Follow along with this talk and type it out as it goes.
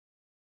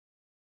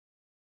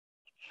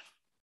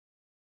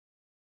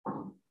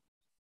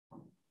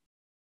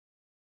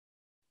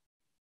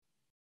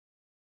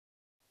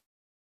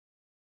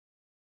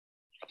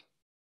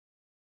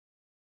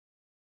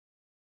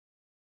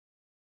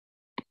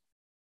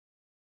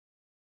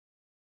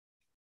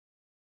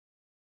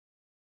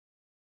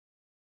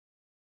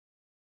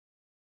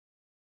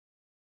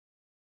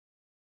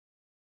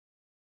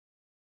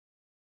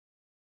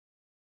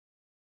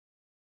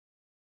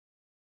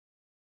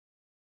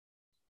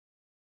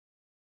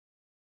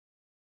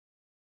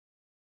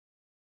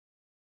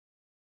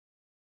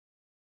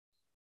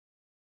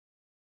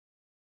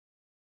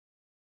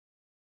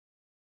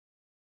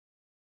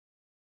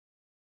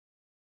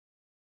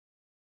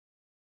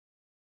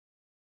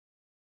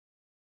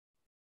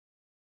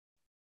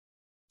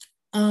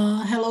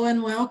Hello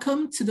and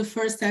welcome to the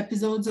first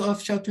episode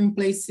of Sheltering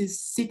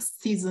Places' sixth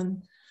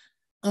season.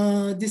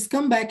 This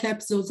comeback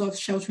episode of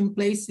Sheltering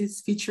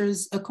Places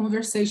features a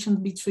conversation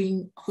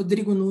between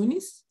Rodrigo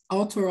Nunes,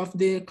 author of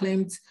the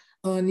acclaimed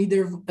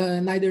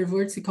Neither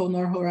Vertical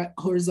Nor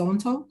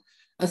Horizontal,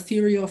 a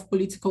theory of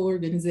political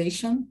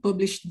organization,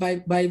 published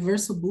by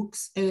Verso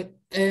Books,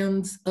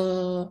 and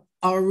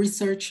our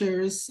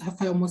researchers,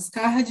 Rafael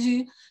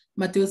Moscardi,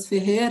 Matheus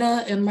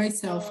Ferreira, and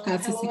myself,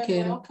 Cássia,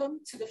 Siqueira.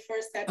 Welcome to the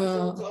first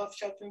episode of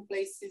Sheltering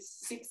Places'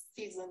 sixth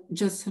season.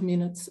 Just a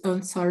minute.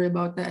 I'm sorry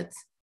about that.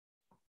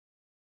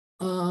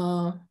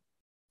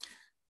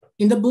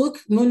 In the book,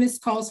 Nunes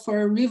calls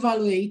for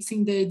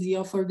reevaluating the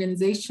idea of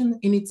organization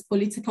in its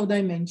political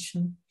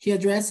dimension. He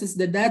addresses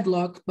the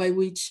deadlock by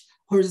which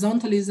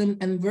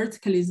horizontalism and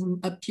verticalism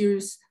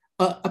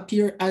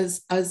appear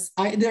as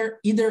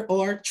either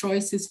or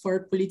choices for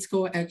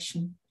political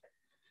action.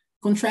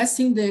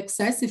 Contrasting the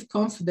excessive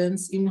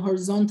confidence in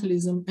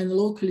horizontalism and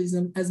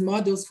localism as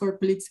models for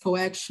political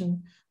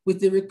action with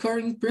the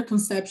recurring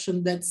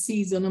preconception that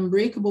sees an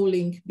unbreakable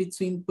link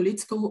between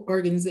political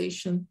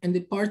organization and the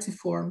party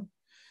form,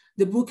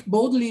 the book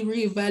boldly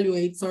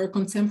reevaluates our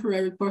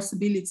contemporary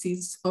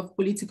possibilities of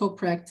political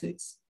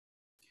practice.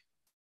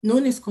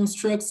 Nunes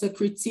constructs a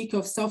critique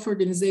of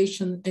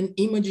self-organization and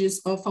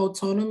images of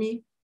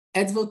autonomy,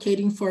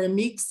 advocating for a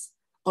mix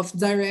of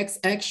direct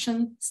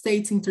action,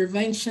 state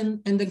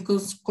intervention, and the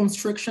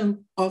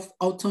construction of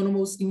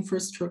autonomous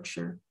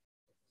infrastructure.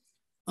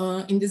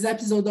 In this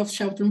episode of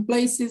Sheltering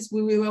Places,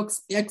 we will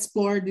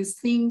explore these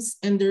themes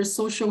and their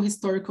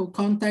socio-historical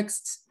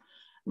contexts,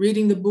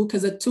 reading the book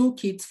as a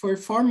toolkit for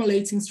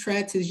formulating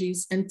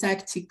strategies and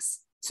tactics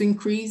to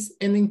increase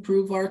and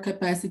improve our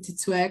capacity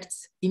to act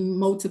in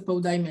multiple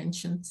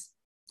dimensions.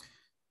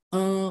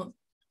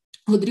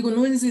 Rodrigo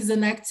Nunes is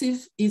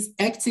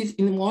active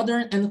in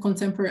modern and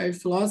contemporary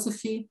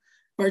philosophy,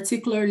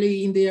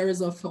 particularly in the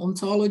areas of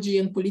ontology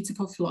and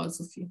political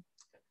philosophy.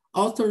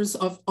 Author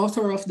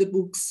of the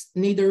books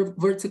Neither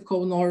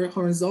Vertical Nor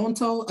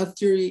Horizontal, A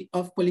Theory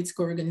of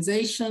Political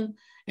Organization,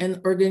 and the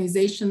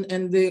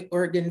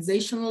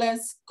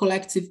Organizationless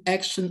Collective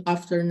Action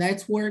After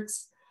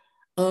Networks.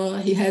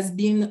 He has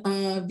been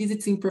a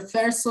visiting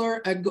professor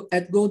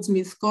at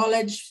Goldsmith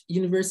College,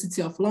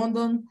 University of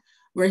London,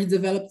 where he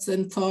developed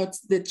and taught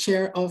the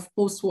chair of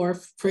post-war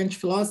French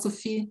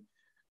philosophy.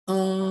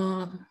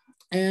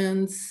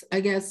 And I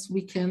guess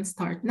we can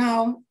start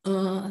now.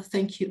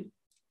 Thank you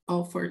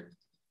all for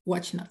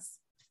watching us.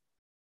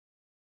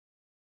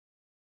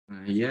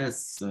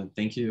 Yes,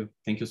 thank you.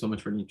 Thank you so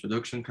much for the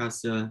introduction,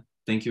 Cássia.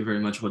 Thank you very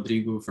much,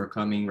 Rodrigo, for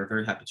coming. We're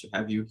very happy to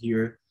have you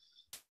here.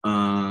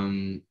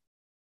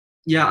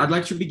 Yeah, I'd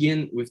like to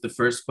begin with the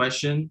first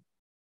question.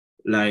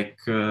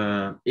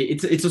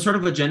 It's a sort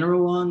of a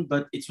general one,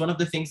 but it's one of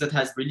the things that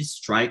has really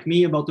struck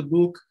me about the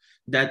book,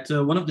 that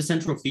one of the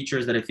central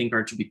features that I think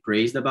are to be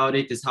praised about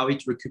it is how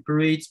it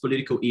recuperates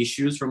political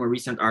issues from a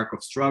recent arc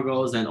of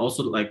struggles and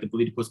also like the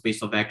political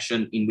space of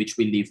action in which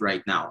we live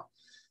right now.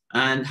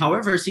 And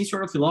however, since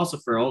you're a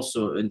philosopher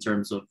also in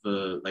terms of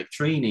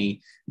training,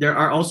 there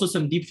are also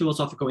some deep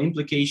philosophical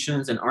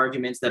implications and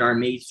arguments that are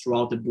made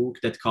throughout the book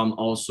that come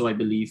also, I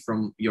believe,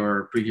 from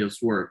your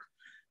previous work.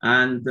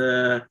 And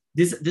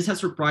this has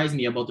surprised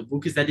me about the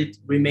book is that it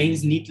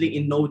remains neatly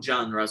in no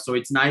genre. So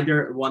it's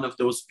neither one of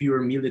those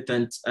pure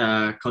militant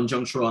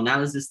conjunctural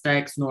analysis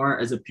texts, nor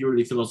as a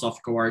purely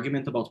philosophical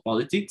argument about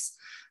politics.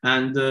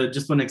 And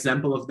just one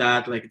example of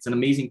that, like it's an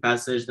amazing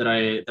passage that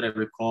I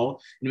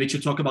recall in which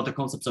you talk about the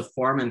concepts of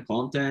form and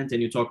content,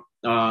 and you talk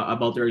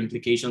about their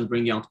implications,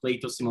 bringing out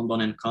Plato,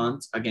 Simondon, and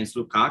Kant against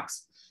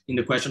Lukács in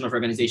the question of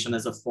organization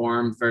as a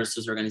form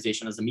versus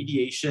organization as a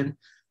mediation.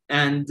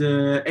 And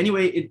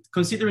anyway,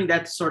 considering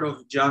that sort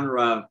of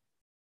genre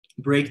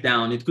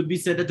breakdown, it could be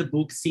said that the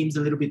book seems a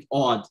little bit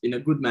odd in a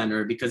good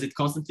manner because it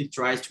constantly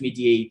tries to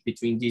mediate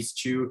between these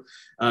two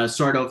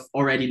sort of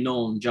already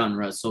known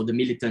genres. So the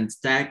militant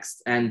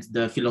text and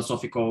the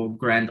philosophical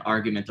grand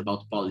argument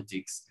about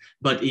politics,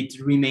 but it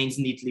remains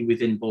neatly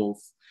within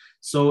both.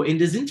 So in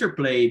this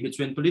interplay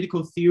between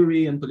political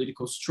theory and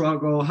political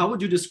struggle, how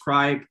would you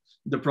describe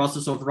the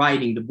process of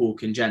writing the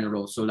book in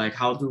general? So like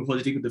how do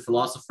Rodrigo the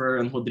philosopher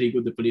and Rodrigo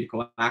the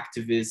political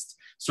activist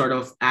sort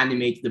of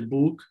animate the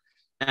book?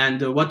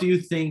 And what do you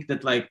think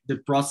that like the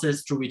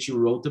process through which you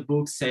wrote the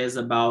book says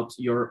about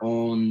your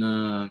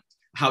own,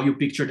 how you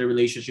picture the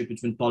relationship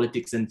between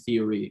politics and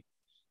theory?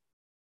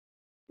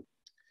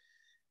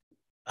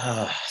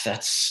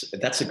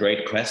 That's a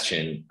great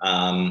question.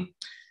 I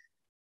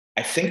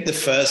think the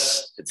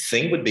first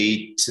thing would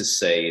be to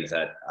say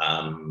that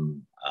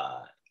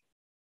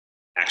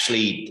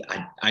actually,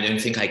 I don't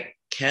think I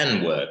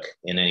can work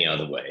in any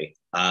other way.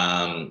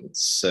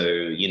 So,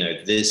 you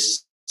know,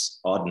 this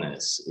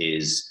oddness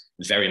is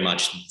very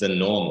much the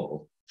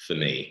normal for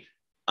me.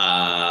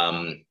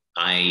 I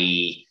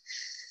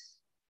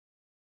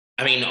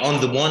mean, on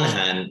the one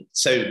hand,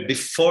 so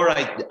before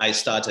I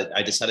started,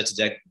 I decided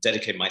to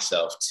dedicate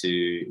myself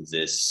to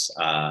this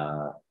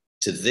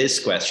to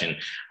this question,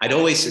 I'd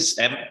always,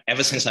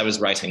 ever since I was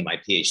writing my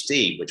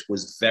PhD, which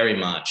was very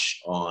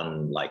much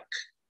on like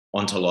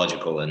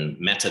ontological and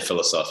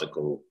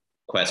meta-philosophical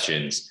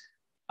questions,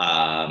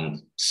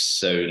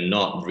 so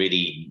not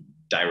really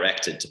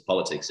directed to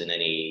politics in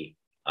any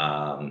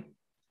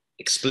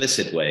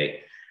explicit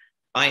way,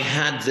 I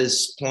had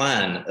this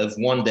plan of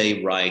one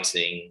day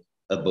writing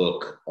a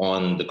book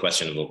on the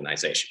question of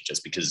organization,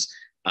 just because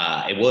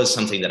it was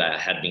something that I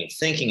had been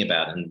thinking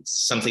about, and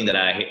something that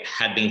I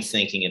had been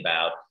thinking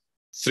about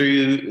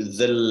through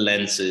the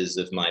lenses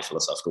of my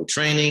philosophical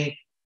training,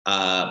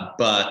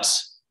 but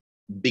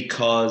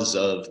because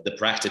of the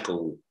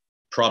practical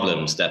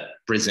problems that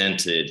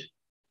presented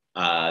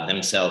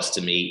themselves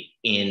to me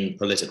in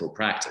political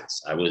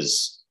practice.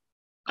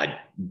 I'd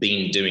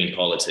been doing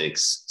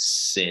politics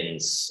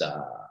since,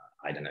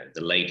 I don't know,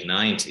 the late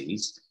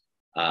 90s.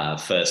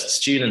 First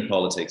student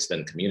politics,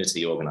 then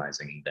community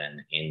organizing,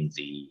 then in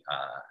the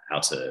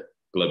outer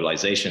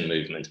globalization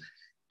movement.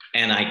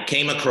 And I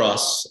came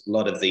across a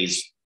lot of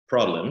these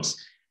problems.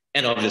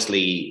 And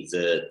obviously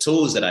the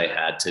tools that I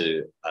had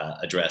to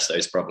address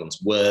those problems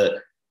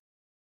were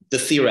the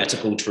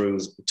theoretical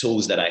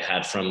tools that I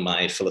had from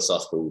my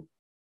philosophical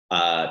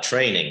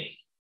training.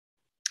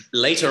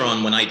 Later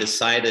on, when I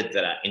decided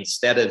that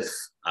instead of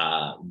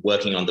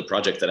working on the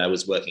project that I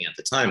was working at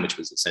the time, which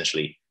was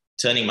essentially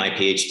turning my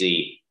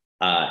PhD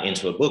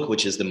into a book,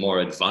 which is the more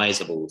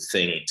advisable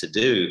thing to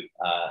do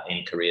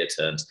in career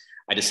terms,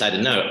 I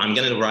decided, no, I'm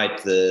going to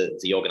write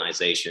the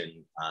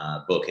organization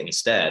book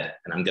instead,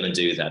 and I'm going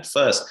to do that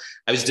first.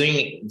 I was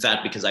doing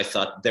that because I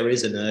thought there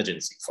is an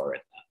urgency for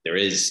it. There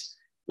is,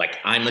 like,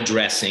 I'm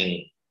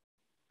addressing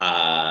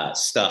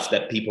stuff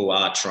that people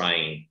are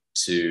trying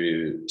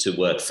to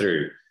work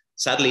through.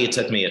 Sadly, it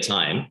took me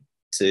some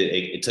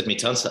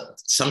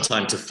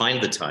time to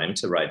find the time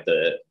to write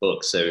the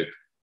book. So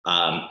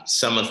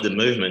some of the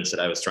movements that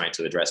I was trying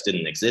to address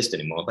didn't exist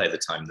anymore by the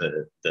time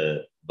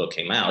the book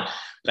came out.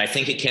 But I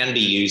think it can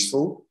be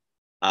useful,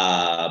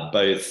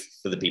 both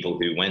for the people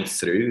who went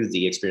through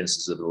the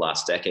experiences of the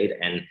last decade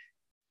and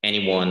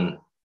anyone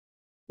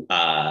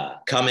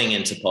coming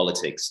into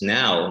politics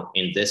now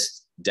in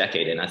this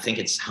decade. And I think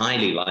it's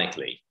highly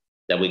likely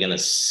that we're going to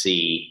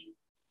see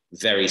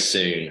very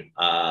soon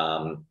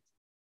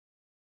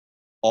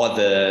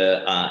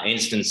other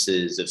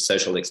instances of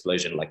social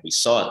explosion like we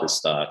saw at the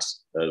start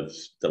of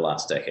the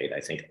last decade.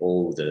 I think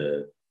all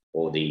the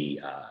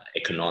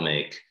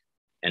economic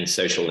and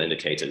social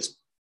indicators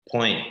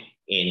point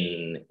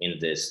in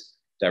this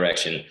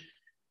direction.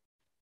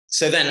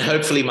 So then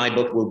hopefully my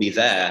book will be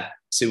there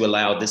to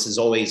allow, this is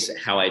always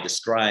how I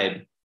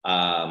describe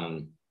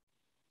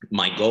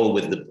my goal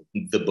with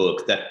the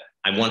book, that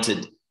I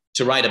wanted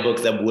to write a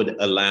book that would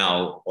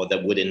allow, or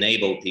that would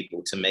enable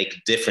people to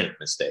make different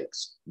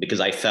mistakes,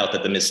 because I felt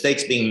that the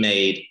mistakes being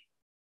made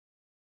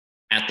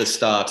at the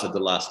start of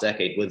the last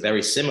decade were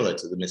very similar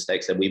to the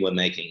mistakes that we were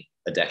making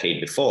a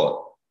decade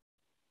before.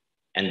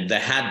 And there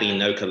had been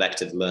no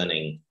collective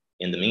learning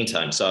in the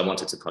meantime. So I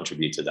wanted to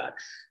contribute to that.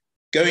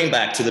 Going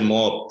back to the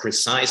more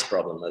precise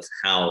problem of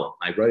how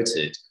I wrote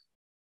it,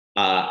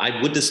 I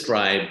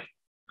described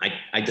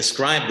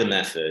the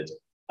method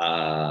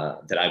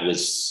that I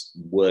was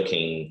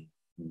working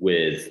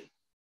with.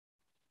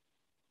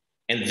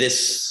 And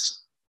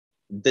this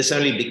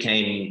only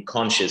became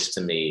conscious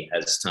to me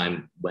as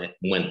time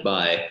went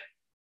by,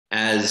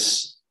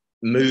 as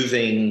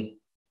moving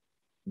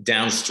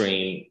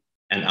downstream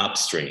and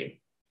upstream.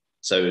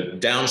 So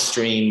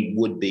downstream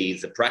would be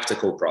the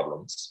practical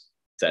problems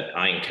that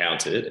I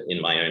encountered in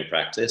my own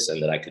practice,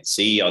 and that I could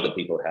see other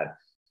people had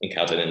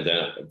encountered in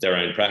their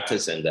own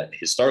practice, and that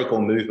historical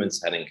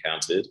movements had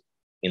encountered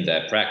in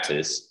their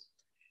practice.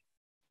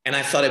 And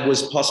I thought it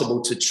was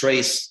possible to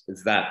trace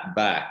that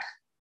back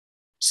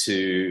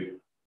to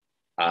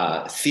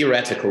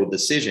theoretical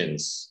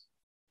decisions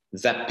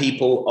that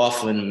people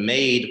often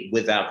made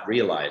without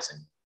realizing.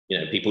 You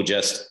know, people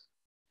just,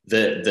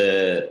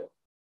 the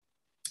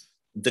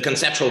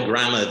conceptual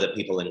grammar that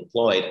people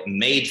employed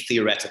made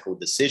theoretical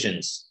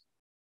decisions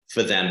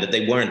for them that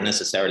they weren't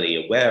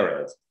necessarily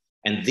aware of.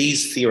 And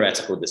these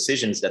theoretical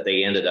decisions that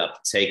they ended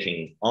up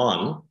taking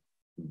on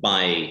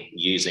by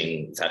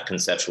using that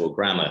conceptual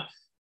grammar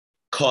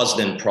caused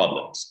them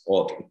problems,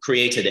 or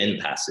created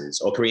impasses,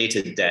 or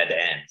created dead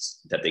ends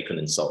that they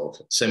couldn't solve.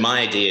 So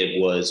my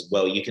idea was,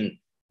 well,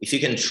 if you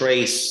can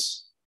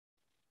trace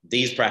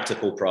these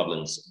practical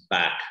problems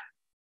back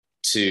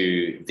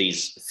to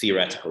these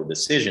theoretical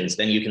decisions,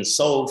 then you can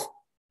solve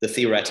the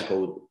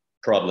theoretical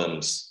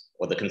problems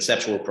or the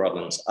conceptual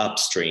problems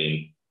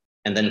upstream,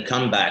 and then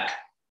come back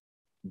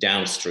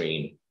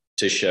downstream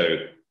to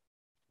show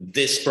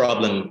this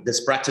problem,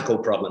 this practical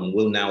problem,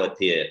 will now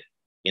appear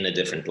in a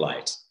different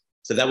light.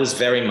 So that was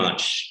very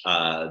much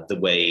the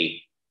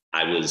way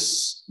I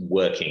was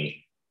working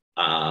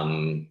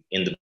in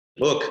the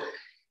book,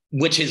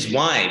 which is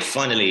why,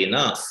 funnily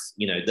enough,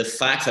 you know, the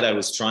fact that I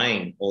was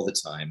trying all the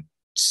time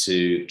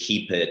to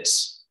keep it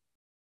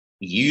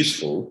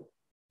useful,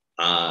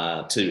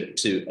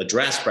 to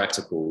address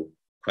practical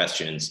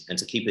questions and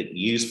to keep it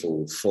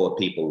useful for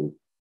people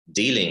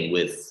dealing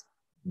with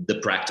the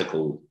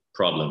practical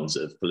problems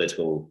of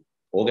political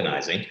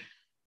organizing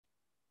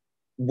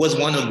was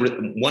one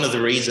of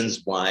the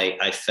reasons why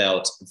I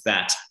felt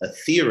that a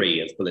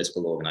theory of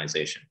political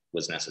organization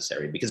was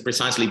necessary, because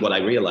precisely what I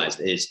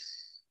realized is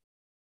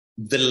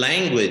the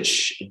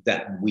language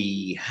that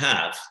we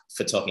have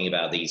for talking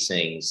about these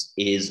things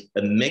is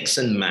a mix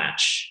and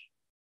match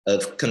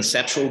of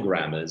conceptual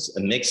grammars, a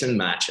mix and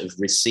match of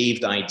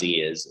received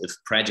ideas, of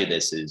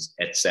prejudices,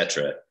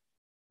 etc.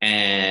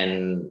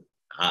 And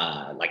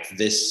like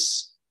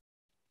this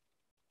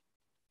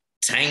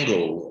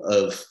tangle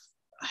of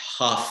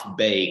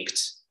half-baked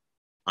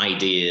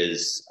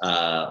ideas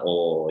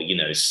or, you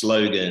know,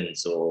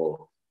 slogans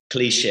or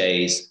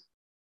cliches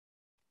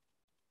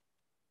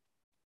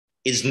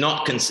is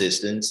not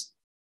consistent,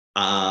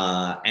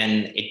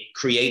 and it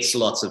creates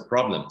lots of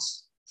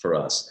problems for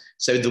us.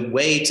 So the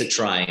way to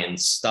try and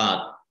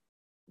start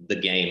the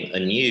game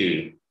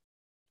anew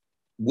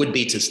would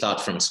be to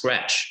start from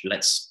scratch.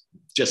 Let's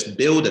just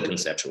build a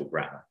conceptual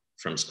grammar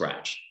from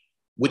scratch,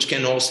 which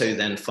can also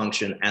then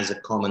function as a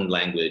common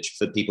language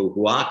for people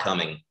who are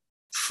coming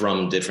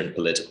from different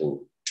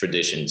political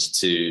traditions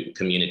to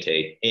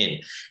communicate in.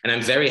 And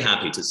I'm very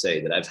happy to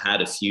say that I've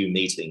had a few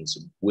meetings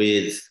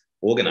with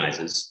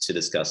organizers to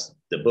discuss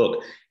the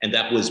book, and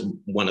that was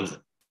one of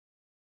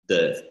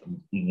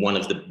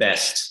the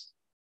best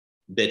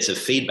bits of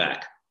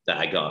feedback that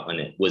I got on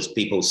it, was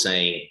people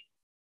saying,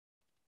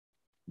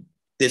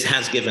 this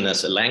has given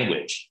us a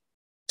language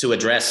to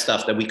address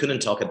stuff that we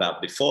couldn't talk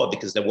about before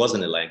because there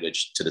wasn't a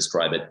language to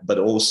describe it, but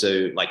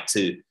also like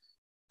to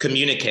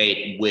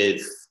communicate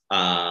with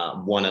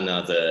one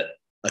another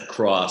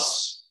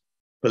across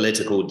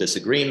political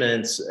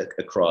disagreements,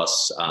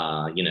 across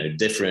you know,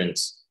 different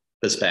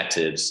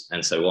perspectives,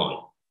 and so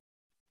on.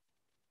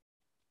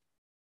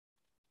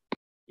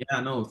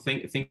 Yeah, no,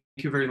 thank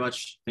you very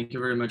much. Thank you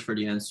very much for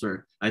the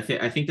answer. I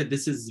think that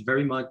this is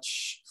very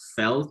much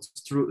felt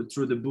through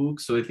the book.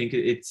 So I think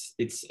it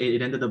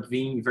ended up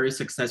being very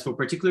successful,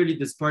 particularly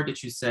this part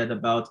that you said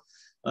about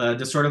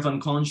the sort of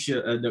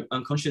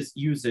unconscious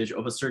usage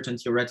of a certain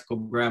theoretical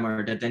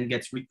grammar that then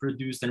gets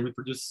reproduced and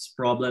reproduces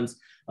problems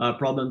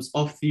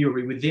of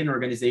theory within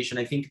organization.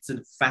 I think it's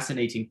a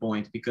fascinating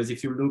point, because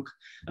if you look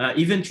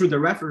even through the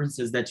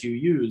references that you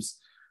use,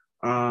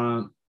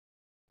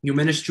 you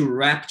managed to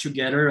wrap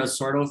together a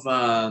sort of,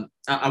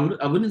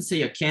 I wouldn't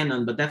say a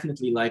canon, but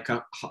definitely like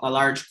a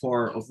large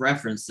core of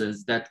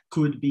references that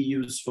could be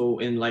useful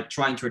in like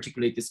trying to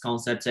articulate these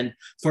concepts, and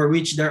for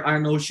which there are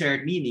no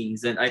shared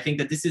meanings. And I think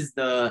that this is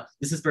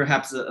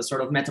perhaps a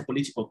sort of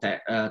metapolitical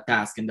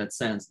task in that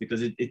sense,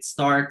 because it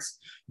starts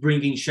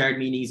bringing shared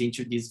meanings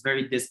into these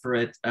very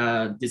disparate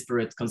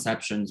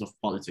conceptions of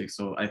politics.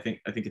 So I think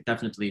it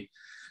definitely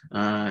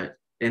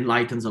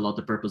enlightens a lot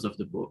the purpose of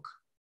the book.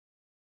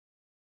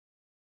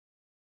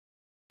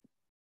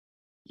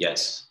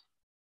 Yes.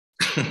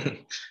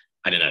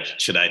 I don't know.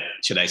 Should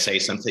I say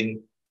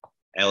something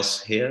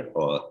else here,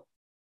 or?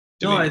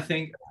 No, I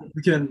think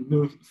we can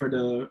move for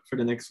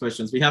the next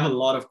questions. We have a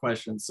lot of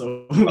questions,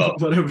 so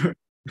whatever.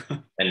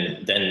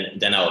 And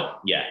then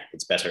I'll, yeah,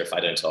 it's better if I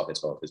don't talk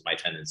at all, because my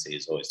tendency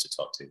is always to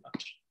talk too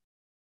much.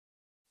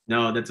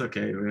 No, that's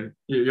okay.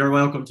 You're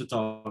welcome to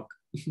talk.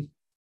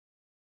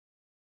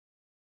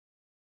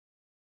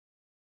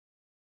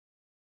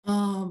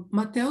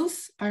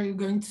 Matheus, are you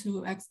going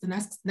to ask the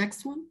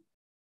next one?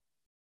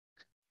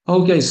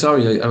 Okay,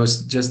 sorry, I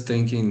was just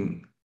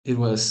thinking it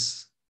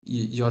was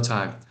your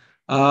time.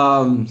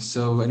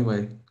 So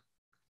anyway,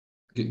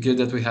 good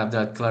that we have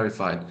that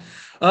clarified.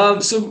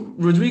 So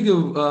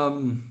Rodrigo,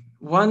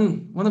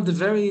 one of the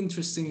very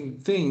interesting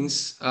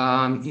things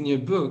in your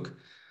book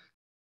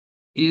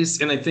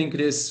is, and I think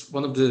it is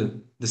one of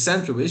the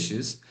central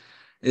issues,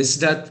 is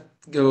that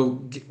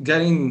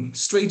getting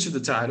straight to the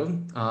title,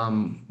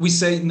 we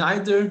say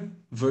neither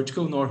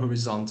vertical nor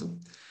horizontal.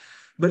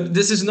 But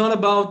this is not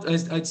about,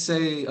 I'd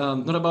say,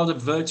 not about a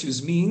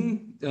virtuous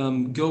mean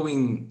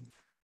going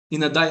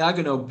in a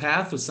diagonal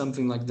path or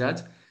something like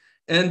that.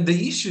 And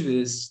the issue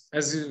is,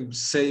 as you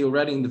say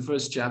already in the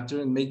first chapter,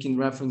 and making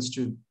reference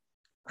to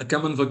a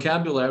common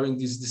vocabulary in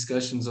these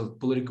discussions of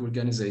political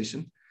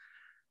organization,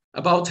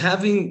 about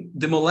having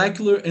the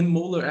molecular and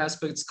molar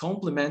aspects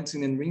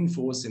complementing and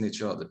reinforcing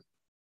each other.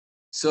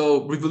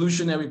 So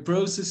revolutionary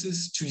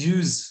processes, to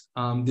use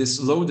this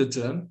loaded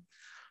term,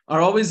 are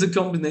always a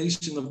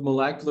combination of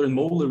molecular and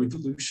molar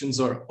revolutions,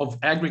 or of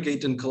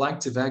aggregate and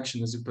collective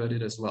action, as you put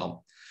it as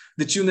well.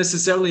 The two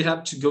necessarily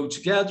have to go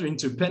together,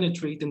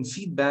 interpenetrate, and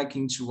feed back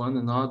into one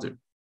another.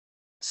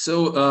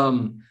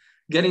 So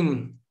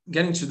getting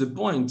to the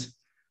point,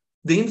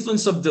 the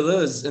influence of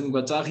Deleuze and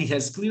Guattari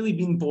has clearly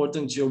been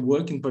important to your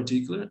work in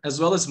particular, as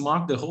well as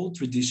marked the whole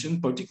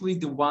tradition, particularly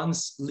the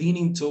ones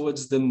leaning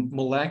towards the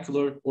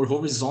molecular or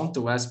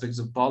horizontal aspects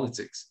of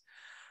politics.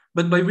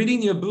 But by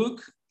reading your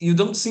book, you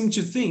don't seem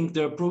to think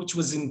their approach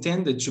was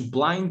intended to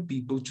blind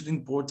people to the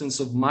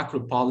importance of macro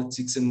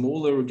politics and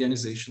molar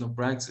organizational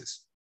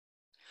praxis.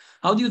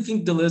 How do you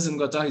think Deleuze and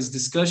Guattari's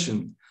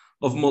discussion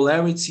of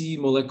molarity,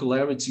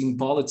 molecularity in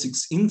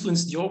politics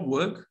influenced your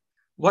work?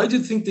 Why do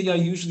you think they are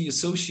usually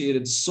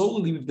associated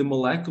solely with the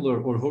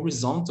molecular or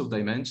horizontal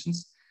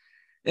dimensions?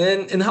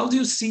 And how do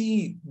you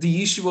see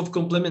the issue of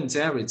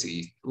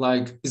complementarity?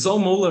 Like, is all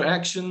molar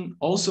action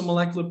also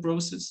molecular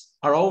process?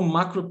 Are all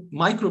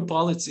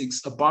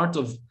micropolitics a part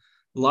of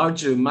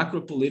larger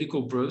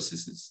macropolitical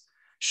processes?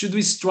 Should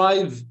we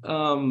strive,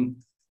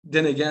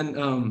 then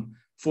again,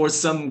 for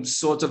some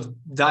sort of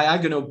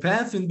diagonal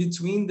path in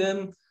between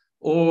them?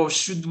 Or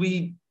should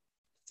we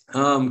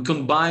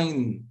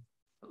combine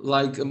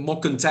like a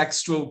more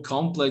contextual,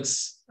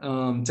 complex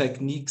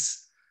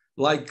techniques,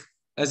 like,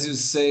 as you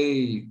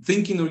say,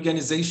 thinking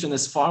organization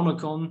as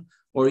pharmacon,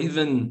 or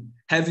even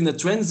having a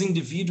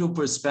trans-individual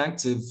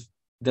perspective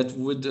that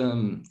would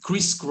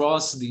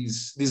crisscross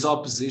these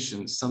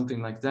oppositions,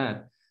 something like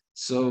that.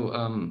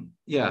 So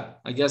yeah,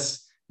 I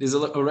guess there's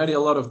already a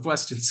lot of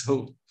questions,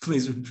 so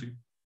please repeat.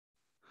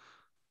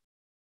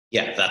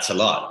 Yeah, that's a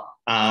lot.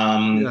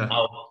 Yeah.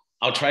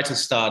 I'll try to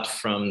start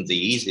from the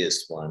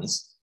easiest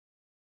ones.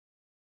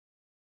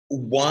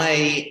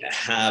 Why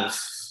have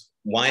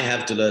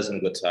Deleuze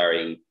and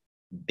Guattari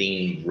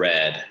been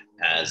read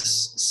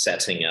as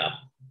setting up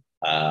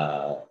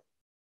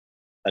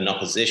an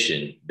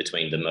opposition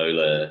between the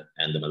molar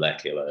and the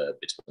molecular,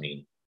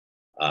 between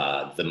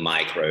the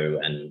micro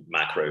and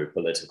macro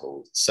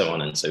political, so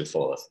on and so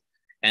forth?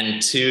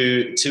 And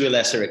to a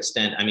lesser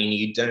extent, I mean,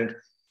 you don't.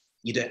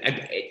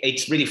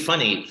 It's really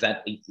funny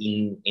that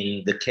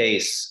in the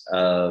case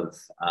of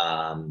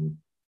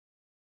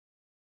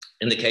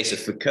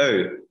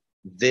Foucault,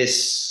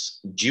 this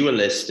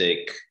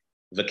dualistic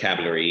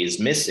vocabulary is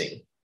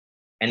missing,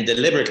 and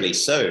deliberately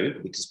so,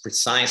 because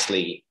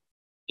precisely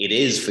it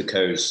is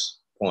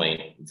Foucault's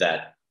point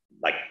that,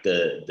 like,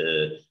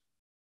 that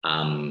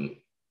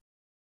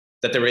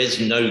there is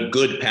no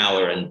good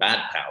power and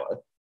bad power.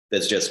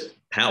 There's just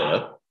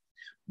power.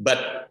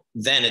 But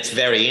then it's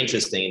very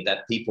interesting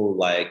that people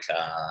like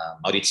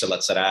Maurizio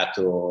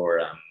Lazzarato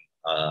or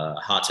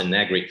Hart and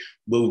Negri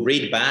will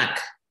read back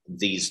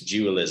these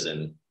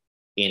dualism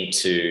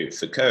into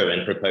Foucault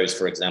and propose,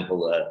 for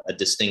example, a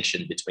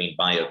distinction between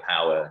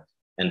biopower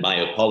and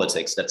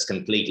biopolitics that's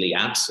completely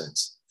absent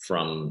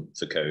from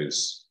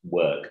Foucault's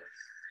work.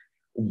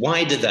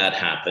 Why did that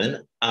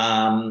happen?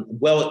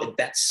 Well,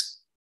 that's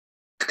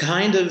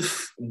kind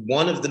of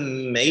one of the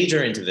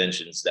major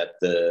interventions that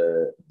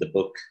the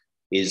book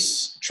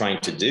is trying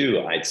to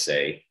do, I'd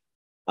say.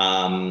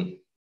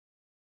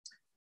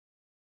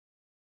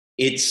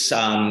 It's,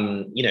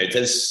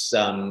 there's,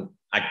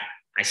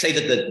 I say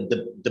that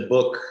the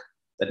book,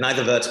 that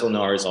neither vertical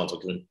nor horizontal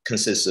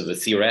consists of a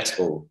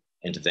theoretical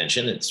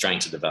intervention. It's trying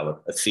to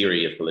develop a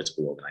theory of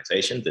political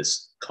organization,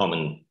 this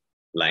common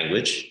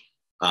language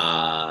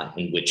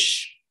in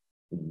which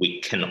we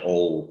can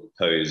all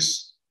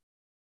pose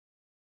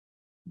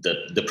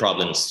the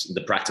problems,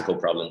 the practical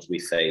problems we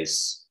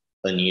face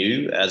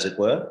anew, as it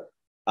were.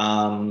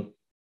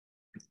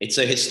 It's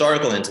a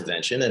historical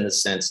intervention in the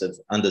sense of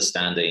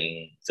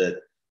understanding the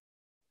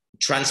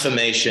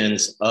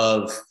transformations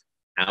of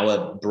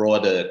our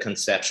broader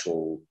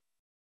conceptual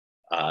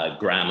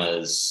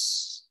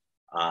grammars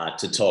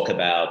to talk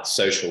about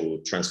social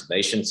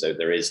transformation. So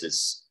there is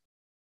this,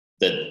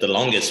 the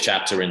longest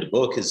chapter in the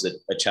book is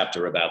a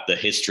chapter about the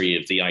history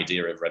of the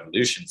idea of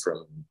revolution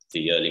from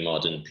the early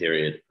modern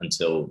period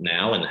until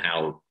now and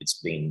how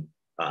it's been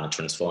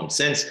transformed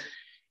since.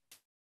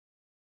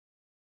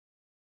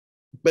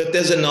 But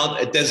there's a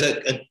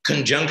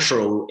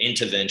conjunctural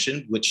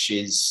intervention, which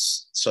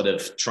is sort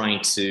of trying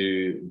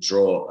to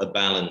draw a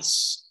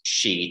balance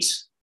sheet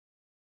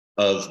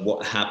of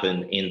what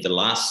happened in the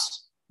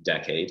last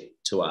decade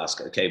to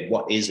ask, okay,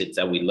 what is it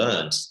that we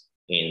learned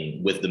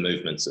with the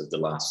movements of the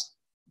last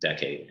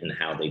decade and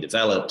how they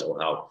developed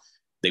or how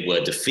they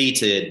were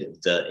defeated,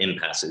 the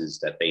impasses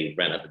that they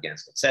ran up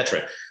against,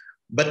 etc.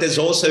 But there's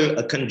also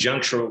a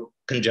conjunctural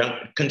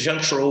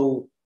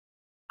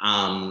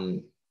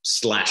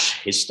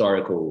 /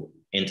 historical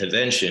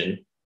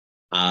intervention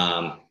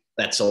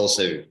that's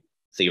also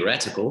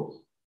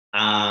theoretical,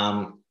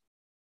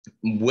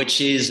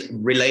 which is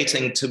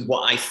relating to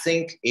what I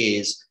think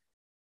is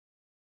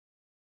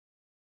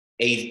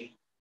a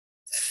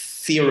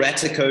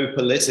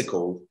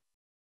theoretico-political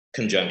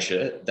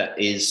conjuncture that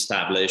is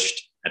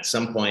established at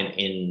some point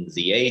in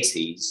the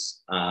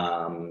 80s,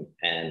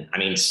 and I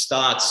mean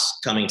starts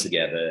coming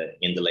together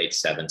in the late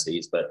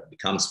 70s, but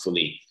becomes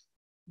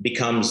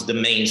the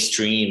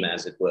mainstream,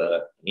 as it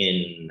were,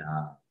 in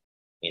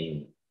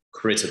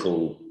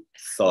critical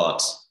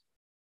thought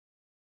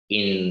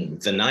in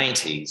the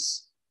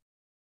 90s,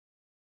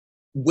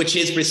 which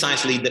is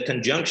precisely the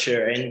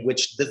conjuncture in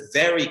which the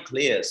very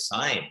clear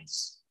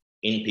signs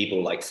in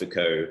people like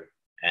Foucault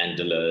and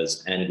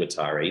Deleuze and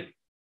Guattari,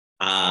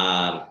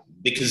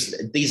 because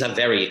these are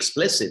very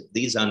explicit.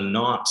 These are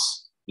not,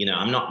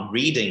 I'm not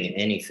reading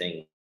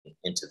anything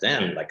into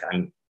them. Like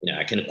I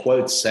can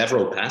quote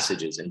several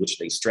passages in which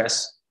they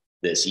stress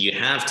this. You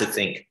have to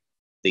think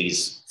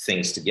these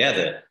things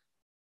together.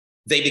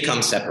 They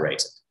become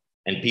separated,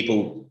 and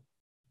people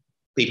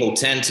people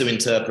tend to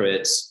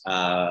interpret,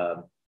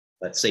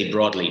 let's say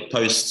broadly,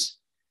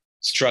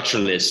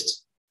 post-structuralist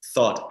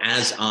thought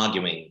as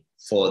arguing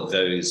for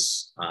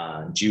those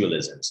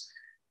dualisms.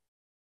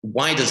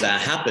 Why does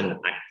that happen?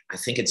 I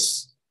think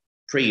it's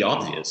pretty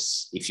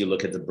obvious if you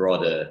look at the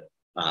broader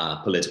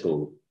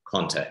political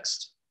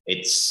context.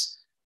 It's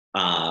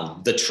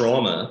the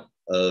trauma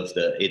of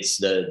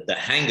the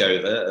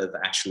hangover of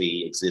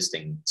actually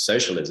existing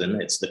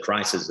socialism. It's the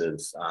crisis of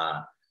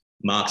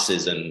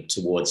Marxism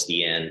towards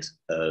the end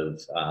of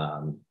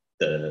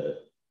the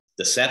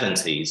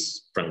 70s,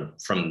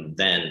 from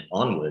then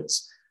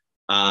onwards.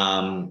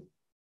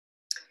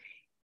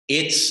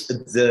 It's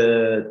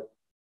the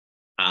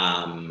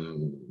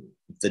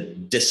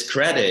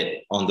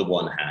discredit on the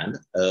one hand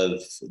of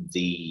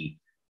the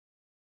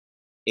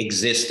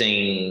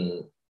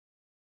existing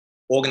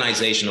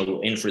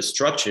organizational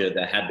infrastructure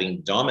that had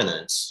been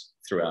dominant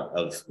throughout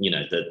of,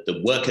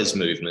 the workers'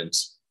 movement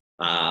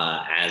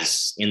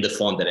as in the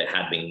form that it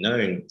had been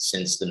known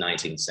since the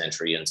 19th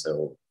century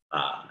until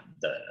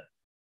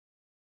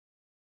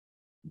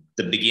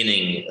the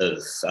beginning of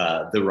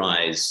the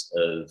rise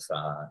of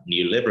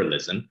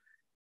neoliberalism,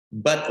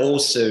 but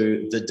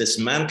also the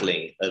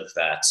dismantling of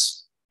that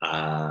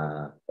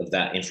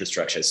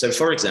infrastructure. So,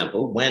 for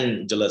example,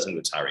 when Deleuze and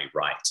Guattari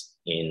write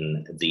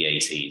in the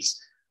 80s,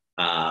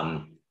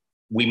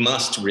 we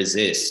must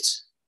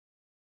resist,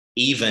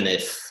 even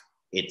if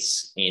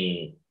it's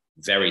in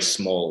very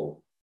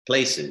small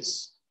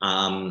places.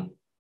 To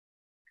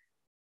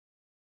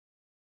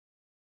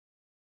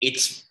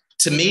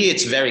me,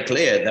 it's very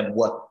clear that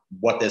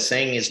what they're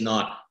saying is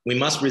not, we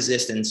must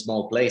resist in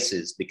small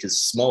places because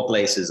small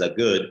places are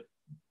good,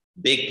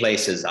 big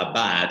places are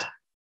bad,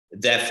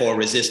 therefore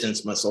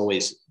resistance must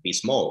always be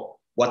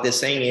small. What they're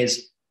saying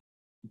is,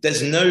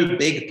 there's no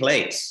big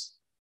place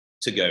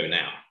to go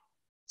now.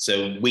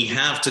 So we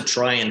have to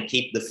try and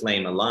keep the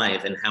flame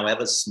alive in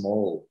however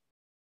small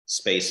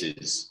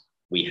spaces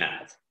we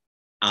have.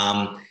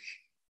 And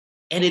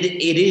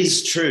it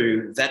is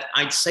true that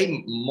I'd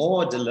say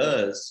more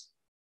Deleuze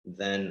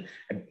than,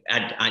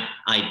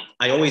 I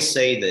always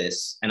say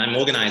this, and I'm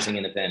organizing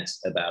an event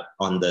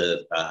on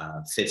the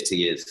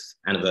 50th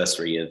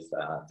anniversary of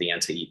the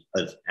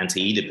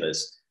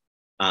Anti-Oedipus.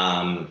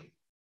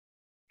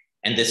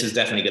 And this is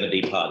definitely going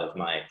to be part of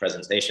my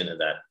presentation of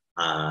that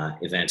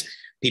event.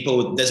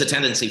 There's a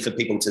tendency for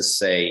people to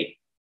say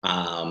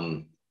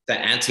that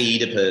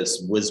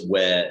Anti-Oedipus was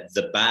where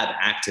the bad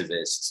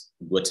activist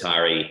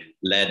Guattari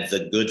led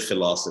the good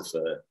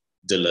philosopher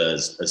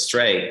Deleuze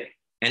astray.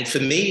 And for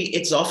me,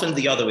 it's often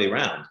the other way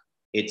around.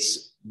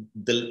 It's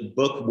the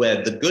book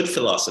where the good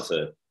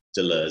philosopher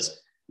Deleuze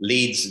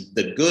leads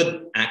the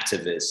good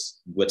activist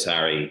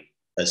Guattari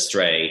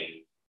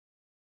astray.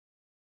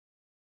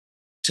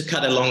 To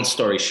cut a long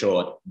story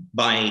short,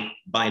 by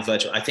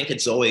virtue, I think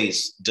it's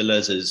always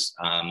Deleuze's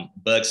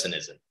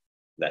Bergsonism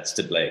that's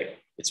to blame.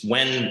 It's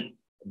when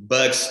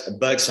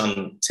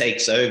Bergson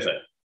takes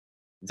over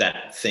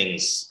that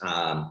things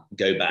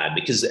go bad,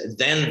 because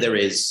then there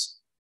is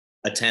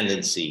a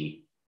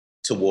tendency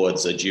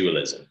towards a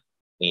dualism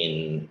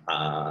in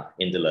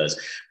Deleuze.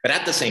 But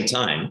at the same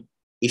time,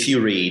 if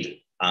you read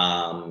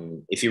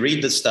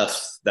the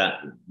stuff that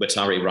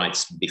Guattari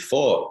writes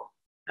before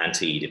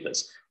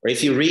Anti-Oedipus, or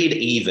if you read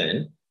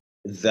even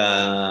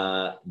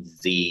Deleuze's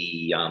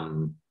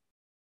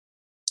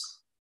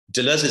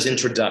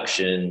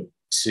introduction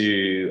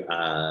to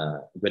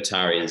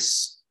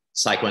Guattari's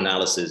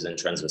Psychoanalysis and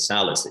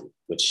Transversality,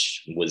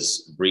 which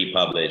was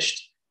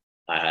republished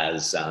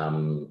as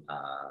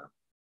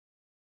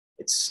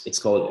it's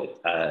called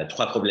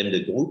Trois problèmes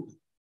de groupe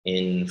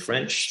in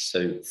French,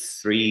 so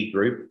three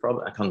group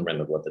problems. I can't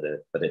remember what it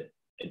is, but it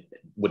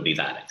would be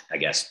that, I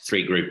guess,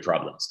 three group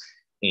problems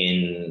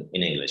in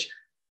English.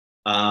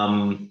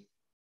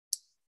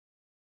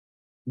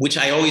 Which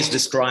I always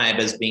describe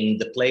as being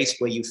the place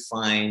where you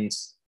find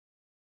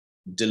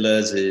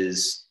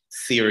Deleuze's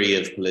theory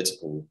of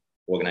political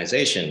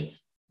organization,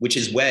 which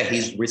is where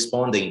he's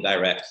responding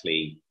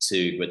directly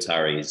to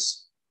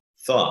Guattari's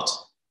thought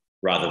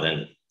rather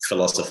than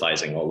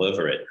philosophizing all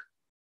over it.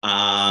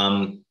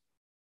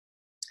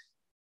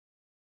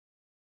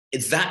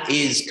 That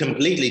is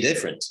completely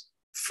different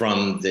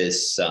from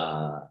this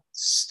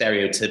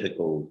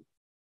stereotypical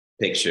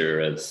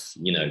picture of,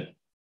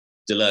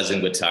 Deleuze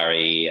and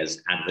Guattari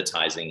as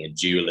advertising a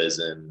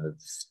dualism of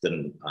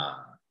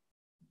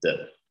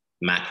the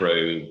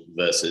macro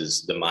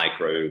versus the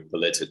micro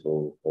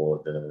political,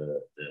 or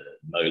the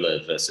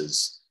molar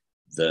versus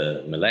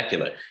the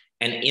molecular.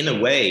 And in a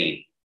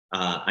way,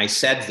 I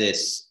said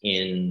this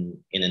in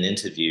an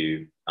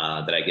interview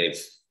that I gave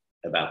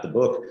about the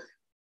book.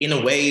 In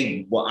a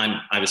way, what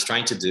I was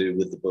trying to do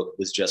with the book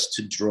was just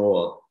to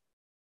draw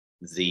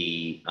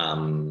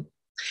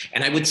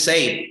and I would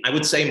say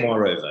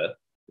moreover,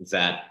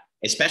 that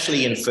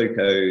especially in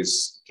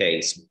Foucault's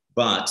case,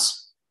 but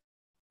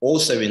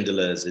also in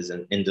Deleuze's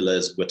and in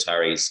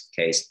Deleuze-Guattari's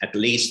case, at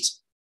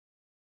least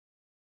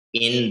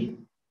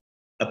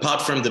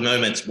apart from the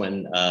moments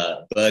when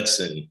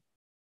Bergson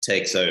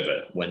takes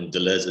over, when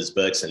Deleuze's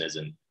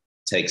Bergsonism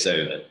takes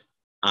over.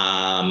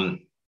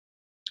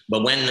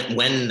 But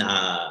when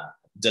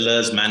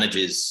Deleuze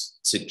manages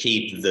to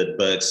keep the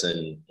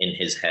Bergson in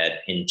his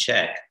head in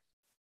check,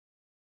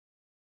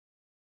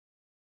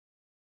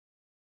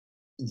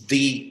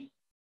 their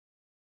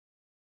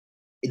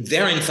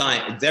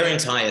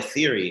entire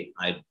theory,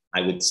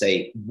 I would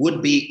say,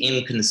 would be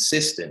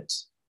inconsistent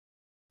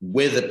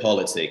with the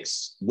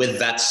politics, with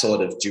that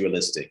sort of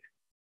dualistic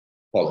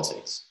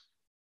politics.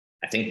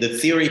 I think the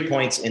theory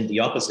points in the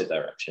opposite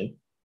direction.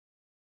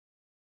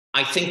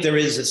 I think there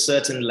is a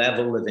certain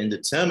level of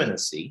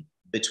indeterminacy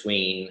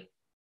between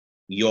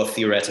your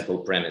theoretical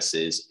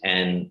premises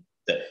and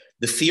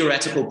the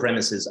theoretical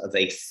premises of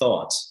a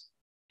thought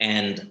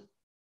and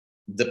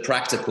the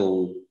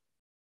practical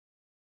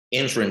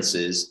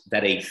inferences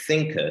that a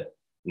thinker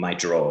might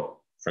draw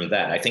from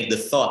that. I think the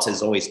thought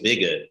is always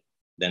bigger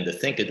than the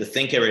thinker. The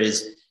thinker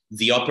is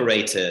the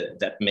operator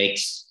that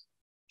makes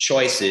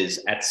choices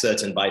at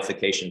certain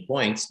bifurcation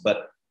points,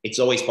 but it's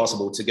always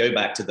possible to go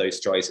back to those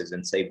choices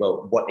and say,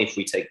 well, what if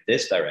we take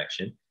this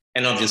direction?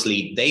 And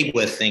obviously they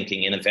were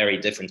thinking in a very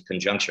different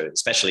conjuncture,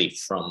 especially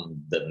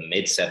from the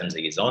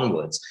mid-70s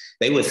onwards.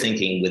 They were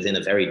thinking within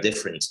a very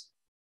different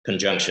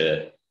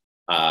conjuncture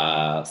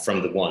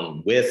from the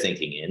one we're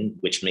thinking in,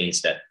 which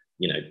means that,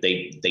 you know,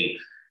 they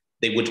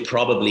would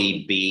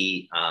probably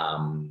be,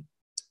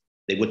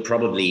 they would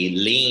probably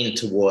lean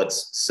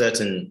towards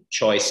certain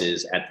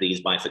choices at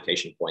these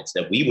bifurcation points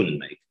that we wouldn't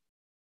make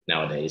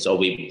nowadays, or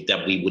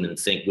that we wouldn't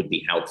think would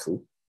be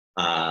helpful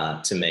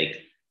to make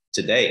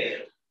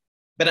today.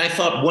 But I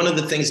thought one of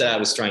the things that I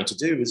was trying to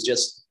do was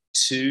just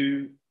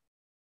to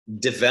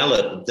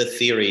develop the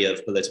theory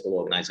of political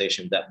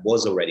organization that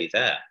was already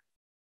there,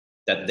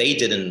 that they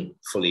didn't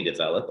fully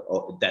develop,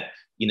 or that,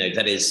 you know,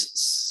 that is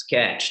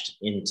sketched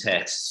in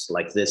texts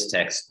like this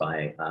text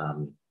by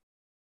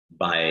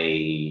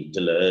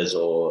Deleuze,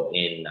 or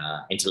in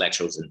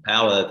Intellectuals in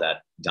Power,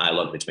 that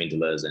dialogue between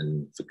Deleuze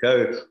and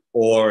Foucault,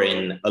 or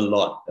in a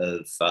lot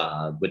of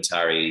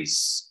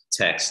Guattari's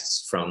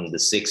texts from the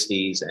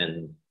 60s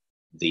and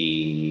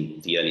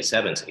the early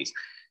 70s.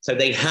 So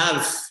they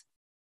have,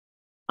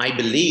 I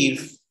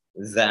believe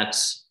that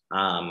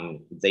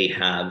they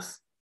have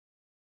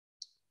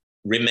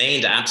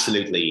remained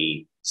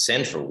absolutely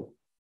central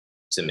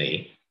to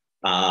me.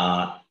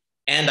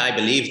 And I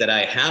believe that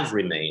I have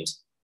remained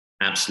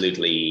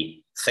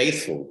absolutely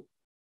faithful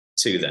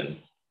to them.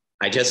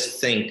 I just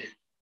think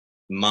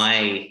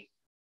my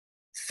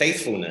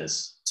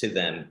faithfulness to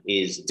them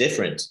is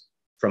different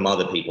from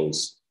other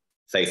people's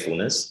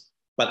faithfulness,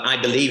 but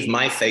I believe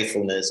my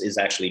faithfulness is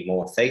actually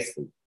more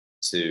faithful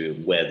to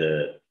where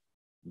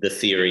the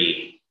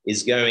theory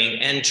is going,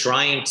 and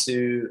trying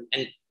to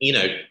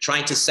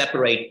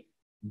separate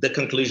the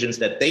conclusions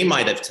that they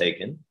might have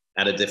taken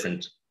at a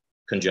different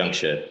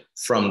conjuncture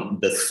from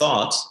the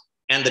thought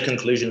and the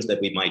conclusions that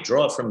we might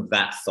draw from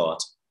that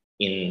thought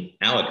in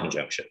our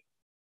conjuncture.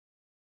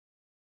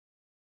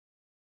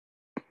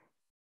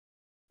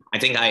 I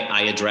think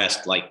I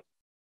addressed like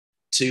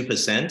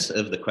 2%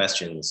 of the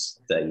questions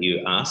that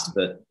you asked,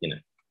 but you know.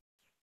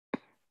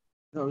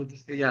 No,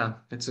 yeah,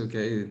 it's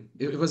okay.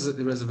 It was a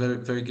very,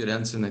 very good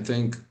answer, and I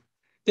think,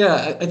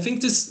 yeah, I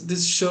think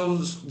this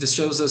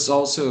shows us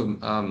also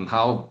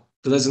how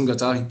Deleuze and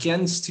Guattari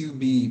can still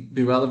be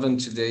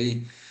relevant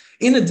today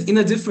in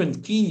a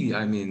different key.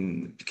 I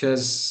mean,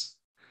 because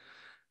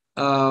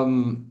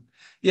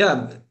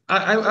yeah,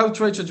 I'll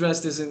try to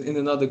address this in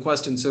another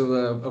question.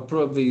 So I'll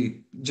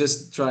probably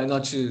just try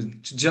not to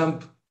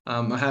jump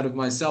ahead of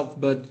myself,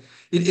 but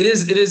it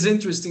is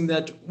interesting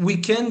that we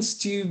can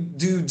still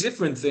do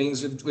different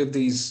things with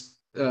these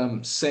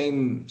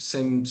same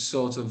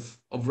sort of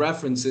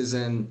references,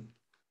 and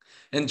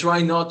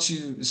try not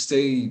to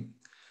stay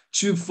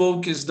too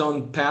focused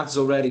on paths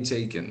already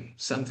taken,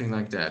 something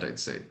like that, I'd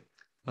say.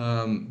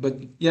 But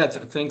yeah,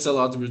 thanks a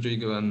lot,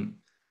 Rodrigo. And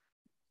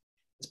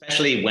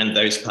especially when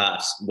those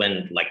paths,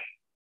 when like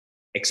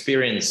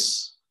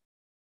experience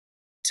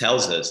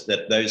tells us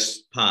that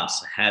those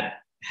paths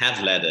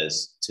have led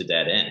us to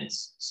dead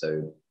ends.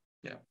 So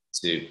yeah,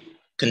 to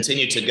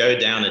continue to go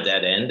down a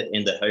dead end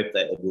in the hope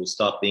that it will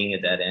stop being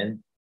a dead end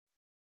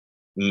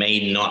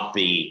may not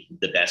be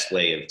the best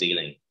way of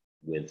dealing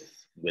with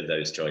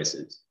those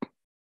choices.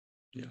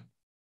 Yeah,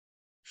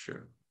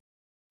 sure.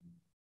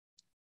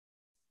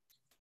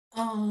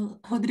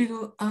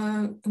 Rodrigo,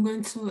 I'm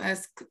going to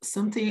ask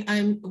something.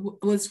 I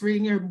was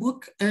reading your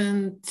book,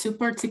 and two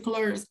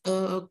particular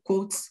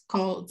quotes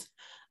called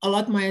a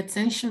lot my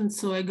attention,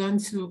 so I'm going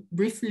to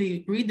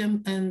briefly read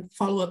them and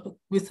follow up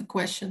with a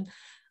question.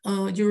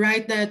 You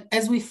write that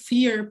as we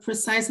fear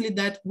precisely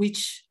that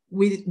which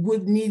we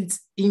would need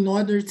in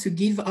order to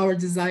give our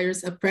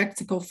desires a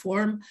practical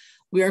form,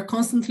 we are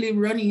constantly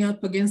running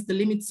up against the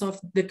limits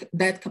of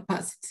that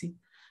capacity.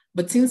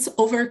 But since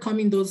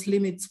overcoming those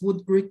limits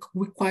would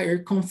require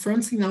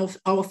confronting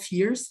our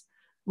fears,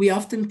 we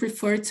often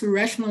prefer to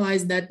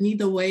rationalize that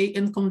need away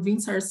and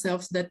convince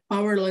ourselves that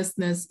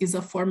powerlessness is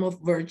a form of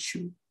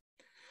virtue.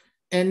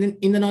 And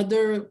in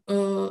another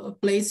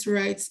place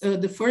writes,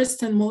 the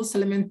first and most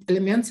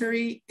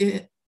elementary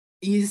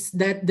is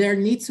that there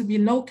needs to be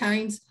no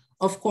kind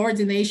of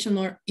coordination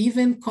or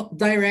even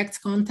direct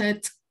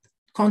contact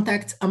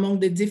among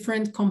the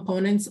different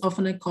components of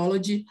an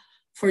ecology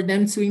for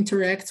them to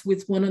interact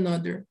with one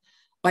another.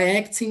 By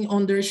acting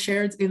on their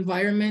shared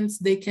environments,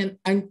 they can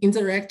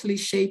indirectly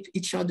shape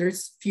each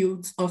other's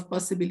fields of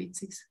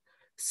possibilities.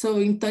 So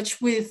in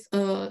touch with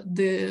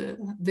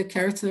the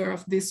character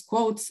of these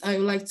quotes, I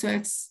would like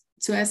to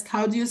ask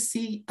how do you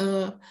see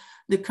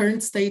the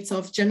current state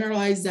of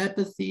generalized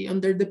apathy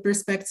under the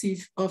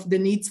perspective of the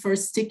needs for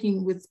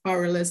sticking with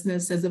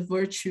powerlessness as a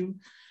virtue,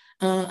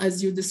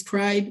 as you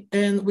describe,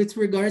 and with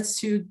regards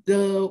to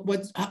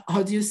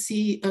how do you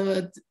see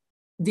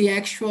the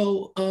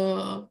actual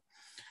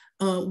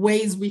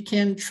ways we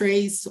can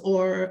trace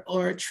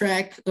or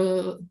track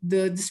the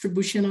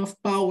distribution of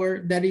power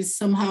that is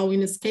somehow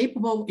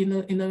inescapable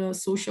in a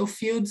social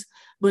field,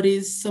 but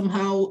is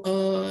somehow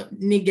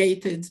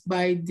negated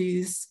by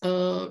these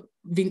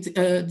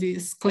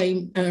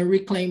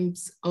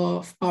reclaims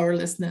of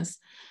powerlessness.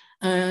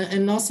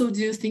 And also, do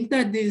you think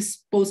that these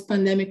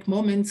post-pandemic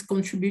moments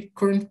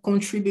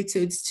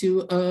contributed to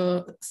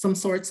some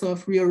sorts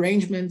of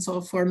rearrangements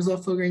of forms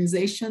of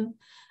organization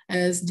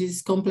as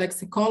this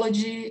complex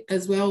ecology,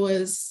 as well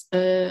as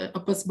a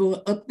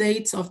possible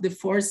update of the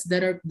force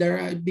that are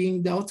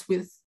being dealt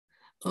with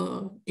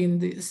in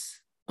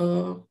these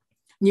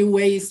new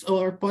ways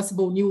or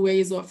possible new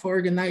ways of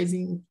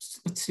organizing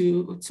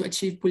to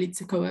achieve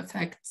political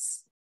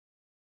effects?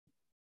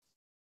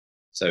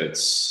 So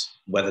it's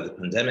whether the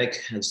pandemic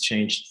has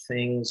changed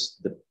things.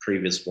 The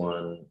previous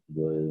one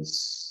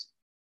was,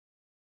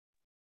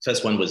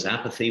 first one was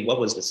apathy. What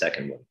was the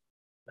second one?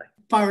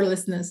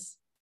 Powerlessness.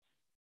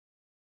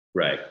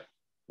 Right.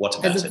 What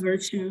about as a it?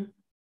 Virtue?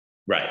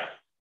 Right.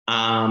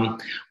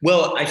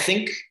 Well, I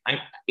think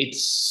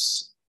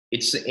it's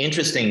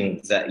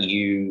interesting that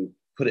you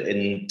put it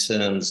in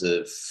terms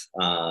of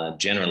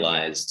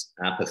generalized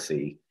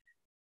apathy,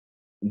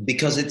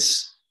 because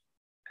it's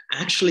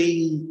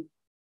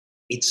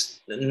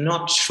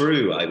not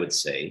true, I would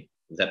say,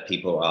 that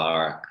people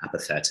are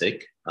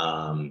apathetic.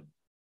 I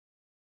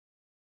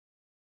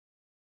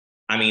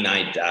mean,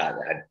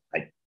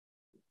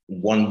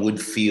 one would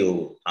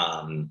feel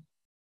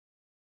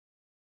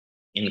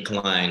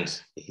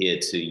inclined here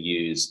to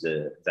use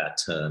that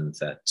term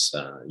that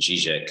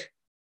Zizek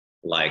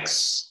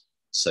likes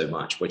so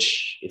much,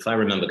 which, if I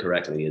remember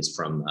correctly, is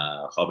from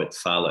Robert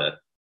Fowler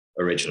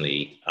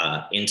originally,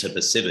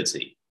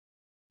 interpassivity.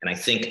 And I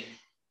think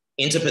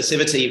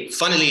interpassivity,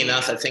 funnily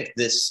enough, I think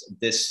this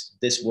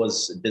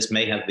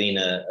may have been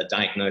a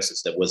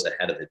diagnosis that was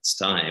ahead of its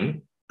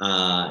time,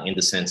 in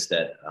the sense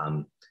that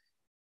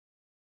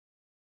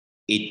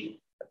it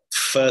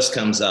first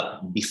comes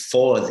up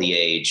before the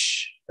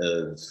age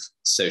of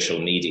social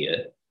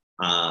media,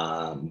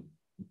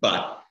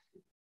 but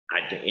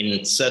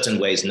in certain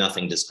ways,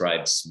 nothing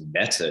describes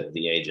better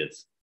the age of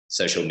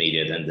social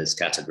media than this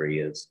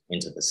category of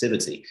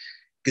interpassivity.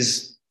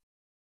 Because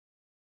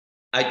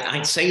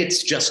I'd say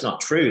it's just not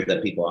true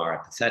that people are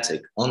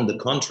apathetic. On the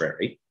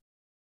contrary,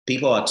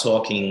 people are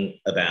talking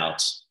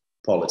about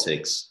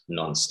politics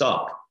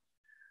nonstop.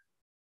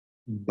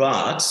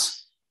 But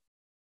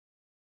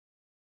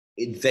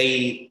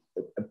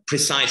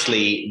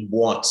precisely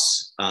what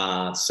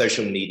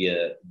social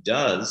media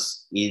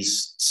does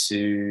is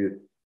to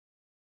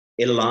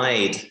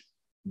elide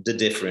the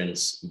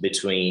difference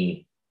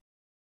between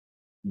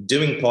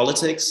doing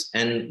politics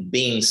and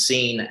being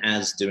seen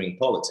as doing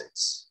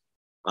politics.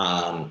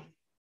 I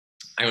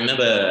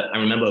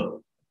remember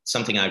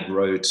something I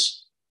wrote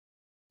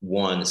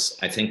once,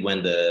 I think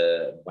when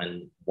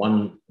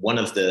one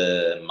of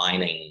the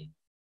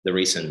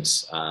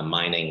recent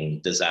mining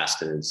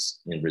disasters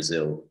in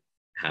Brazil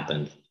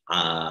happened.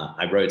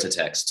 I wrote a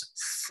text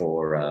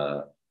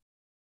for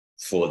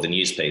the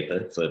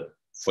newspaper, for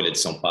Folha de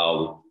São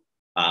Paulo,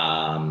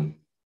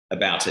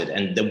 about it.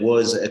 And there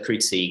was a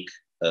critique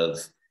of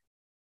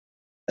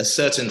a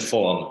certain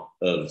form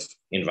of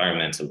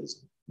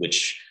environmentalism,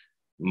 which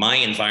my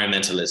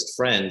environmentalist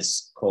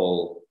friends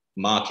call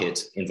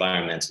market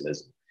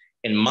environmentalism.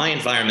 And my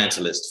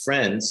environmentalist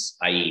friends,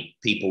 i.e.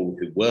 people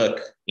who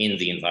work in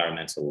the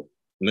environmental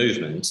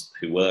movement,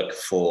 who work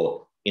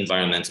for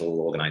environmental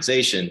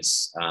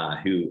organizations,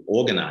 who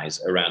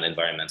organize around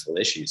environmental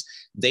issues,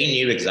 they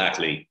knew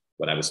exactly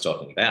what I was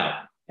talking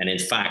about. And in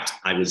fact,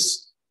 I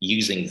was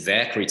using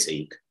their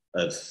critique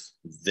of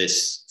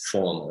this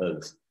form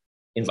of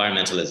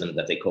environmentalism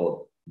that they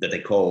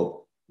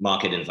call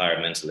market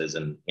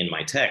environmentalism in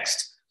my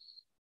text.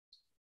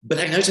 But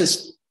I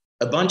noticed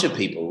a bunch of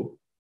people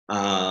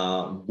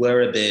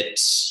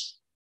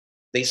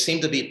they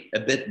seemed to be a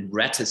bit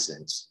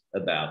reticent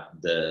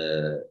about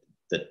the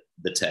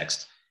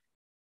text,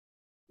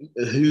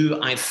 who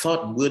I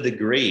thought would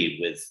agree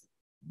with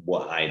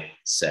what I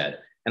said.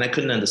 And I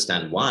couldn't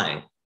understand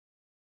why.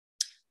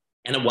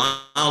 And a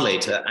while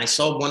later, I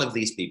saw one of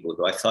these people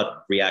who I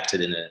thought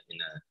reacted in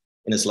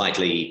a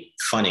slightly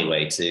funny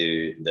way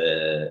to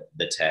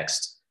the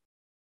text,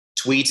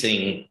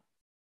 tweeting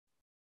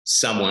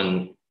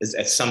someone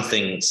as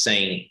something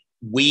saying,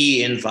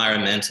 "We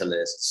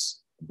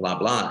environmentalists, blah,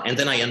 blah." And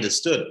then I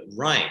understood,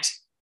 right,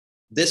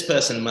 this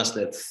person must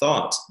have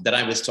thought that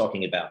I was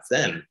talking about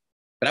them,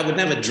 but I would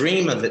never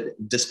dream of it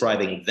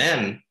describing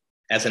them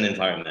as an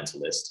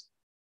environmentalist.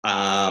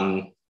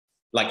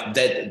 Like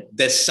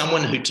there's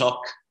someone who talk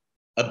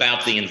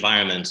about the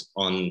environment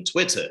on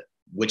Twitter,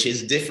 which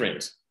is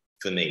different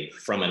for me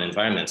from an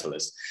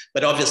environmentalist.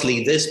 But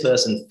obviously this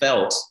person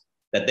felt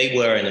that they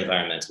were an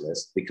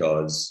environmentalist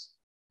because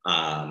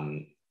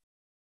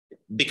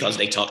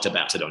they talked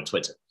about it on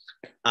Twitter.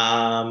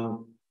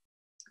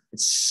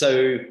 So,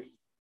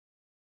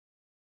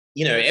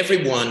 you know,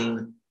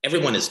 everyone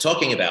is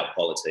talking about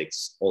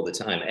politics all the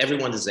time.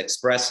 Everyone is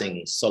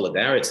expressing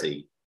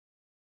solidarity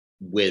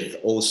with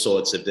all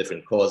sorts of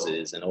different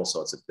causes and all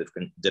sorts of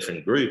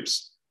different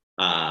groups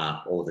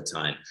all the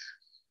time.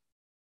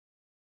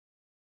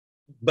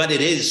 But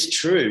it is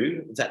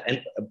true that,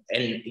 and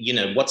you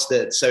know,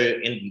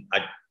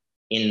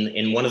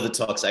 in one of the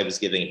talks I was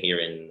giving here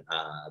in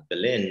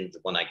Berlin, the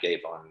one I gave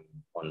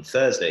on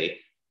Thursday,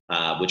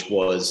 which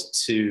was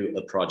to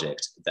a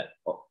project that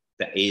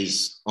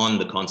is on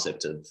the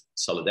concept of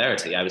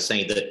solidarity, I was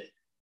saying that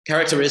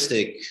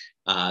characteristic,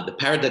 the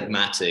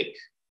paradigmatic,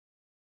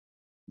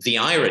 the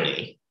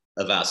irony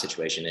of our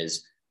situation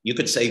is, you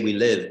could say we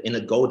live in a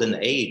golden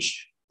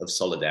age of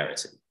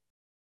solidarity.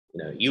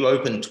 You know, you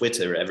open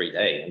Twitter every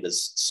day and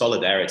there's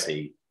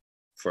solidarity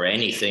for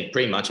anything,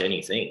 pretty much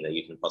anything that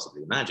you can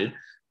possibly imagine.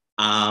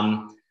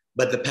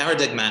 But the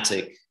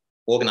paradigmatic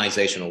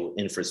organizational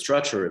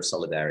infrastructure of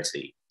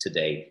solidarity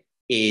today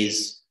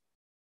is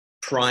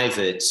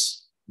private,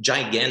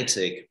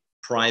 gigantic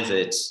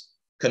private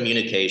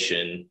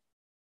communication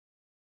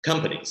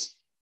companies.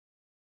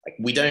 Like,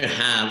 we don't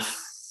have,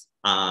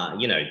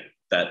 you know,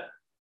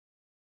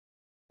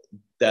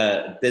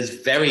 there's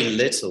very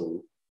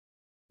little.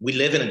 We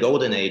live in a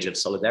golden age of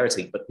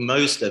solidarity, but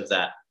most of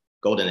that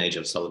golden age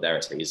of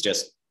solidarity is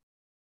just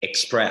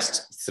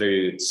expressed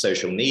through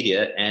social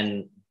media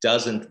and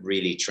doesn't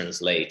really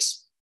translate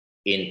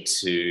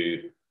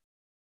into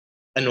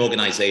an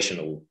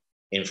organizational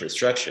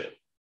infrastructure,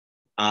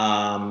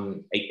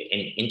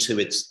 into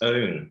its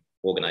own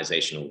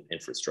organizational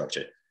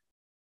infrastructure.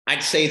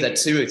 I'd say that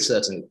to a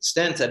certain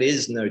extent, that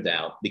is no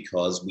doubt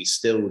because we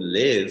still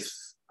live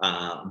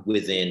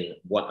within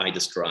what I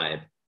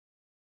describe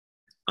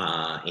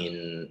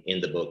in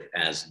the book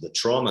as the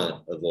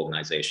trauma of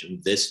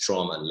organization, this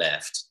trauma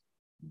left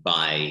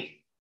by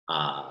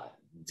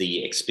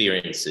the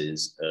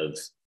experiences of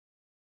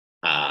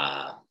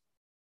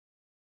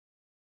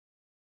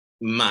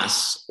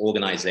mass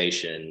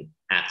organization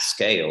at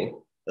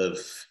scale of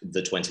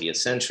the 20th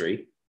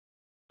century,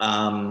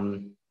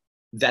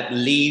 that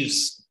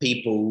leaves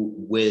people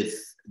with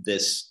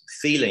this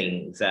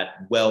feeling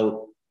that,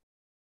 well,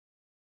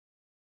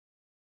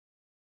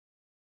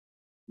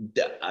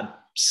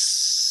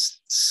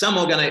 some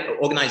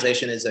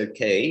organization is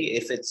okay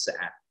if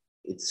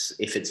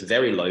it's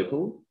very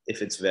local,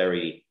 if it's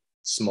very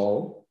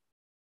small.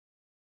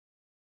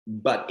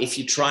 But if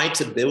you try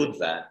to build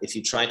that, if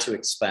you try to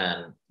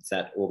expand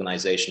that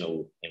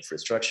organizational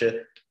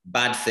infrastructure,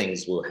 bad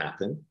things will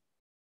happen.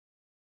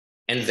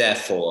 And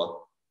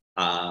therefore,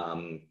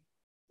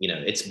 you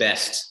know, it's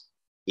best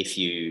if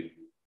you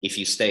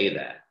stay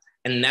there.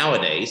 And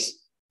nowadays,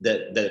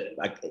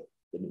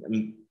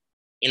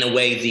 in a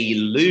way, the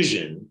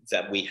illusion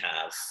that we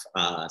have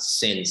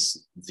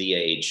since the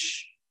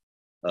age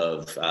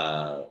of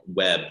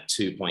Web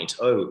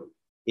 2.0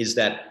 is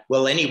that,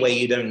 well, anyway,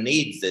 you don't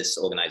need this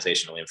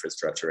organizational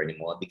infrastructure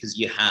anymore because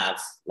you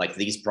have like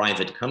these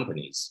private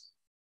companies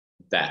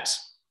that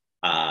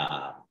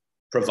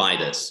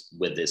provide us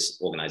with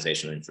this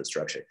organizational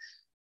infrastructure.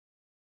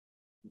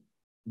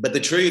 But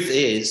the truth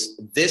is,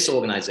 this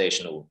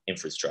organizational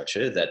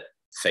infrastructure that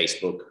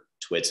Facebook,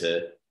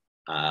 Twitter,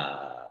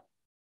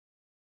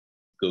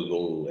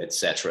 Google,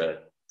 etc.,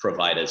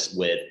 provide us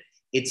with,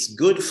 it's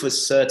good for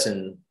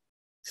certain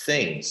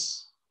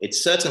things.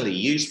 It's certainly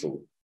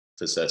useful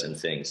for certain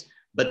things,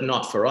 but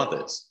not for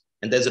others.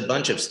 And there's a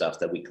bunch of stuff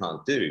that we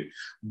can't do,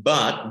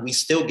 but we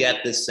still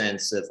get this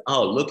sense of,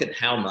 oh, look at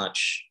how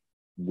much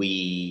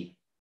we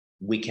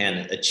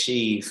can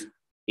achieve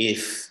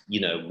if,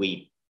 you know,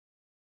 we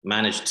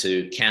manage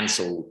to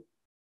cancel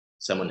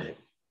someone,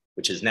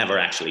 which is never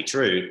actually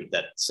true,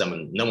 that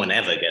no one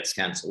ever gets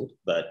canceled.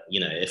 But, you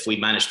know, if we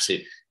manage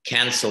to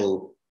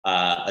cancel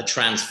a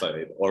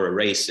transphobe or a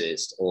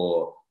racist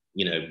or,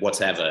 you know,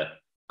 whatever,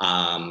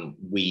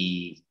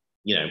 we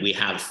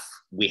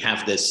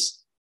have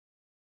this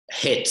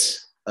hit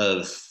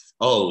of,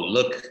 oh,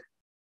 look,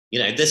 you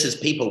know, this is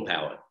people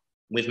power.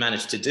 We've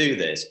managed to do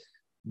this.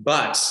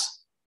 But,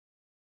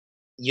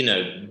 you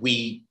know,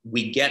 we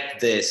get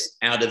this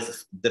out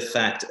of the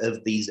fact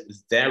of these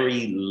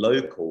very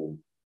local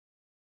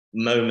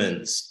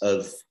moments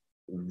of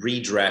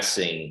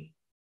redressing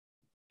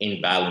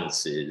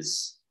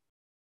imbalances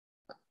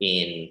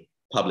in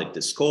public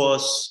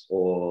discourse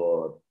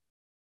or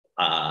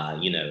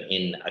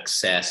in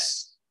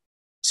access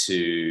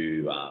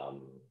to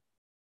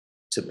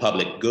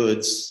public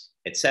goods,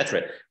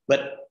 etc.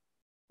 But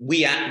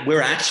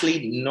we're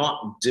actually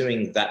not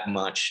doing that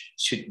much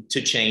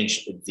to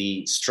change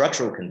the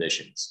structural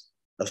conditions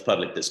of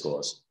public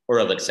discourse or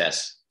of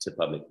access to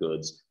public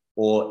goods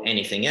or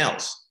anything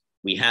else.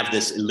 We have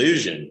this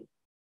illusion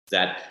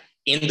that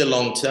in the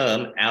long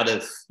term, out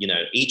of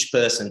each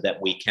person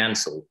that we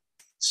cancel,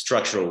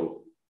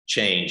 structural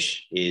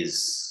change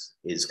is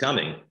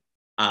coming.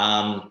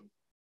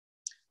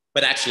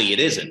 But actually it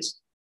isn't.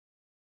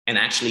 And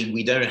actually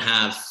we don't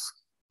have,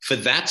 for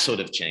that sort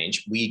of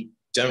change, we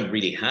don't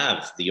really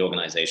have the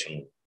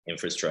organizational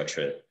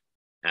infrastructure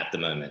at the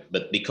moment.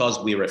 But because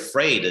we're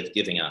afraid of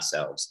giving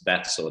ourselves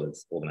that sort of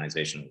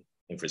organizational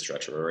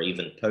infrastructure or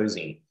even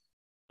posing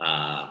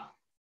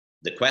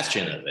the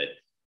question of it,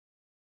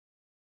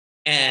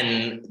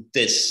 and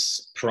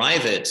this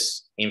private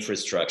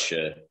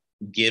infrastructure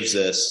gives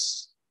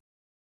us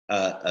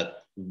a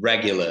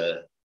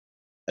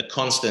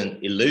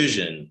constant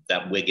illusion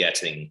that we're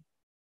getting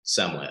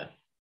somewhere.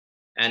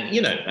 And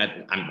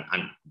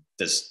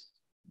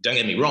don't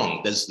get me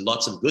wrong, there's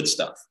lots of good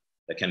stuff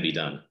that can be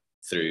done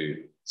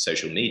through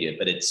social media,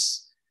 but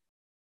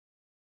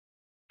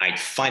I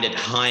find it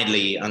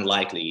highly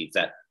unlikely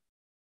that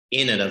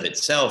in and of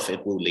itself,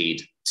 it will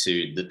lead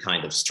to the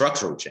kind of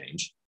structural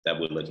change that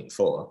we're looking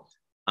for.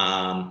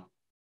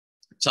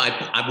 So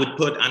I would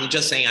put I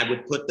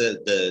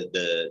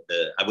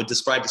would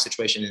describe the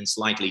situation in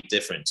slightly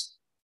different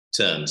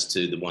terms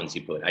to the ones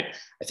you put. I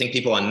think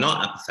people are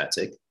not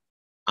apathetic.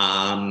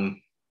 And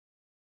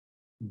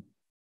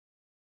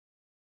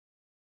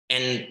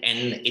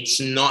it's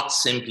not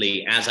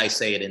simply, as I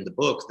say it in the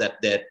book,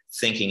 that they're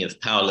thinking of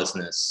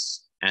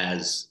powerlessness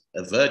as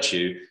a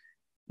virtue.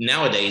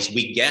 Nowadays,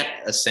 we get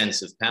a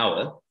sense of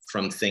power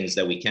from things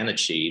that we can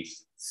achieve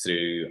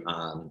through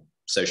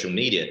social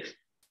media,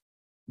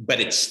 but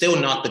it's still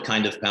not the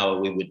kind of power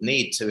we would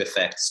need to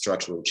effect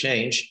structural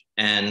change.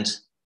 And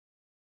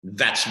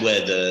that's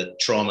where the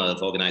trauma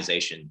of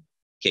organization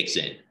kicks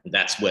in.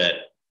 That's where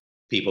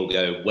people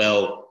go,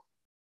 well,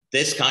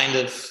 this kind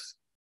of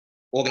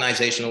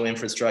organizational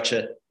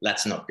infrastructure,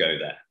 let's not go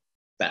there.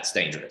 That's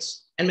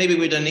dangerous. And maybe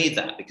we don't need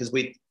that because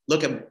we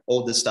look at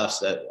all the stuff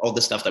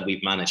that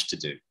we've managed to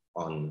do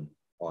on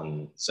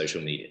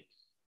social media.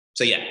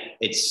 So yeah,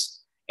 it's,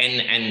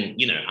 and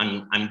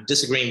I'm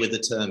disagreeing with the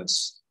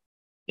terms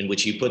in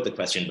which you put the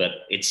question, but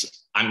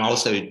I'm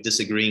also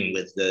disagreeing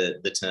with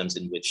the terms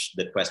in which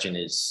the question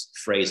is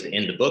phrased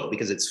in the book,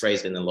 because it's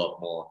phrased in a lot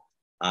more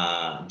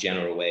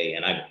general way.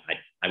 And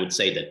I would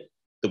say that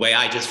the way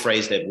I just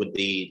phrased it would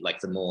be like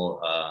the more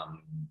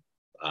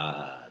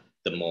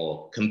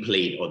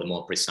complete or the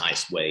more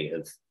precise way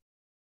of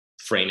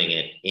framing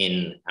it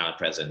in our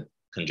present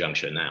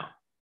conjuncture now.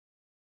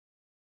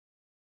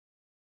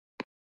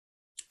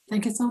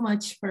 Thank you so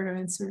much for your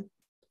answer.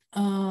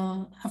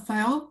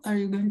 Rafael, are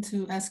you going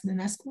to ask the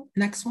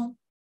next one?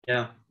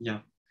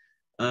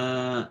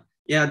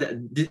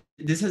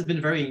 This has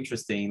been very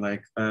interesting,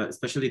 like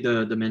especially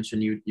the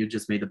mention you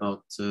just made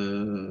about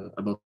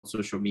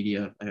social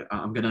media.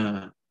 I'm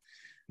gonna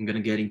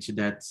get into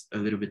that a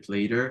little bit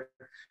later.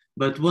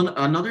 But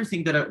another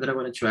thing that I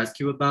wanted to ask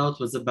you about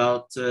was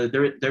about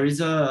there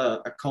is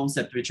a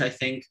concept which I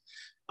think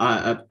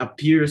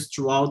appears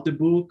throughout the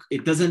book.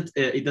 It doesn't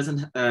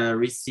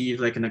receive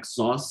like an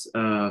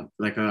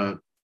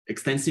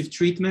extensive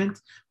treatment,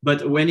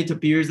 but when it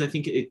appears, I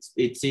think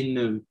it's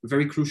in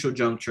very crucial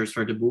junctures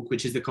for the book,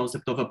 which is the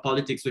concept of a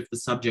politics with the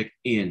subject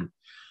in.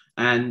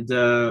 And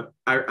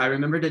I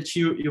remember that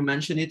you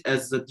mentioned it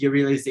as the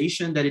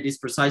realization that it is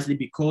precisely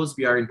because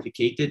we are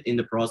implicated in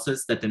the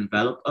process that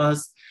envelop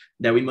us,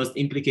 that we must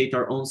implicate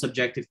our own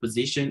subjective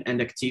position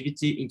and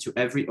activity into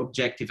every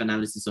objective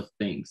analysis of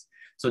things.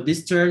 So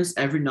this turns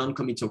every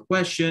non-committal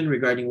question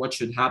regarding what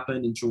should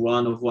happen into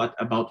one of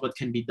about what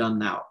can be done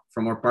now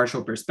from our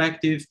partial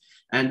perspective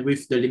and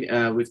with the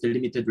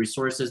limited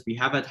resources we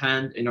have at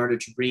hand in order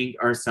to bring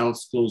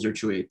ourselves closer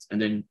to it.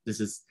 And then this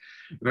is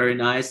very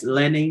nice.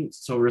 Learning,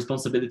 so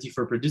responsibility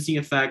for producing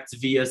effects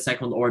via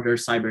second order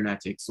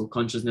cybernetics, so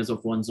consciousness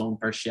of one's own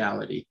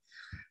partiality.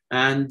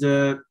 And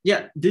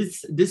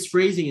this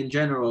phrasing in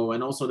general,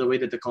 and also the way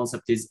that the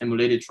concept is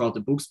emulated throughout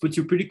the books, puts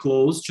you pretty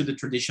close to the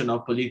tradition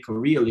of political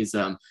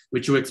realism,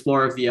 which you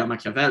explore via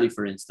Machiavelli,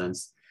 for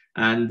instance.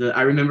 And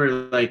I remember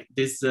like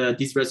these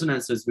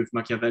resonances with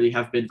Machiavelli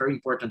have been very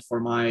important for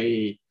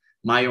my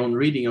own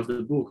reading of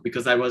the book,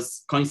 because I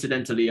was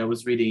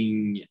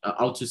reading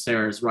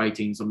Althusser's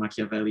writings on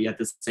Machiavelli at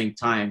the same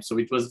time. So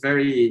it was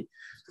very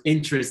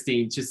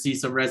interesting to see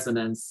some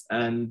resonance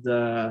and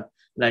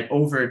like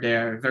over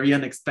there, very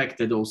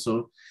unexpected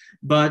also.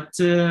 But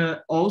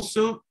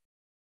also,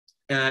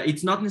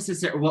 it's not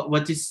necessarily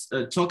what is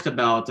talked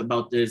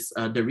about this,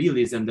 the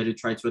realism that you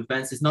try to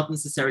advance is not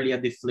necessarily a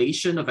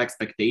deflation of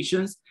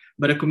expectations,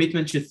 but a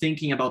commitment to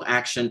thinking about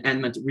action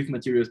and with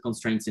material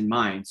constraints in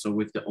mind, so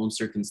with the own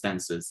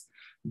circumstances.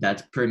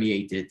 that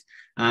permeate it.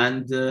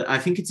 And I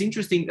think it's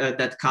interesting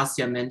that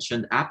Cássia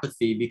mentioned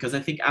apathy, because I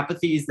think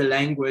apathy is the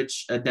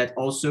language that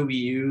also we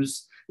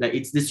use. Like,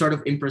 it's this sort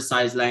of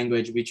imprecise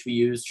language which we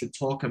use to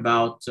talk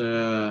about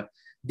the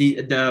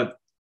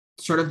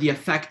sort of the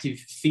affective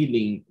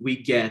feeling we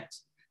get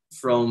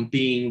from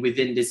being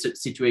within this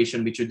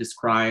situation, which you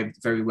described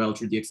very well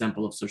through the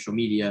example of social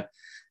media.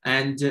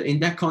 And in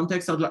that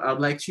context, I'd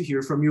like to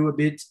hear from you a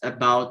bit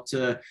about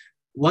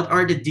what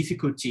are the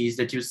difficulties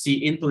that you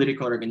see in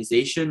political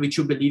organization, which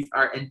you believe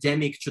are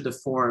endemic to the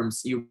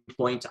forms you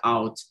point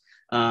out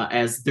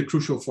as the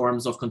crucial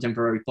forms of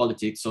contemporary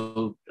politics,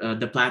 so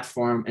the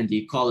platform and the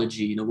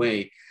ecology in a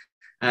way.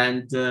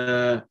 And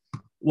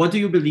what do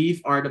you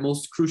believe are the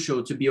most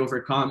crucial to be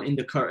overcome in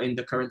the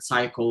current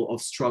cycle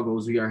of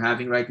struggles we are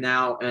having right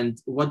now? And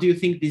what do you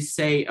think these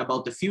say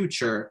about the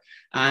future?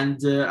 And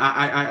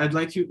I'd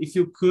like you, if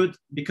you could,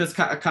 because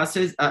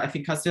Cássia, I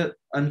think Cássia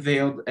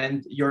unveiled,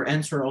 and your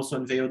answer also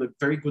unveiled, a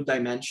very good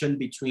dimension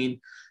between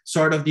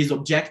sort of these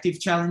objective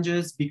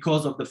challenges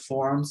because of the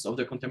forms, of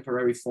the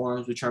contemporary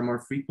forms, which are more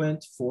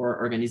frequent for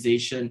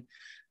organization.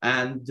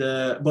 And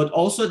but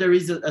also there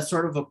is a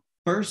sort of a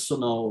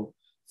personal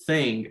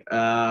thing,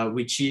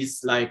 which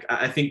is like,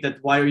 I think that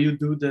while you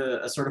do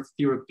a sort of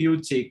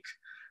therapeutic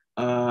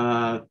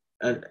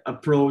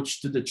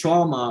approach to the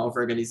trauma of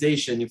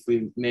organization, if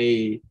we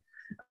may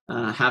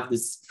have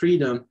this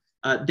freedom,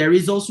 there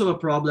is also a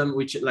problem,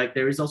 which, like,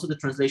 there is also the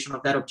translation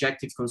of that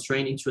objective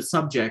constraint into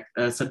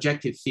a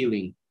subjective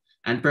feeling.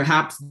 And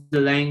perhaps the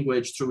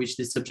language through which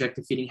this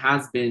subjective feeling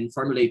has been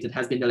formulated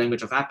has been the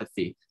language of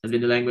apathy, has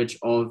been the language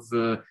of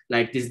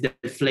like this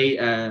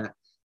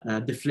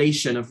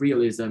deflation of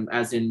realism,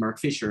 as in Mark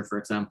Fisher, for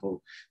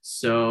example.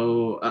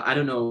 So I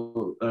don't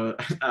know.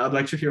 I'd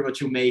like to hear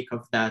what you make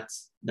of that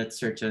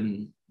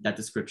description.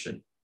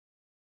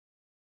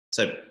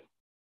 So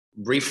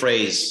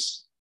rephrase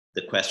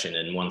the question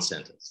in one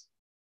sentence.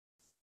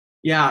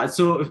 Yeah.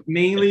 So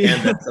mainly,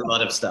 and that's a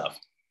lot of stuff.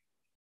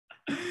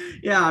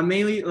 Yeah,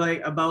 mainly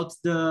like about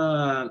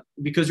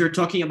because you're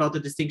talking about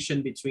the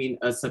distinction between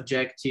a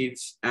subjective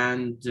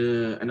and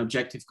an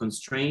objective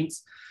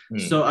constraints.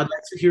 So I'd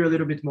like to hear a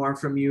little bit more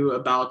from you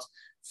about,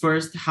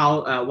 first,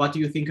 how what do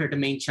you think are the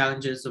main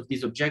challenges of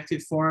these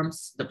objective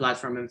forms, the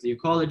platform of the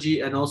ecology,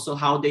 and also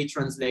how they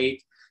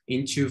translate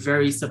into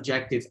very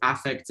subjective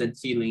affects and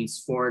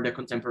feelings for the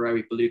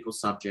contemporary political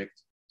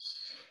subject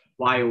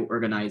while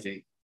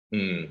organizing.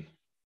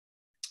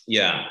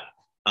 Yeah.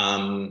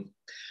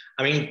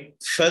 I mean,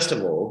 first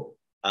of all,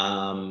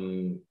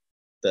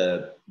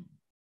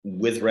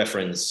 with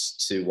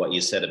reference to what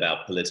you said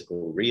about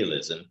political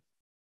realism,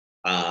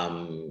 I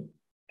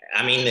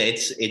mean,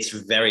 it's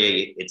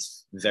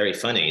very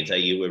funny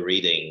that you were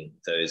reading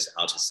those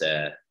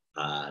Althusser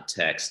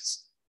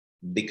texts,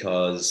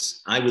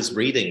 because I was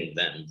reading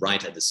them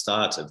right at the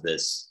start of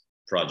this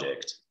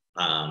project,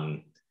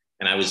 and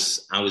I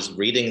was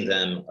reading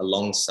them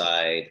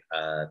alongside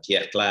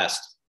Pierre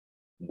Clastres,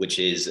 which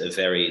is a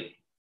very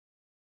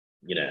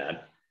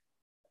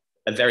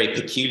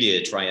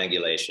peculiar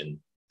triangulation,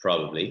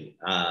 probably,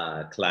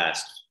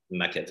 Clastres,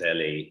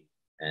 Machiavelli,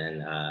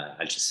 and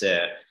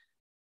Althusser,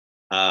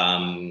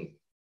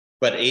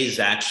 but is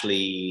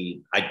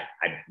actually, I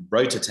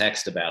wrote a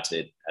text about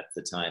it at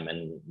the time,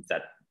 and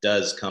that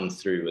does come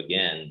through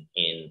again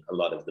in a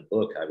lot of the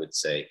book, I would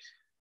say.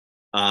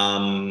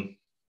 And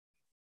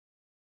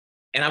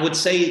I would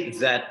say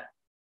that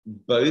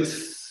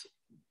both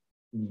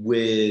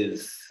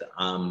with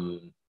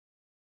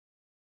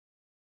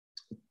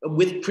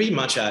pretty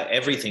much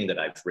everything that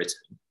I've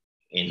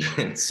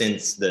written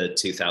since the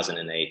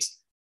 2008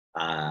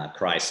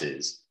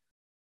 crisis,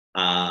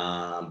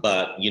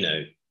 but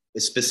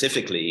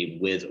specifically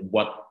with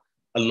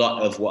a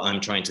lot of what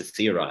I'm trying to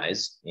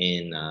theorize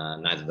in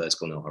neither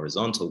vertical nor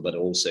horizontal, but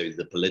also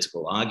the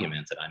political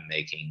argument that I'm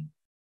making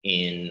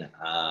in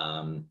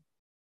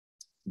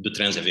Do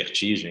Trans à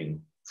Vertigem,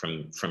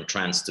 from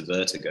trans to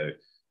vertigo,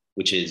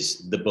 which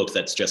is the book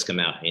that's just come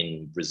out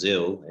in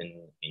Brazil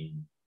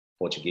in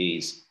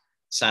Portuguese,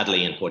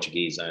 sadly in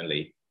Portuguese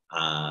only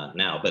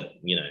now. But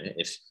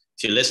if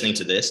you're listening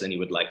to this and you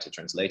would like to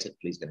translate it,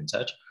 please get in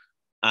touch.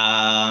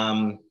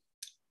 I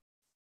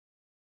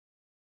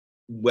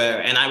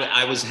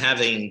was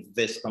having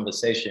this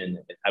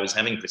conversation. I was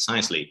having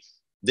precisely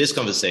this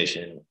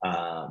conversation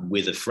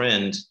with a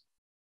friend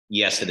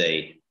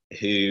yesterday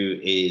who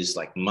is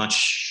like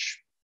much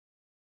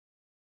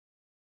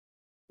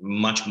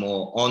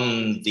more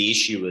on the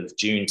issue of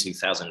June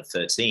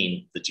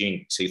 2013, the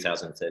June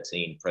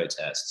 2013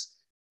 protests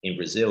in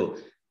Brazil.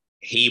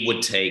 He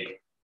would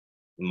take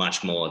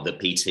much more the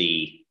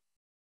PT,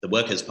 the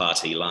Workers'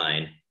 Party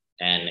line,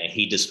 and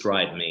he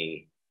described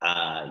me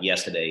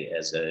yesterday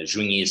as a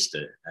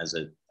Junista, as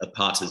a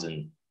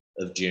partisan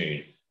of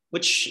June,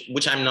 which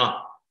I'm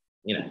not.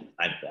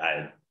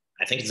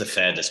 I think it's a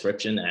fair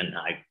description, and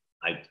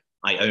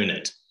I own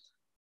it.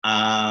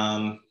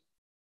 A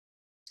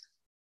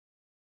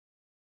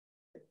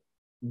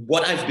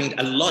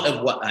lot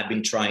of what I've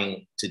been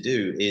trying to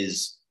do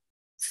is,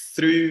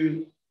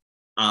 through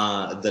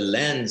the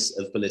lens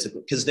of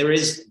political, because there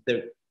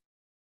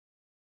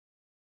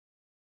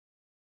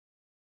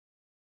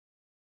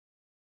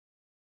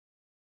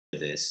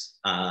this,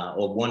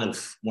 or one of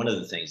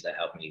the things that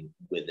helped me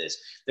with this,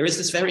 there is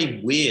this very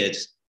weird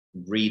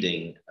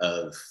reading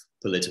of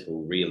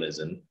political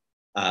realism,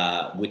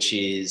 which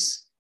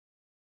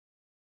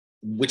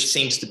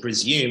seems to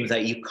presume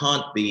that you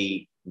can't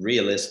be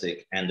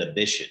realistic and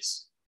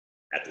ambitious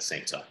at the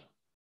same time.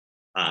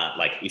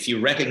 Like if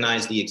you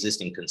recognize the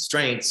existing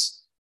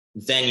constraints,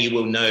 then you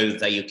will know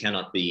that you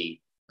cannot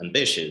be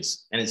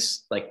ambitious. And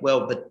it's like,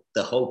 well, but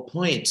the whole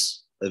point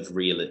of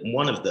realism,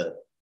 one of the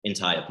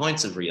entire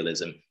points of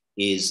realism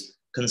is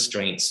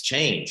constraints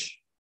change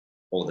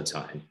all the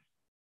time.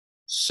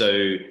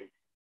 So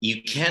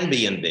you can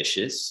be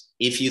ambitious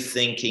if you're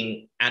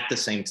thinking at the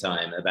same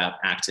time about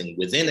acting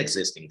within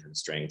existing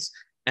constraints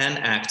and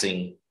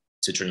acting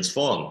to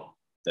transform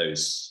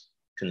those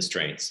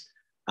constraints.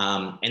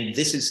 And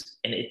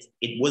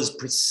it was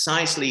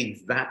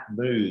precisely that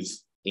move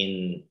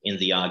in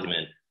the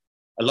argument.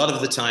 A lot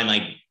of the time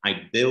I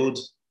build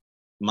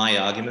my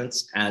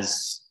arguments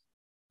as,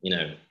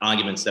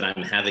 arguments that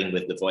I'm having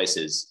with the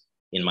voices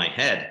in my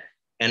head.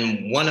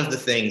 And one of the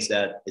things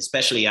that,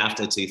 especially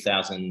after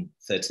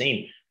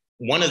 2013,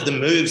 one of the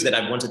moves that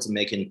I wanted to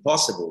make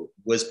impossible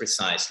was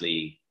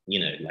precisely,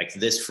 like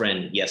this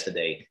friend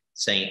yesterday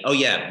saying, oh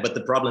yeah, but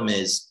the problem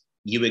is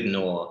you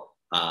ignore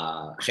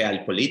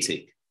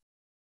realpolitik.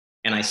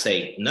 And I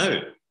say,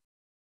 no,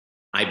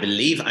 I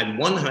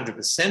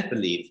 100%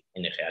 believe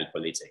in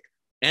realpolitik.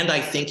 And I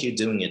think you're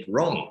doing it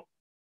wrong.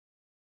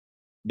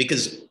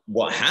 Because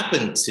what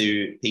happened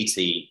to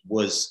PT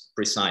was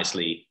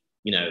precisely,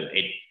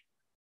 it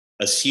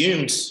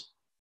assumed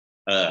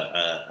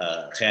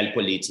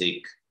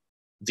realpolitik,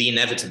 the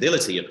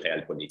inevitability of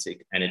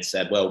realpolitik, and it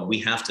said, well, we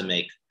have to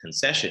make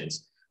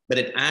concessions. But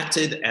it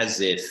acted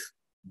as if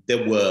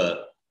there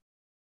were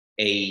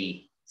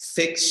a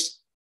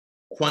fixed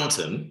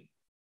quantum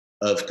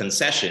of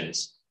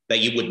concessions that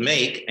you would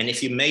make. And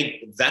if you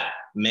made that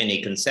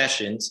many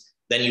concessions,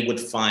 then you would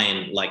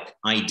find like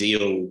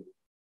ideal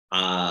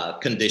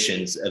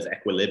conditions of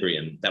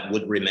equilibrium that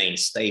would remain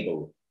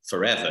stable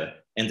forever.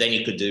 And then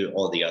you could do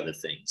all the other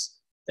things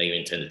that you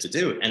intended to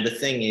do. And the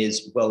thing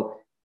is,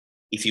 well,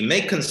 if you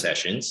make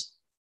concessions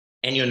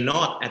and you're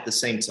not at the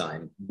same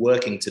time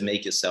working to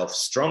make yourself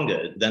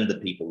stronger than the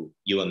people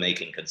you are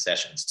making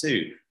concessions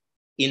to,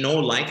 in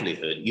all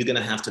likelihood, you're going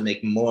to have to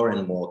make more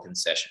and more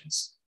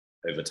concessions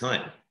over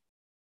time.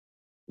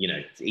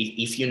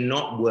 If you're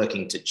not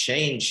working to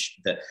change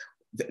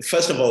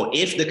first of all,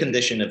 if the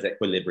conditions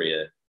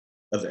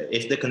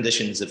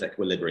of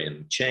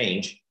equilibrium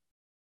change,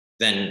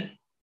 then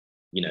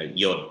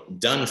you're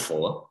done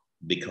for,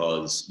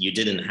 because you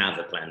didn't have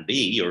a plan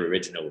B. Your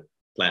original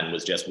plan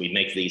was just, we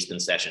make these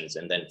concessions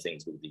and then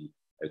things will be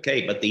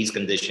okay. But these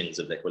conditions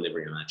of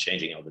equilibrium are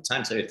changing all the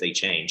time. So if they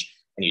change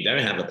and you don't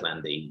have a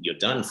plan B, you're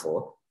done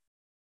for,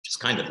 which is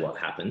kind of what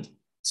happened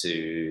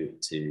to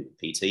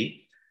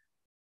PT.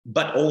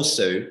 But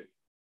also,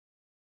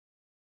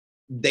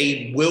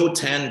 they will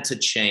tend to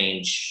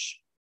change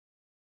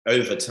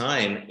over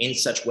time in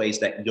such ways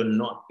that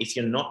if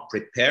you're not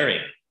preparing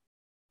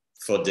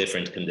for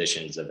different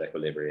conditions of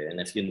equilibrium,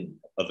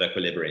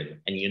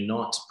 and you're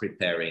not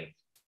preparing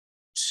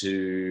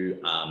to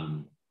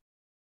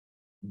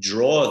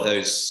draw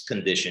those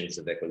conditions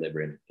of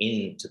equilibrium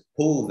to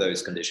pull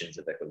those conditions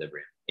of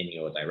equilibrium in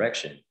your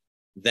direction,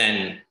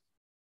 then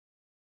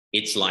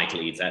it's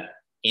likely that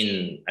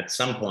at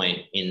some point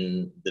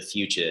in the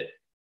future,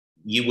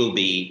 you will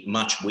be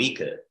much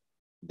weaker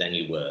than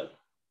you were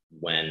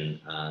when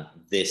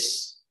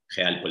this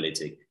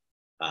realpolitik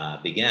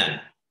began.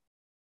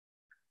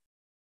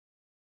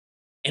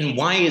 And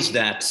why is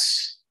that?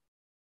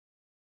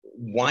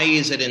 Why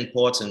is it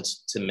important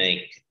to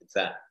make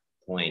that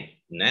point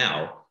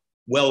now?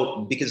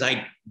 Well, because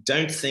I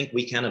don't think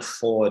we can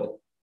afford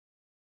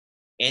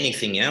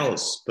anything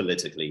else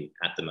politically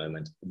at the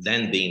moment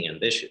than being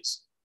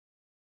ambitious.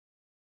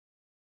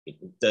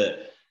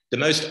 The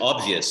most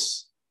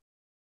obvious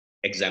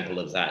example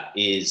of that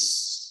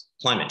is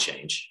climate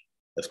change,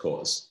 of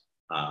course.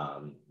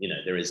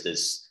 There is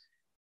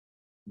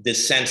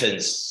this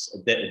sentence,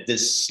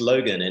 this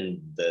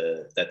slogan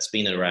that's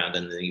been around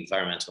in the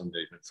environmental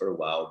movement for a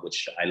while,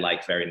 which I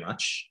like very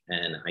much.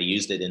 And I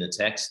used it in a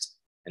text,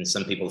 and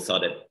some people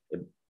thought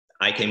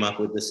I came up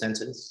with the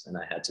sentence, and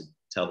I had to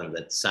tell them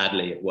that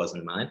sadly it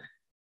wasn't mine.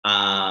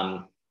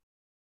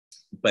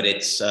 But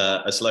it's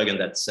a slogan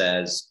that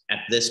says, at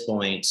this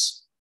point,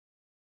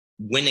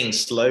 winning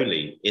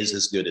slowly is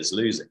as good as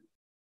losing,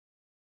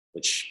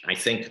 which I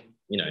think,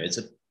 is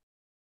a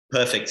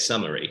perfect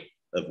summary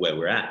of where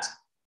we're at.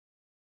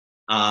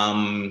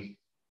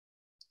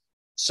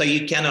 So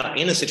you cannot,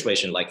 in a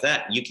situation like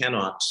that, you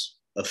cannot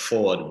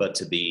afford but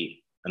to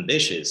be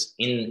ambitious.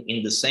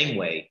 In the same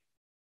way,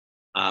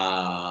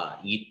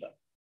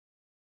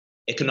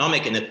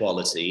 economic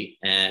inequality,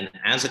 and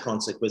as a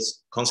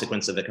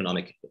consequence of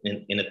economic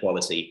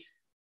inequality,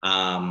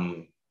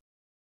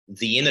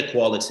 the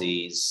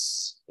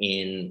inequalities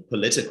in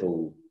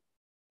political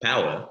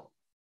power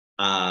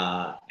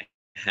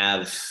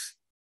have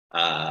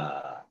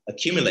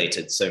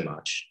accumulated so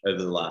much over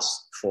the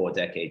last 4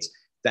 decades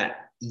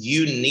that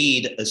you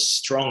need a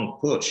strong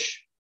push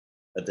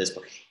at this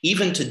point,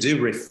 even to do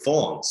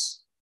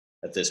reforms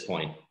at this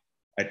point.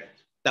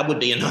 That would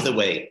be another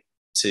way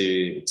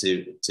to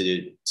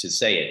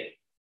say it.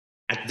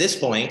 At this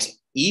point,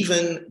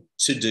 even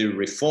to do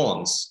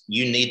reforms,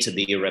 you need to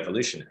be a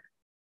revolutionary.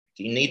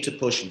 You need to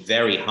push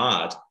very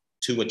hard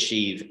to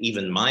achieve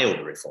even mild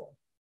reform.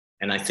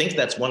 And I think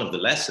that's one of the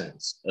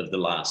lessons of the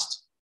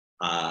last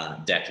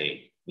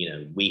decade. You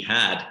know, we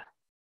had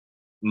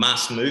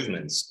mass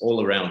movements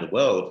all around the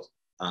world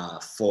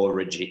for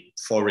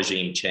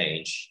regime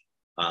change,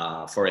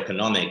 for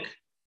economic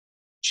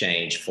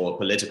change, for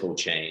political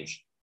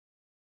change.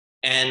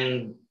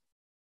 And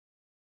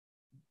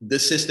the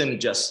system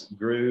just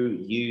grew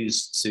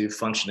used to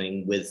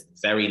functioning with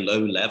very low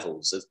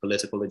levels of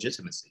political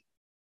legitimacy.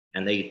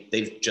 And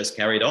they've just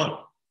carried on.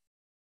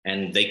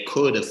 And they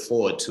could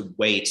afford to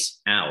wait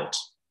out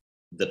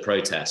the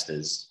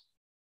protesters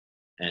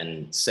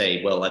and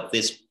say, well,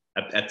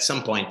 at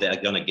some point, they're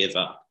going to give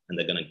up and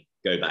they're going to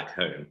go back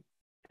home.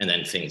 And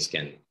then things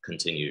can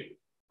continue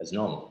as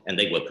normal. And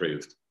they were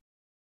proved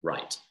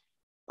right.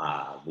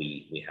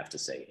 We have to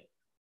say,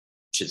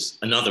 which is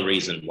another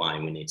reason why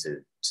we need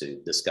to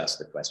discuss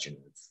the question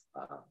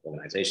of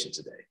organization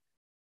today.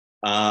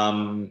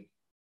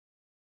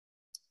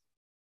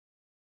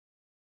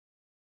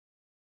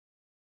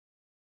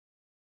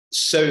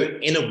 So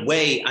in a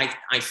way, I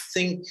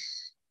think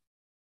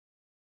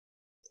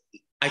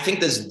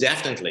there's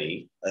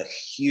definitely a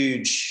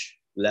huge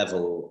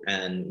level,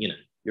 and you know,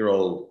 you're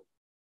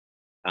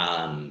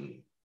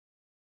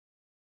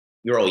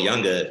all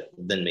younger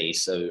than me,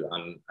 so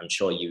I'm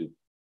sure you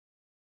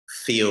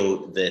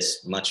feel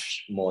this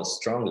much more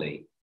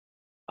strongly.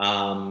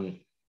 I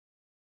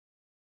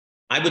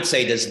would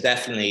say there's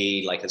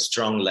definitely like a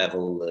strong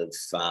level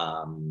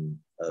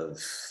of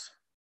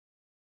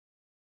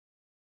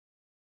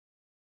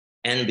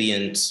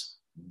ambient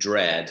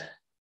dread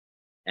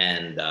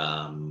and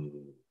I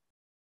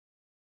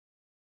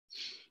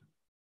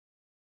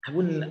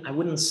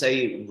wouldn't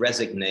say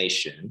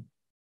resignation,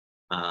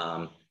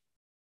 or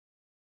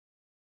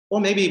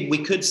maybe we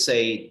could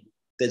say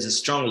there's a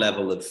strong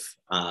level of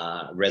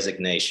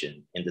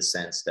resignation in the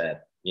sense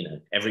that, you know,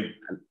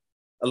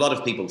 a lot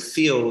of people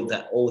feel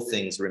that all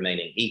things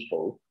remaining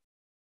equal,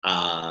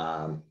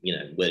 you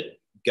know, we're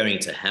going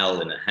to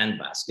hell in a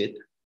handbasket,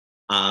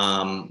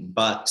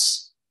 but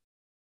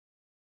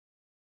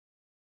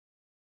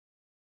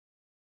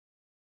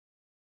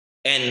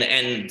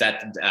and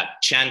that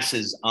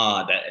chances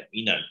are that,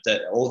 you know,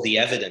 that all the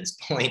evidence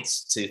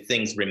points to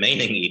things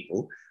remaining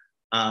equal.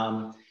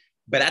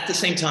 But at the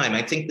same time,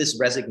 I think this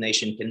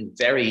resignation can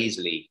very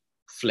easily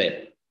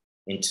flip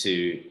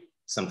into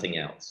something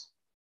else.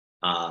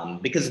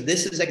 Because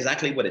this is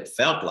exactly what it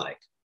felt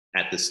like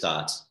at the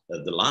start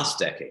of the last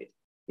decade.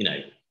 You know,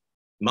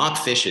 Mark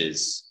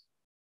Fisher's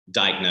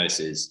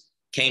diagnosis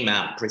came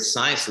out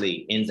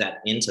precisely in that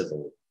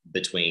interval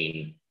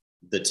between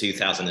the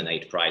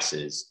 2008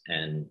 crisis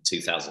and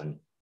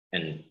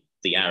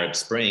the Arab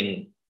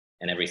Spring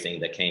and everything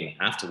that came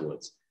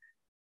afterwards,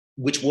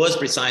 which was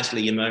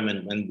precisely a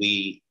moment when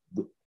we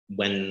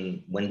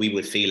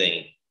were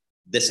feeling,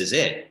 this is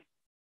it.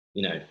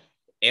 You know,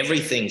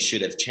 everything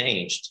should have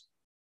changed.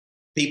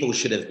 People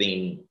should have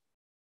been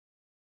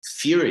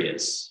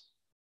furious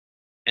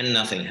and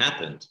nothing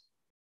happened.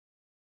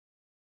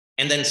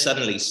 And then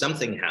suddenly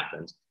something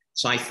happened.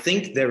 So I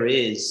think there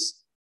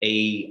is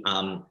a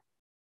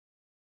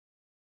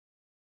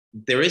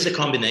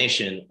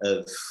combination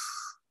of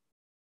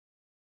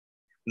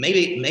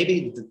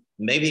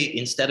maybe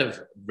instead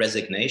of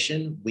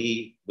resignation,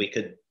 we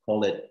could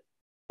call it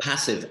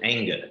passive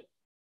anger.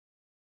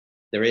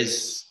 There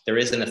is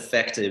an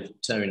effective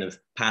tone of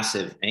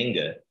passive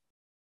anger,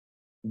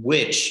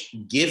 which,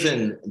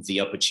 given the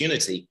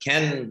opportunity,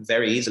 can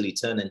very easily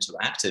turn into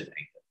active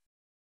anger.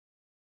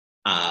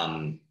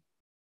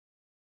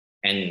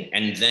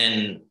 And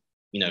then,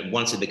 you know,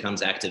 once it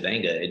becomes active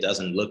anger, it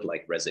doesn't look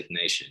like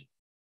resignation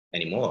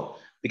anymore.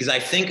 Because I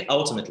think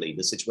ultimately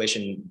the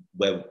situation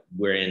where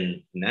we're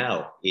in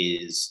now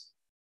is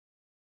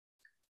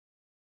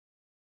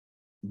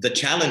the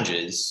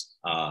challenges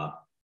are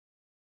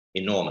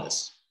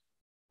enormous.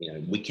 You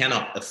know, we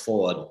cannot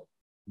afford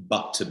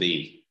but to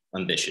be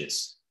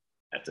ambitious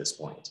at this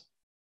point.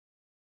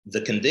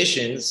 The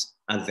conditions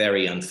are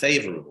very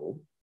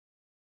unfavorable,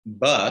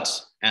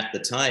 but at the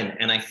time,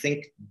 and I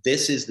think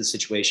this is the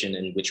situation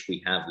in which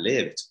we have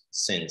lived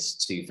since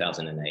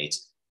 2008,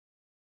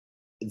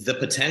 the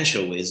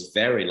potential is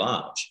very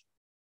large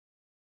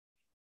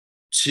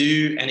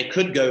and it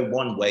could go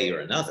one way or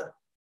another.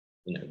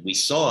 You know, we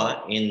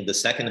saw in the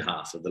second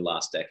half of the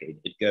last decade,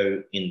 it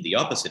go in the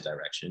opposite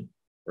direction,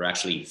 or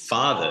actually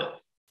farther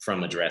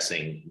from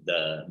addressing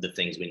the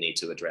things we need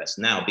to address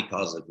now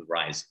because of the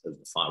rise of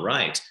the far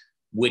right,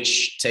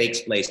 which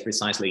takes place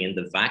precisely in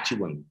the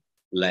vacuum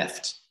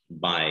left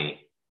by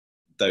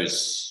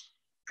those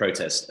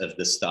protest of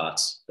the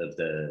start of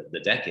the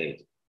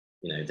decade.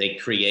 You know, they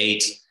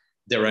create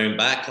their own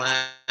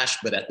backlash,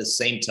 but at the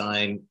same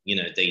time, you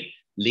know, they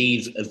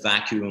leave a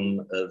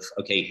vacuum of,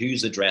 okay,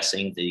 who's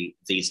addressing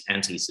these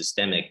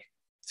anti-systemic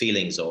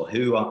feelings, or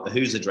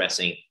who's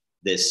addressing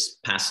this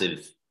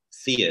passive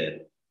fear?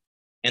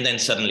 And then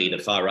suddenly the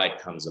far right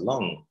comes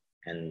along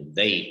and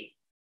they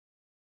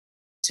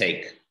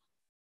take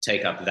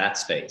up that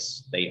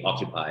space. They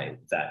occupy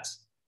that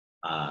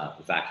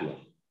vacuum,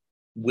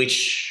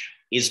 which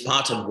is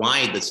part of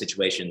why the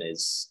situation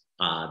is,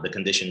 the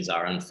conditions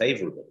are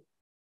unfavorable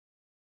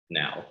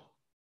now.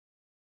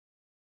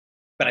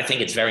 But I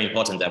think it's very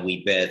important that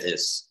we bear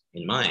this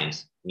in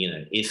mind. You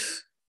know,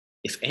 if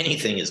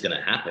anything is going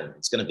to happen,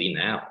 it's going to be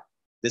now.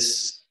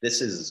 This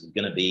is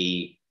going to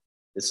be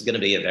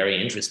a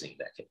very interesting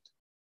decade,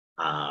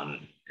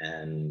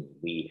 and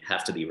we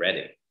have to be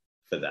ready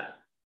for that.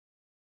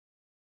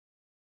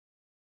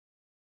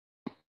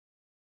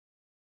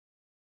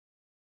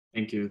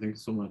 Thank you. Thank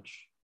you so much.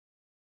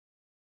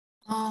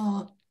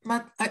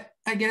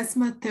 I guess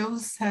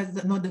Matheus has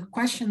another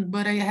question,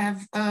 but I have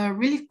a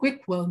really quick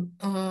one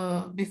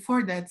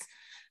before that,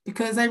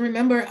 because I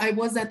remember I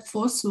was at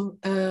FOSU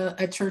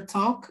at your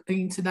talk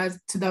in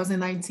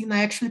 2019.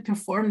 I actually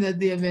performed at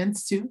the event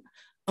too.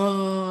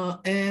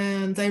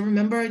 And I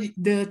remember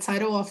the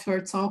title of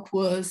your talk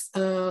was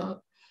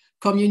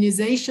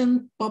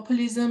Communization,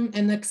 Populism,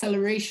 and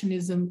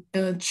Accelerationism,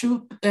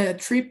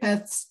 three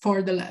paths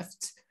for the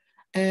left.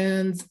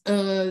 And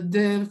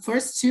the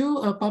first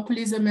two,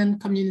 populism and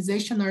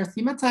communization, are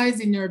thematized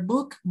in your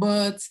book,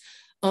 but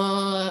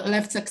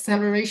left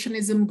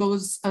accelerationism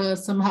goes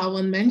somehow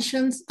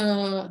unmentioned.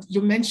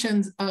 You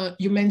mentioned one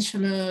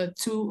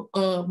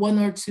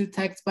or two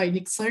texts by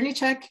Nick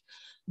Cernicek,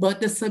 but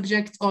the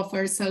subject of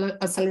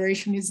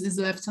acceleration is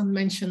left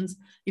unmentioned.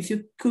 If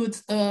you could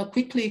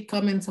quickly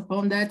comment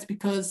upon that,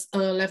 because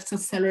left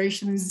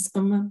acceleration is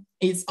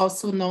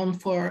also known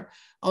for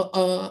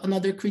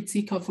another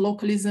critique of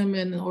localism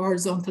and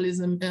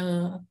horizontalism,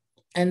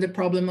 and the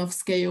problem of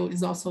scale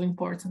is also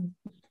important.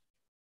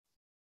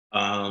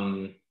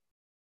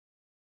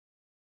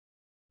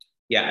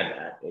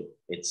 Yeah,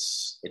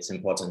 it's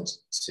important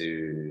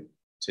to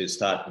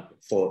start,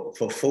 for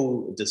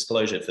full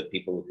disclosure for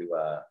people who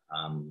are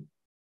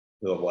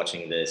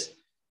watching this.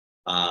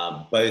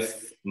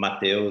 Both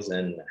Matheus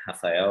and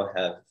Rafael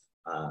have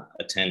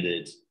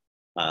attended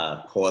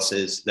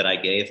courses that I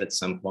gave at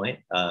some point.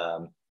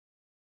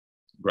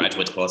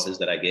 Graduate courses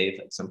that I gave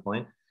at some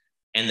point.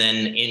 And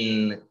then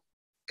in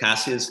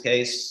Cássia's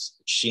case,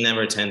 she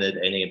never attended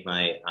any of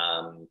my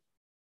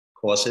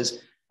courses,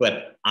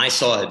 but I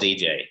saw her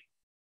DJ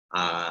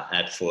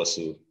at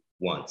FOSU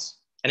once.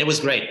 And it was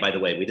great, by the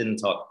way. We didn't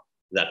talk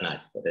that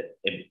night, but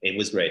it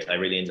was great. I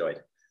really enjoyed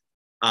it.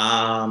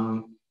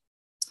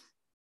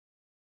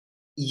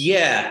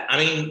 Yeah, I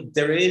mean,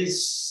 there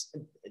is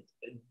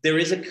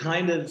a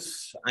kind of,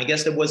 I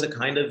guess there was a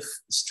kind of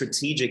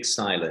strategic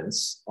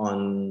silence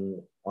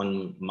on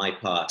my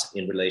part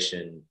in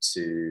relation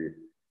to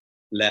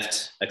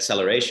left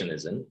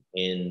accelerationism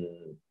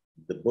in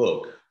the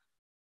book.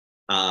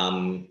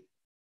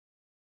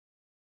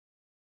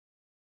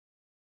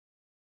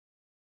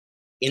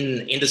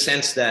 In the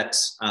sense that,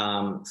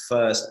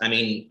 first, I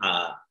mean,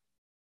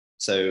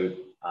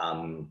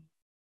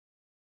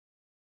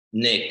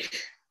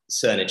 Nick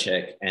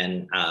Cernicek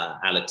and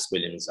Alex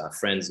Williams are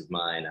friends of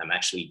mine. I'm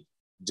actually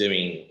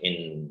doing,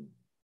 in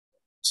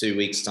 2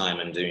 weeks' time,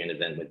 I'm doing an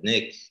event with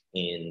Nick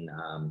in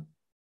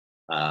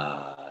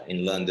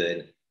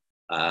London.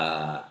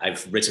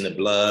 I've written a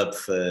blurb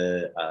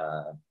for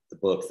the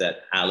book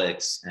that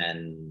Alex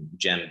and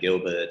Jem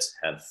Gilbert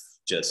have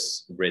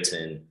just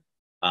written.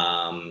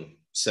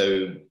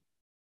 So,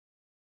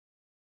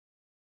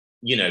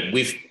 you know,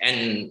 we've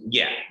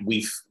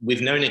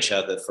known each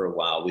other for a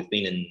while. We've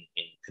been in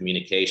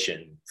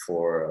communication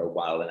for a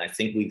while, and I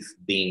think we've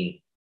been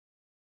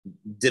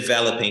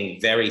developing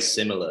very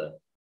similar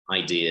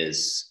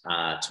ideas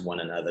to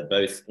one another,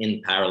 both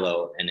in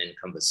parallel and in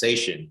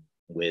conversation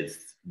with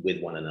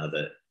one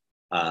another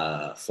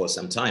for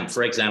some time.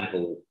 For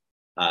example,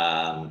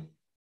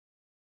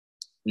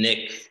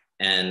 Nick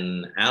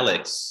and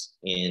Alex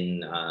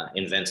in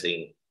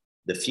Inventing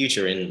the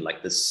Future, in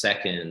like the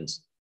second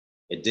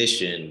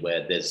edition,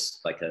 where there's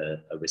like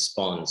a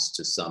response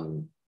to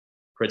some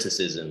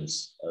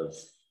criticisms of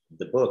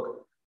the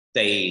book,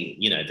 they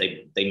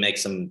make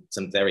some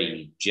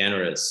very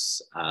generous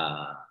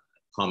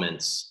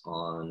comments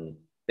on,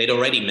 they'd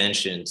already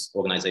mentioned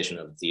organization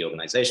of the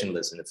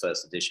organizationalists in the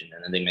first edition,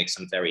 and then they make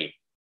some very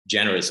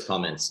generous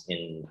comments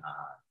in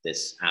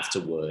this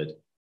afterword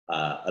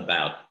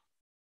about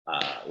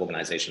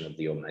organization of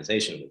the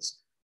organizationalists.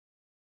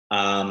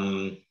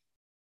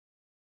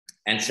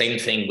 And same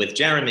thing with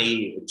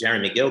Jeremy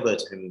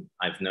Gilbert, whom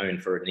I've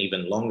known for an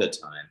even longer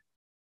time.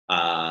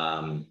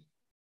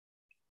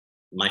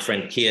 My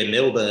friend Keir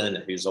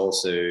Milburn, who's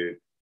also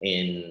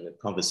in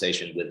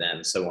conversation with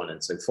them, so on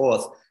and so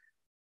forth.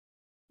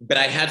 But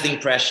I had the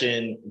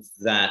impression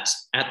that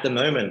at the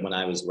moment when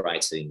I was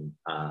writing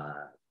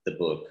the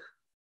book,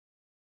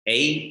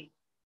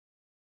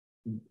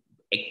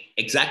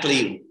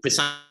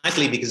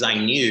 precisely because I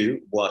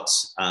knew what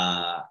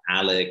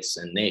Alex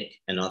and Nick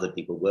and other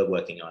people were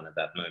working on at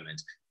that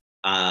moment.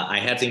 I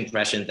had the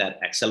impression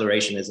that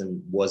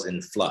accelerationism was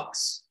in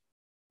flux,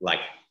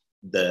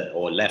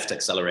 or left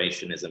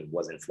accelerationism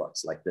was in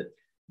flux, like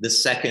the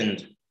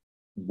second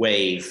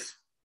wave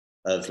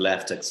of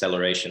left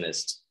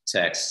accelerationist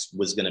texts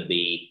was going to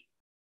be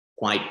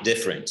quite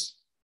different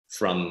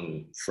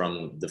from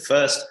the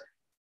first.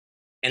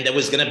 And there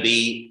was going to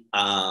be,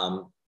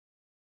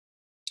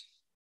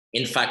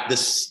 in fact,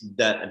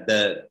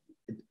 the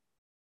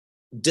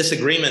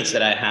disagreements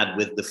that I had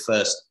with the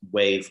first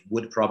wave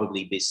would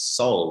probably be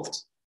solved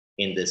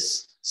in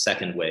this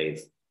second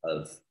wave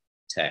of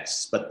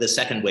texts, but the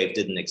second wave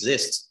didn't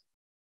exist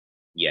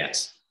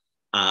yet.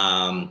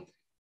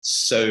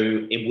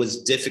 So it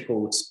was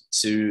difficult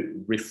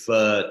to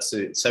refer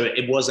to. So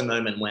it was a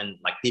moment when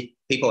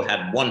people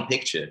had one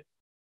picture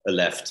of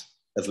left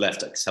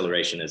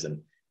accelerationism,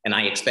 and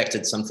I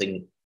expected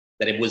something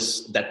that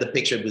the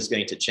picture was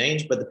going to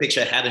change, but the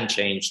picture hadn't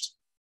changed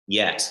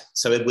yet.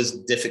 So it was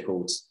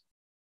difficult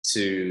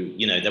to,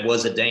 there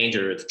was a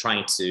danger of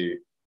trying to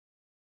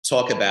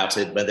talk about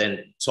it, but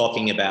then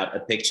talking about a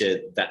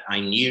picture that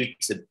I knew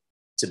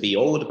to be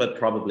old, but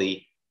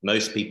probably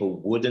most people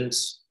wouldn't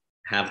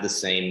have the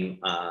same,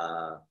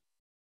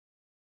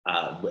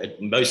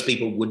 most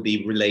people would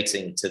be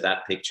relating to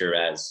that picture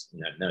as,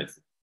 no,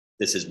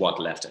 this is what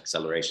left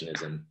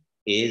accelerationism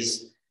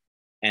is,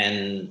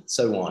 and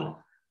so on.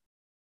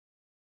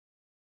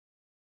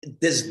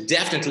 There's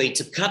definitely,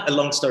 to cut a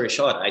long story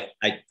short,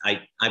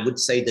 I would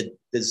say that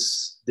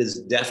there's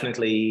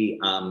definitely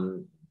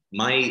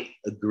my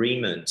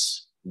agreement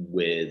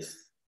with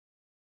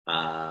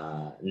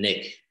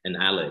Nick and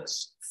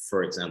Alex,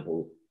 for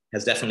example,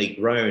 has definitely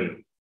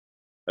grown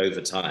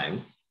over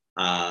time.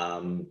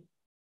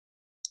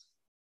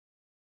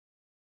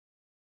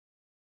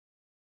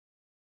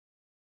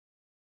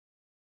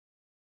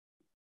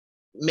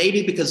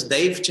 Maybe because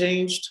they've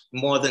changed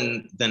more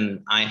than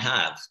I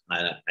have.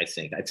 I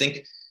think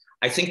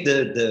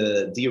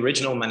the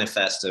original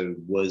manifesto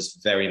was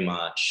very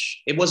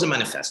much, it was a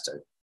manifesto,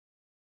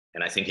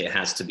 and I think it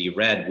has to be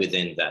read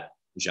within that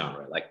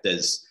genre. Like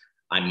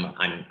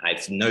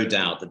I've no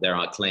doubt that there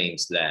are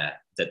claims there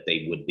that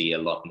they would be a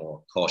lot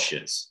more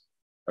cautious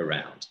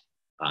around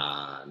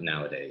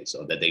nowadays,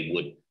 or that they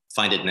would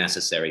find it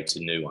necessary to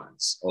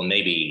nuance, or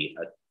maybe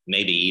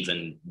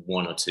even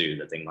one or two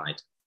that they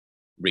might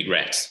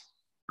regret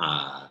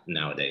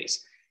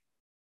nowadays.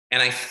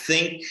 And I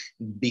think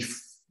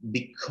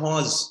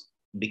because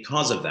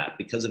of that,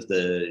 because of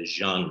the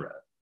genre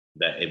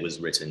that it was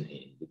written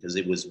in, because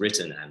it was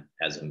written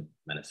as a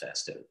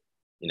manifesto,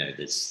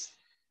 this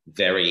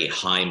very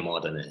high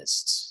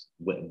modernist,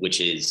 which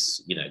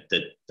is,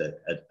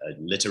 a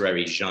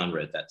literary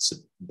genre that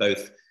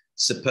both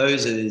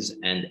supposes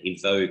and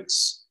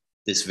evokes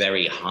this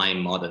very high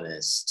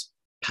modernist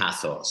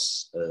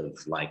pathos of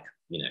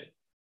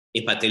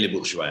épater les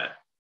bourgeois,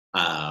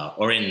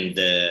 or in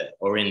the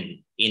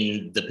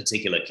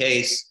particular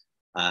case,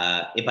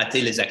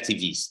 épater les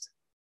activistes.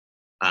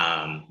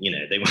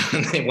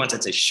 They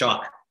wanted to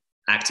shock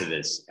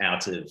activists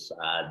out of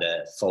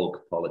the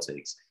folk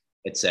politics,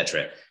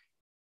 etc.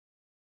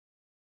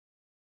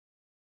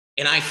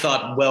 And I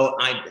thought, well,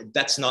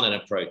 that's not an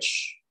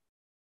approach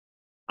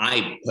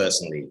I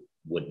personally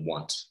would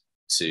want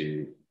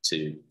to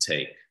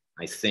take.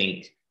 I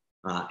think,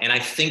 and I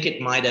think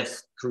it might have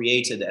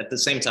created, at the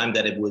same time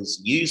that it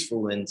was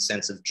useful in the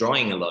sense of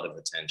drawing a lot of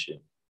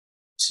attention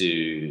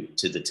to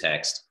the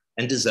text,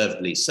 and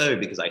deservedly so,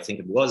 because I think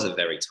it was a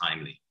very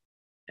timely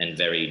and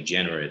very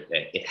generative,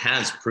 it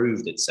has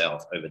proved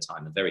itself over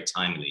time, a very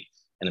timely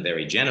and a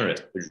very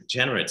generative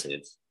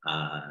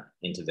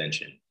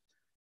intervention.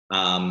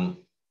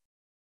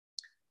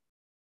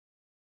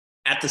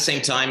 At the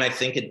same time, I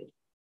think it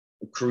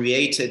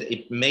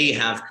may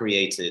have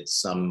created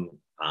some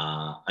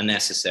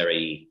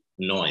unnecessary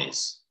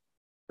noise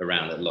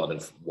around a lot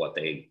of what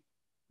they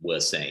were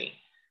saying.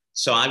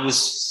 So I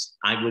was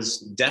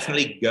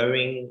definitely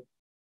going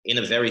in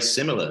a very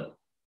similar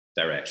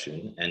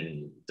direction,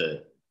 and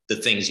the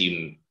things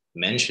you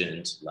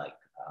mentioned, like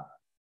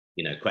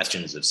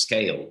questions of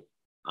scale,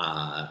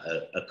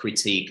 a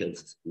critique of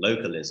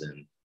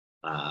localism,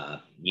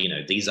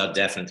 these are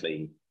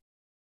definitely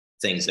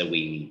things that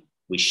we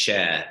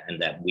share,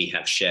 and that we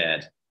have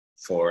shared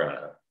for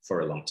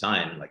a long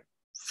time. Like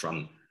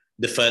from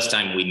the first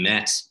time we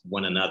met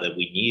one another,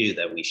 we knew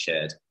that we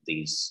shared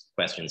these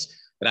questions.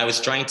 But I was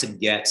trying to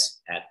get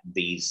at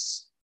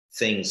these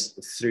things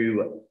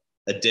through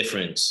a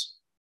different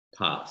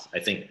path. I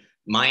think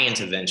my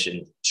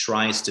intervention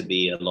tries to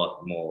be a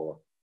lot more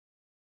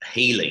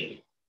healing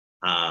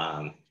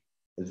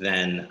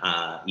than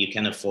you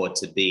can afford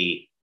to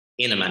be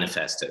in a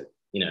manifesto.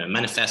 A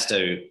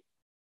manifesto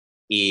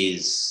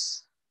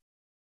is,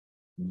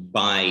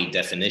 by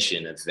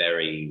definition, it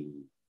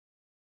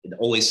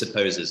always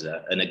supposes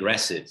an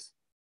aggressive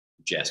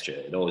gesture.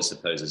 It always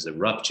supposes a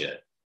rupture.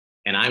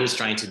 And I was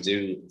trying to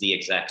do the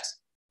exact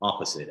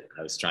opposite.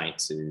 I was trying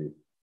to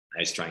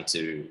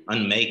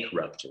unmake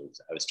ruptures.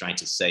 I was trying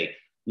to say,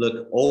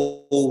 look,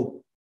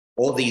 all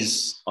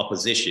these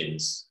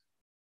oppositions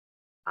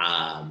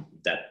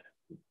that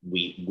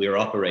we're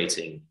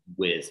operating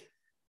with,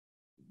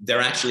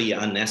 they're actually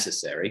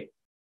unnecessary,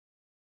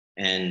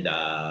 and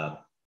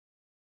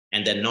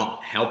they're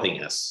not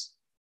helping us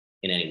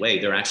in any way.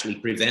 They're actually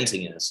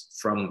preventing us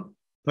from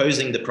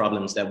posing the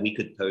problems that we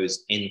could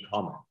pose in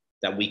common,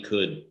 that we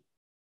could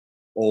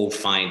all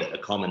find a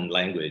common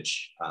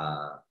language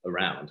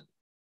around.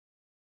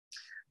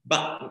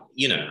 But,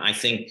 you know, I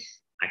think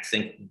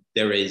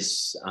there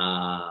is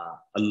a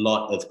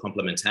lot of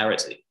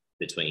complementarity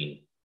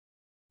between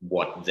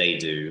what they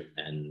do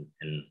and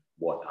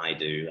what I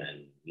do.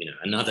 And, you know,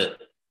 another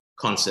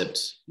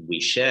concept we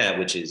share,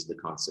 which is the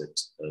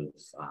concept of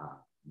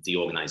the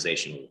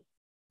organizational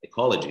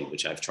ecology,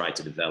 which I've tried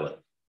to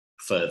develop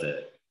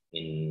further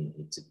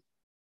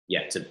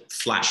to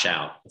flesh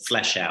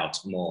out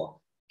more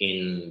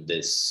in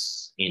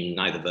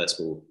neither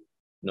vertical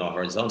nor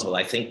horizontal.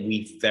 I think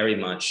we very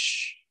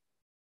much,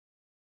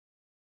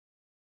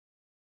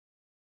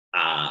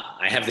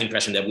 I have the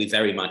impression that we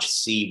very much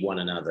see one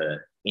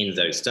another in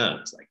those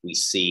terms. Like we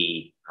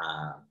see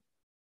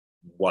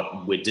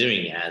what we're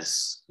doing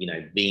as, you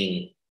know,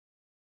 being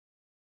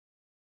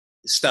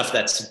stuff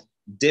that's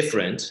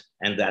different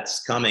and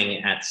that's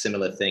coming at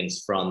similar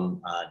things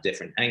from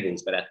different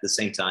angles, but at the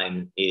same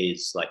time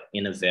is like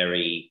in a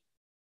very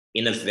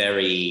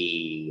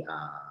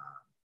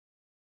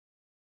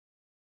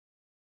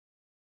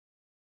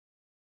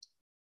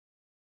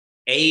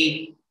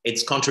A,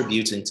 it's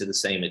contributing to the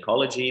same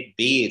ecology.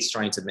 B, it's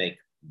trying to make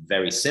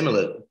very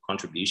similar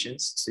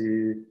contributions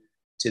to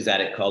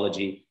that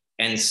ecology.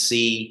 And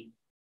C,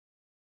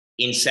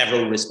 in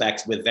several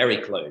respects, we're very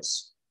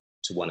close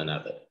to one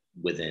another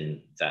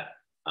within that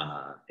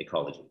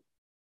ecology.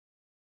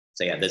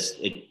 So yeah,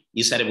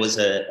 you said it was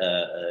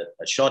a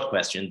short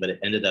question, but it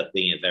ended up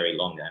being a very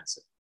long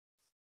answer.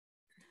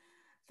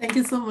 Thank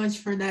you so much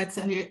for that.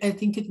 I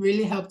think it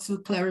really helped to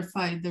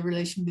clarify the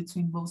relation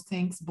between both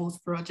things,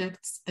 both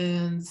projects,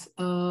 and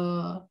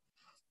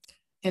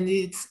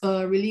it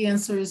really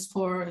answers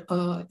for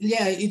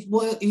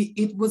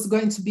it was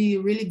going to be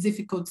really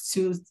difficult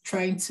to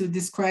trying to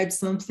describe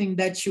something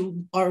that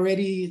you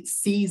already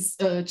sees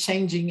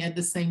changing at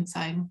the same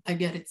time. I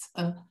get it,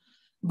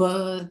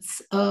 but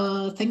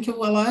thank you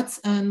a lot.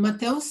 And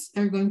Matheus,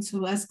 are you going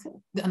to ask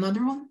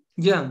another one?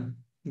 Yeah.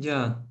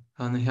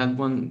 And I had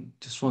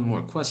just one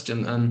more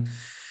question, and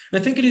I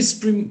think it is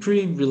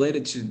pretty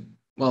related to,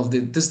 well,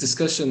 this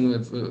discussion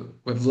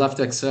with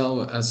Left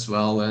Excel as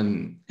well,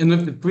 and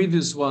with the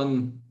previous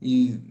one,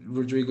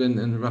 Rodrigo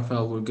and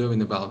Rafael were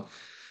going about,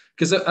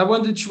 because I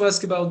wanted to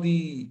ask about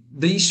the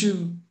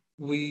issue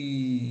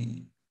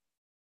we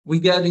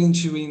get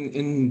into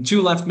in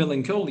Two Left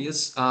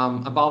Melancholias,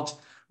 about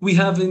we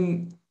have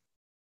in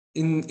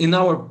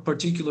our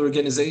particular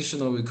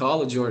organizational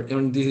ecology, or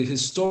in the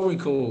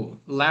historical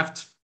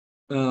left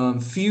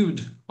field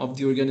of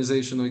the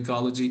organizational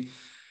ecology,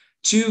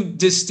 two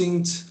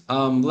distinct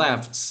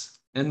lefts,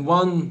 and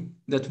one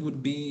that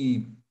would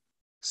be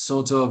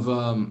sort of,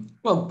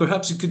 well,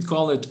 perhaps you could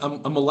call it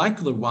a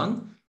molecular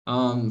one,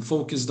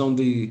 focused on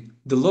the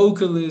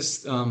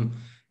localist.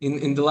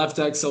 In the Left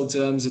Excel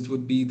terms, it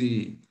would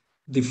be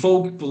the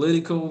folk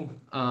political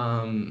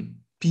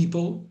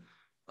people,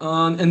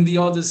 and the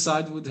other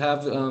side would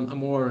have a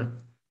more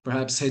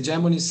perhaps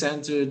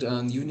hegemony-centered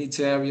and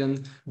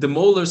unitarian, the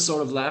Moeller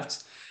sort of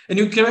left. And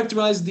you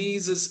characterize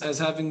these as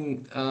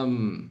having,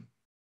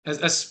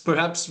 as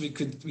perhaps we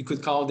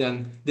could call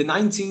them the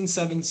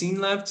 1917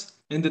 left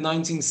and the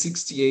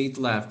 1968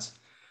 left.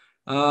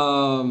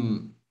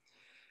 And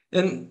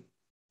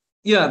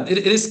yeah,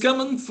 it is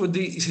common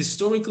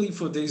historically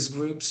for these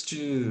groups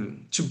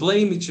to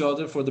blame each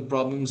other for the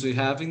problems we're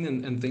having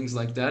and things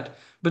like that.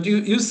 But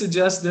you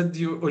suggest that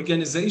the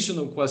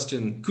organizational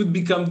question could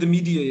become the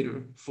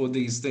mediator for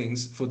these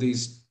things, for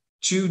these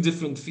two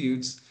different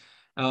fields,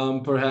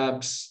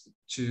 perhaps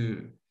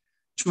to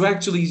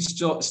actually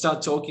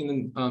start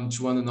talking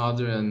to one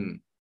another and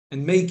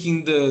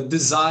making the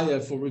desire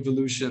for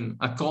revolution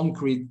a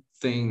concrete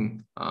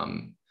thing,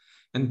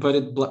 and put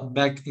it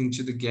back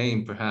into the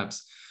game,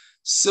 perhaps.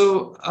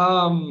 So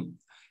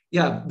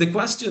yeah, the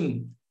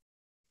question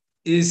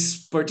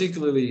is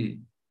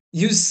particularly,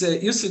 you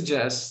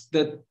suggest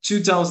that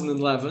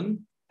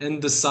 2011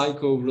 and the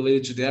cycle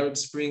related to the Arab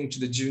Spring, to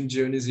the June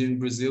journeys here in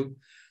Brazil,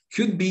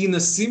 could be in a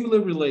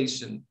similar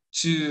relation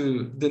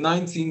to the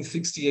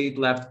 1968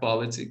 left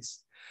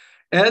politics,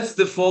 as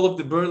the fall of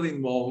the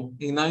Berlin Wall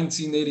in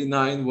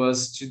 1989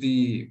 was to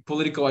the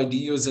political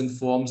ideals and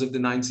forms of the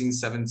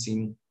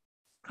 1917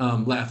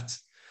 left.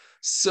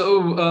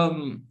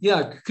 So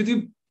yeah, could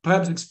you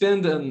perhaps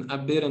expand a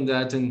bit on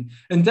that and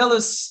tell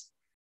us,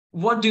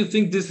 what do you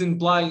think this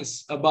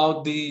implies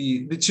about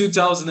the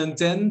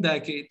 2010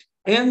 decade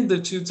and the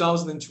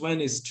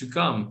 2020s to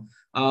come?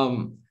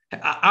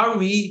 Are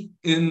we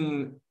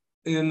in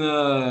in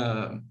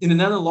an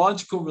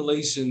analogical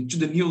relation to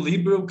the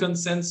neoliberal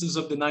consensus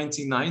of the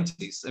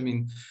 1990s. I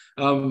mean,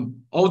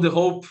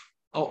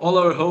 all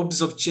our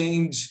hopes of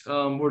change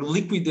were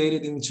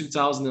liquidated in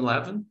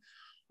 2011,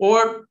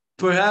 or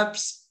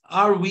perhaps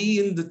are we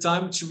in the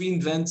time to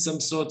reinvent some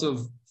sort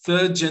of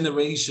third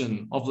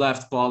generation of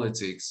left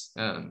politics?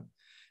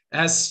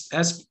 As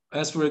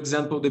for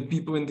example, the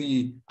people in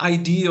the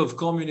Idea of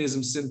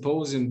Communism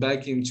Symposium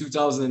back in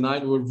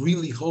 2009 were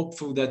really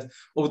hopeful that,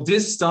 oh,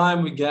 this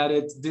time we get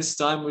it, this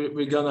time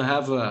we're gonna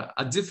have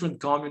a different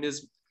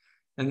communism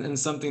and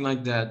something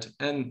like that.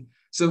 And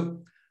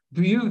so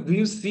do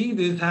you see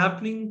this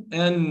happening?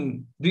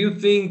 And do you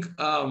think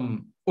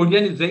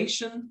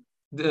organization,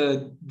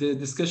 the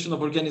discussion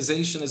of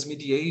organization as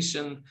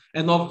mediation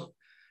and of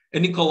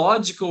an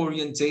ecological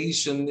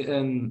orientation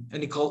and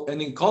an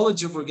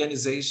ecology of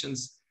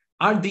organizations,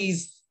 are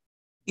these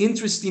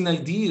interesting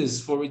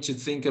ideas for which to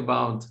think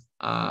about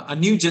a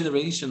new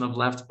generation of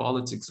left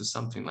politics or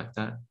something like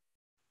that?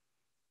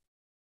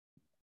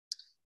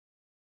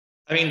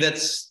 I mean,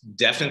 that's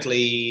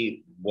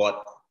definitely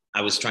what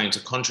I was trying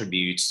to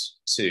contribute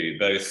to,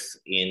 both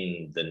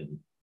in the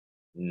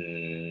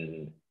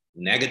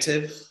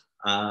negative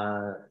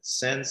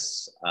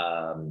sense,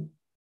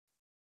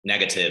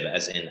 negative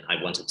as in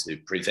I wanted to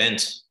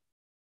prevent,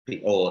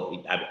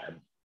 or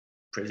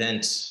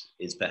prevent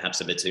is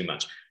perhaps a bit too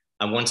much.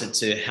 I wanted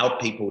to help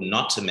people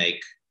not to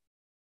make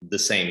the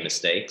same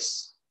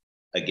mistakes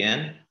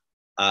again,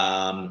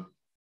 but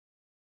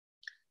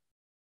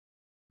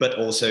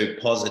also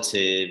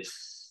positive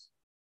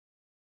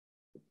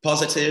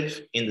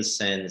in the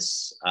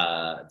sense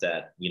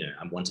that, you know,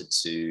 I wanted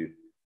to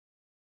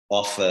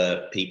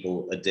offer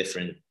people a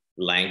different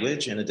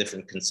language and a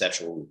different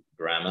conceptual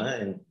grammar,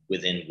 and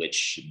within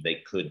which they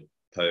could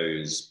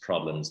pose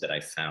problems that I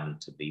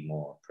found to be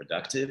more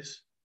productive.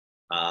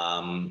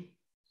 And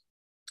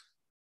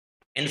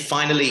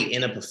finally,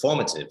 in a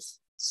performative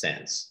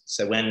sense.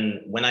 So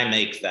when I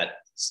make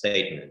that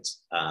statement,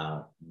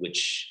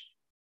 which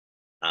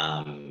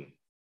I'm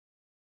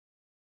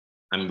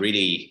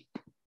really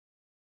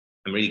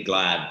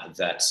glad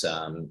that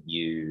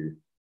you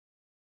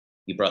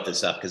brought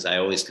this up, because I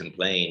always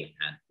complain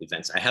at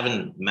events. I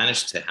haven't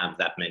managed to have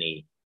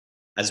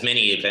as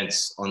many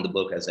events on the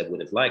book as I would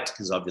have liked,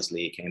 because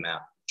obviously it came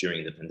out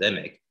during the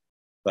pandemic.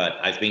 But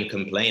I've been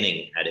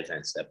complaining at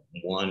events that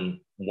one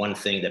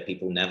thing that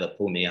people never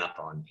pull me up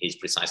on is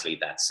precisely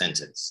that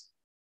sentence.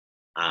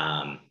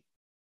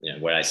 You know,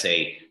 where I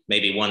say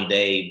maybe one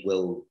day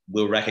we'll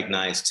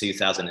recognize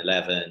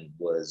 2011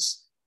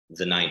 was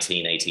the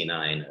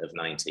 1989 of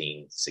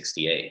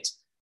 1968.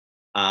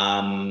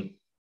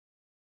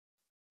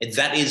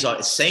 That is,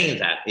 saying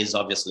that is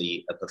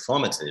obviously a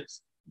performative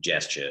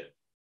gesture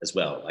as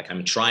well. Like,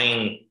 I'm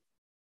trying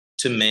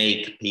to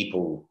make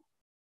people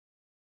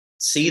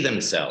see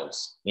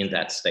themselves in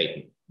that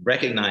statement,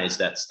 recognize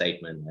that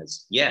statement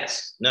as,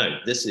 yes, no,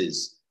 this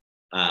is,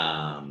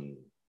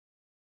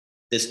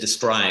 this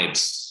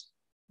describes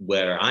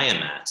where I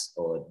am at,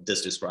 or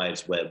this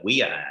describes where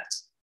we are at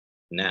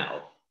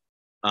now.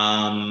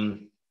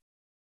 And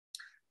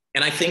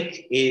I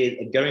think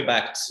going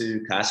back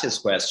to Cassia's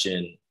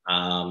question,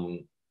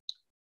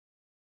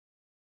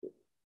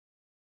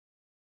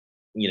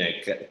 you know,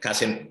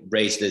 Cássia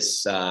raised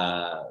this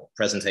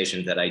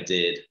presentation that I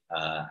did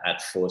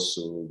at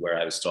Forsul, where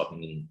I was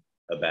talking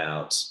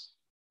about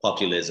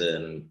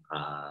populism,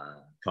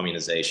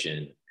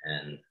 communization,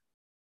 and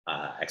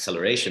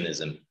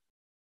accelerationism.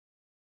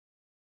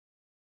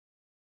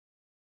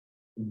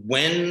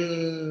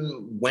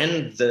 When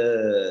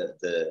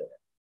the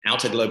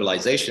outer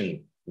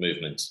globalization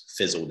movement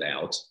fizzled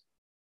out,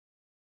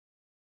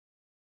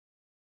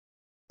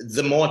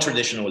 the more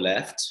traditional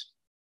left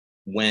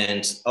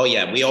went, oh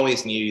yeah, we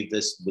always knew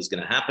this was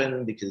going to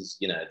happen because,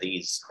 you know,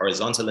 these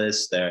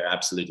horizontalists, they're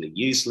absolutely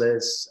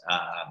useless.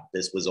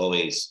 This was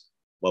always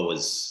what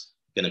was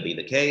going to be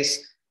the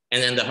case.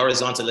 And then the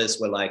horizontalists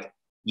were like,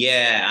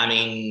 yeah, I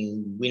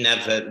mean,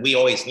 we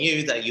always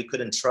knew that you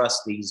couldn't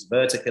trust these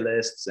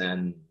verticalists,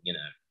 and,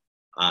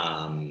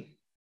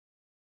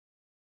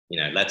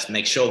 let's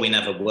make sure we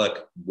never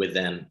work with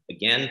them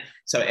again.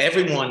 So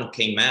everyone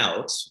came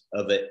out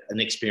of an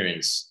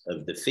experience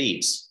of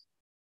defeat,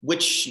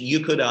 which you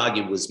could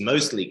argue was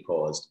mostly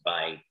caused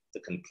by the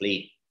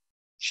complete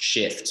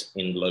shift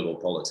in global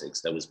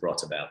politics that was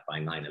brought about by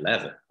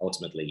 9/11.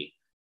 Ultimately,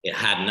 it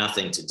had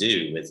nothing to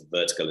do with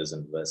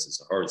verticalism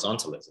versus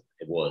horizontalism.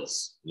 It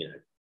was,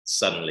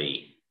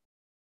 suddenly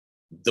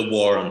the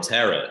war on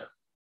terror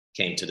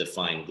came to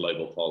define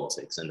global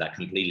politics, and that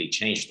completely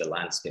changed the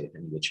landscape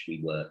in which we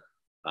were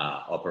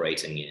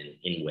operating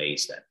in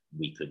ways that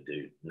we could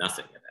do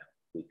nothing about,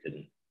 we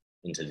couldn't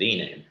intervene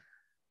in.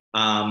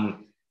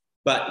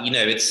 But,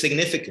 it's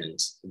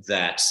significant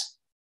that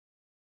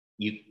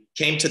you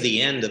came to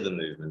the end of the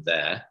movement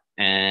there,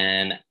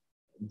 and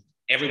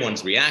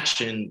everyone's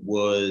reaction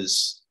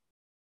was,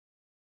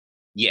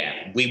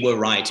 yeah, we were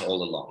right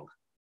all along.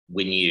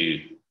 We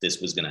knew this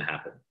was going to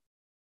happen.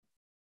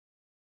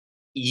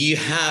 you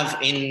have,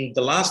 in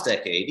the last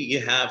decade,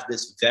 you have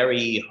this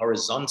very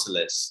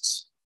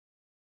horizontalist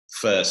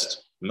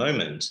first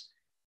moment.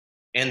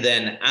 And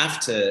then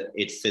after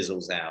it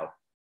fizzles out,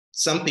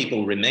 some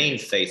people remain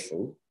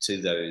faithful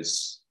to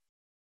those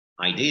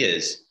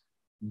ideas,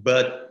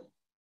 but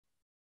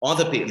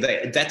other people,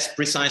 that's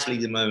precisely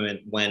the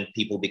moment when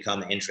people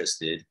become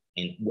interested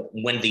in,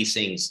 when these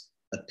things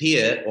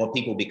appear, or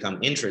people become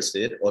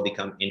interested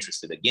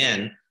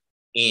again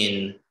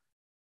in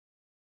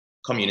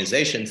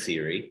communization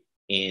theory,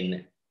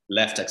 in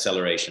left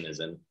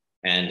accelerationism,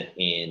 and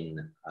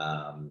in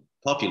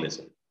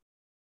populism.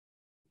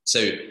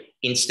 So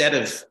instead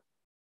of,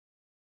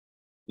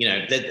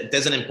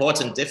 there's an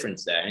important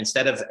difference there.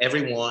 Instead of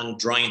everyone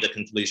drawing the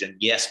conclusion,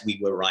 yes, we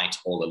were right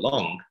all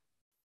along,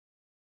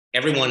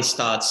 everyone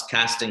starts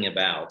casting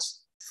about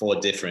for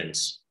different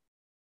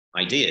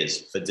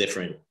ideas, for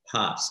different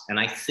paths. And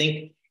I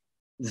think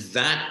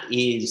that,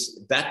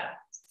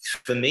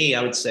 for me,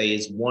 I would say,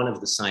 is one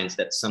of the signs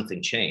that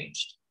something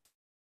changed.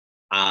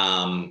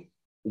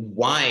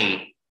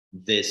 Why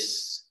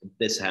this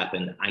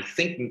happened, I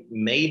think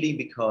maybe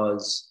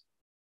because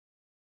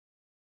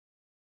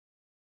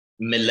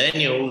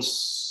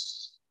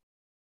millennials,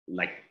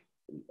 like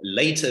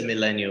later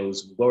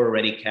millennials, were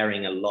already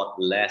carrying a lot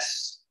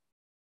less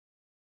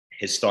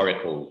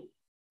historical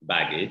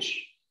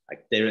baggage.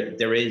 Like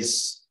there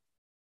is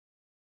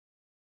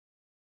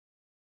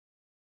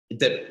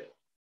the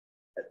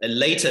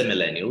later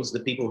millennials,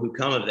 the people who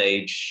come of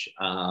age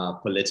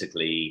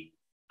politically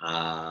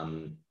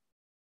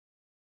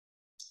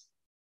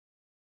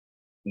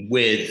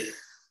with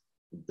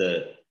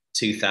the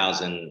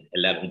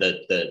 2011,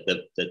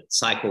 the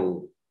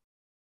cycle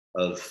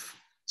of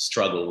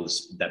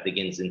struggles that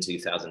begins in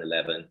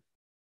 2011,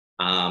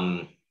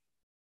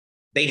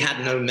 they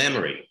had no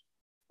memory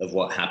of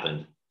what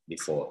happened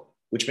before,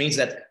 which means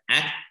that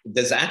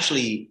there's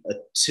actually a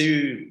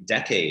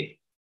 2-decade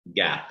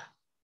gap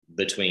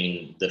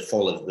between the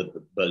fall of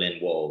the Berlin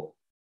Wall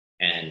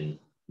and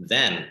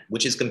them,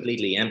 which is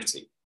completely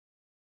empty.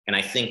 And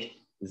I think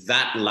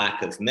that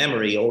lack of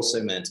memory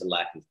also meant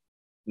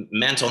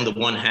on the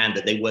one hand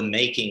that they were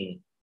making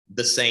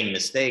the same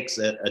mistakes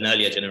that an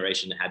earlier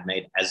generation had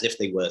made, as if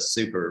they were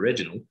super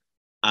original.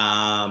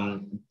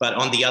 But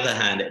on the other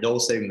hand, it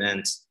also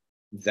meant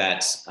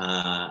that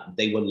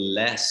they were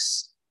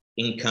less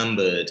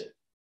encumbered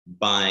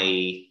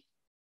by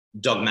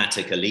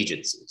dogmatic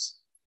allegiances.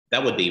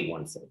 That would be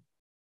one thing.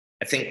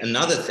 I think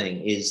another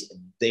thing is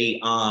they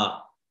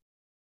are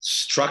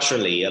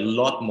structurally a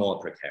lot more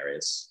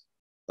precarious,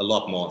 a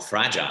lot more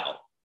fragile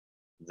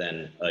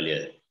than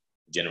any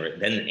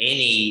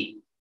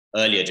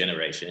earlier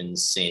generation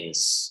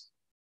since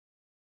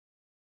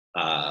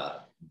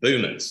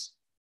boomers,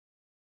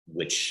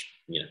 which,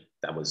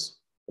 that was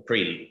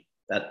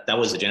that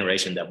was a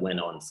generation that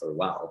went on for a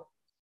while.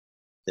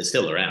 They're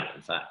still around,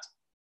 in fact.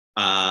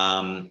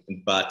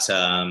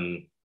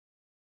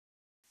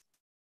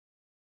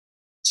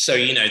 So,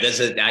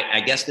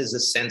 I guess there's a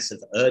sense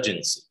of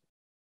urgency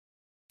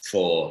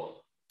for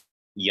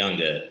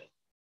younger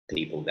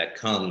people that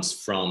comes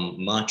from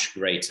much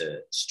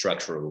greater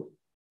structural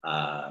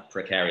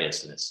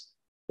precariousness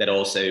that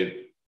also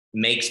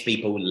makes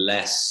people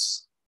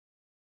less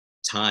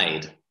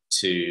tied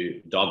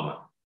to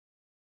dogma.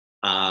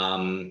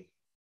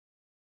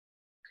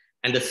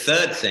 And the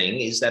third thing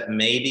is that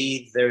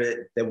maybe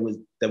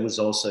there was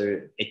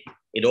also,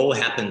 it all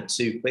happened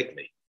too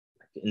quickly.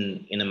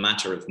 In a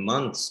matter of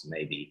months,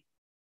 maybe,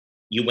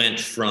 you went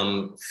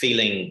from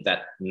feeling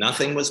that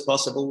nothing was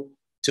possible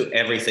to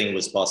everything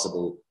was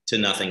possible to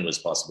nothing was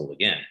possible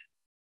again.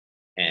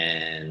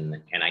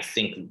 And I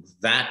think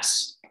that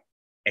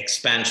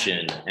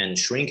expansion and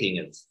shrinking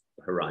of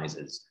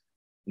horizons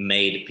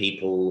made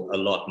people a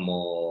lot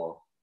more,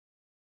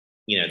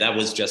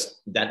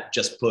 that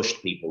just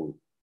pushed people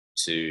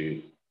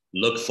to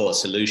look for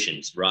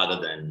solutions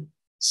rather than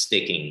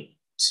sticking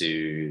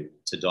to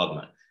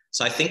dogma.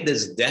 So I think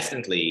there's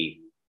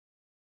definitely,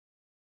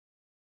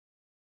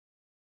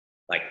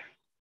 like,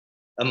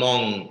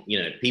 among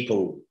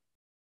people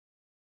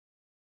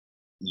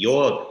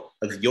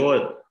of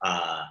your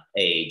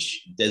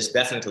age, there's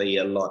definitely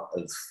a lot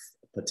of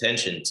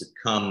potential to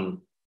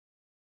come.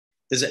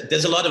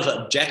 There's a lot of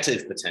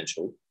objective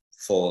potential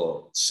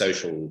for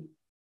social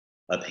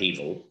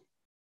upheaval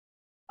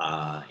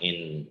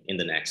in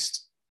the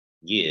next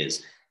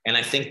years, and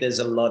I think there's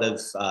a lot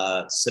of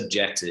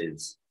subjective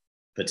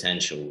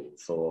potential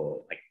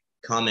for, like,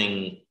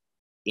 coming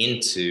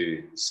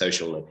into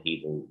social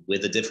upheaval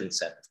with a different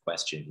set of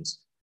questions,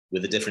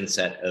 with a different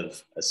set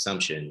of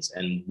assumptions,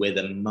 and with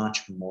a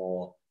much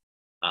more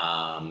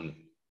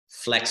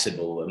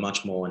flexible, a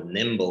much more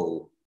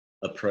nimble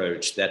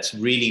approach that's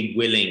really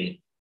willing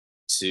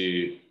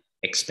to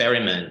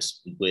experiment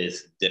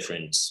with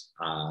different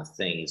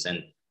things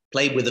and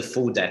play with a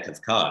full deck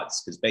of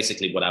cards. Because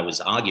basically what I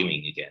was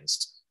arguing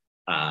against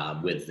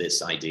with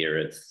this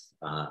idea of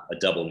a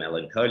double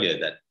melancholia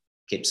that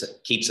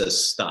keeps us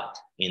stuck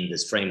in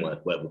this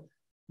framework where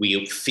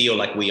we feel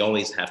like we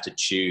always have to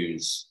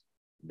choose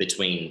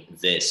between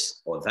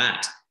this or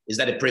that is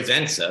that it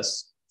prevents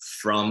us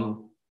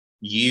from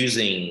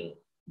using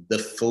the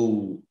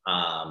full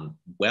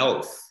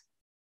wealth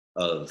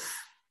of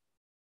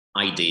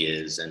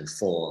ideas and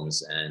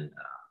forms and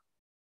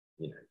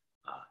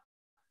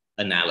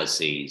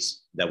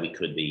analyses that we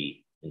could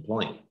be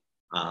employing.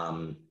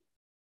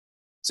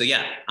 So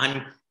yeah,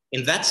 I'm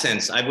in that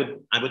sense, I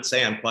would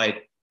say I'm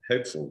quite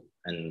hopeful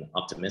and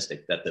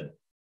optimistic that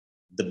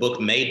the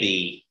book may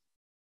be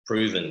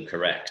proven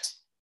correct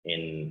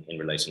in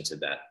relation to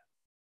that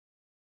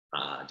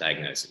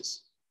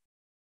diagnosis.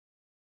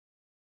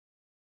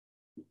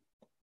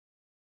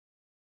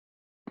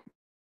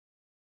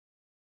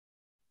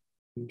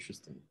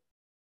 Interesting.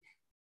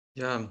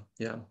 Yeah,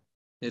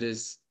 it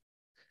is.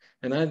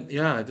 And I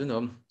don't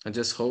know. I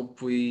just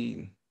hope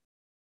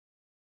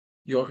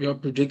your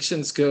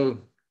predictions go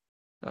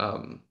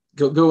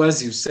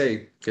as you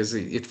say, because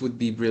it would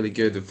be really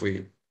good if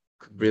we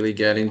could really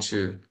get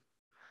into,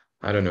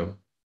 I don't know,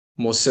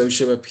 more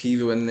social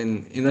upheaval and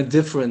then in a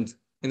different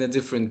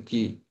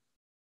key.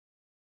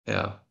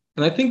 Yeah.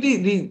 And I think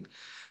the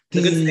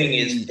good thing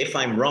is, if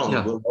I'm wrong,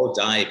 yeah, we'll all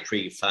die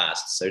pretty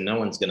fast, so no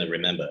one's going to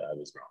remember I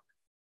was wrong.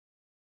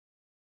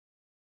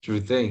 True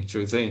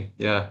thing.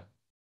 Yeah.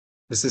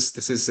 This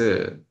is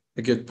a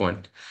good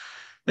point.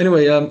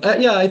 Anyway,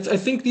 I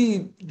think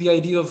the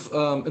idea of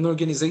an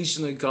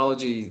organizational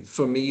ecology,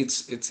 for me,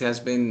 it has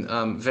been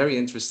very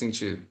interesting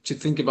to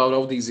think about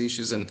all these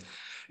issues and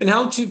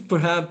how to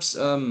perhaps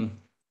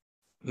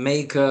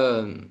make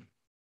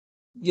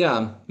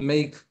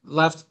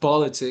left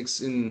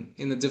politics in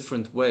a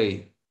different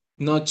way,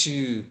 not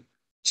to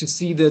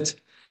see that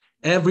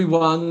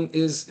everyone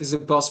is a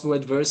possible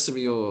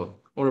adversary or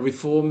a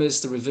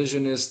reformist, a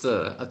revisionist,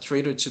 a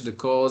traitor to the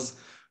cause,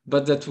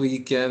 but that we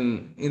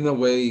can, in a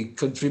way,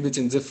 contribute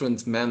in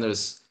different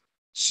manners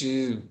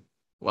to,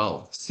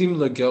 well,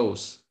 similar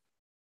goals.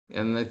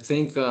 And I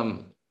think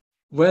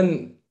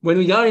when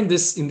we are in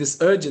this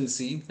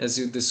urgency, as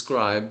you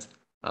described,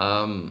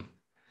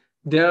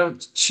 there are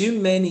too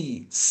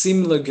many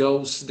similar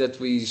goals that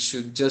we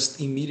should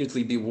just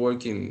immediately be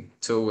working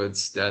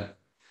towards. That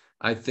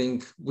I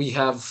think we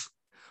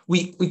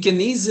can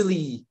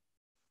easily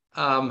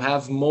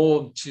have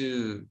more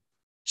to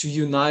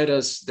unite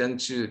us than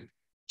to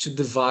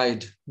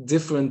divide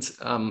different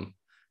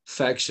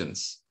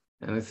factions.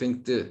 And I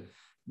think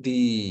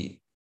the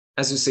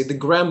as you say, the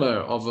grammar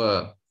of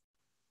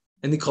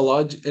an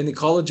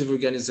ecology of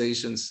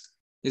organizations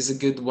is a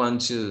good one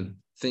to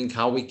think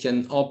how we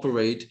can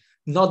operate,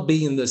 not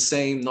being the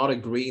same, not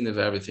agreeing with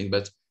everything,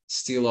 but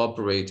still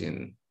operate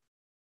in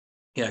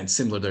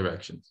similar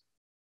directions.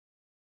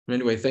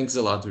 Anyway, thanks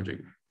a lot,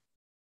 Rodrigo.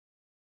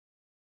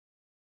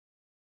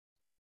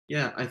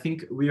 Yeah, I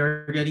think we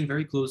are getting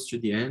very close to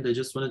the end. I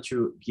just wanted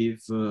to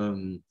give,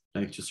 to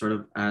sort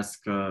of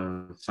ask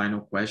a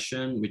final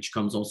question, which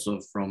comes also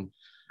from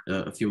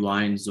a few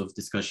lines of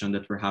discussion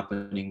that were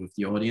happening with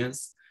the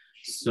audience.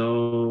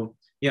 So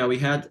yeah, we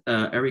had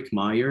Eric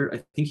Meyer. I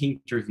think he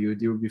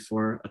interviewed you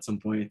before at some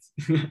point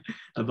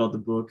about the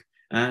book.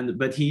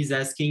 But he's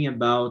asking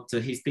about,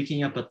 he's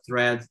picking up a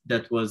thread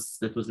that was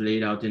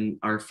laid out in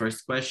our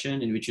first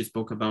question, in which you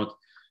spoke about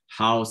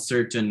how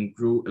certain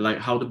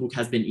how the book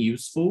has been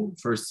useful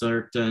for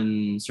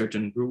certain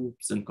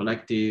groups and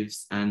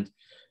collectives, and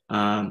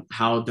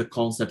how the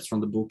concepts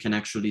from the book can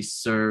actually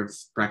serve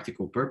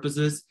practical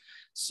purposes.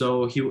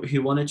 So he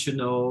wanted to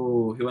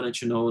know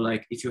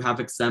like if you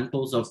have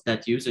examples of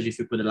that usage, if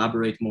you could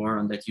elaborate more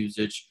on that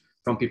usage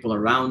from people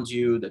around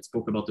you that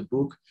spoke about the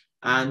book.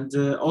 And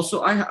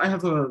also I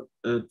have a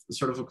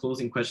sort of a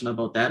closing question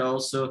about that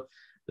also.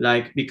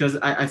 Like, because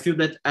I feel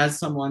that as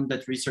someone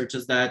that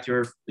researches that,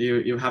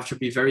 you have to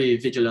be very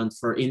vigilant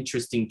for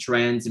interesting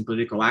trends in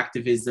political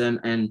activism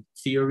and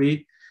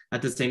theory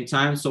at the same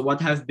time. So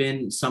what have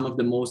been some of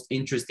the most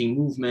interesting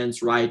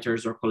movements,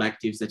 writers, or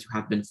collectives that you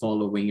have been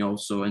following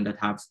also, and that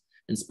have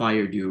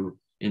inspired you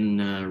in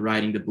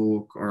writing the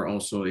book, or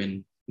also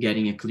in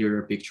getting a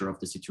clearer picture of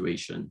the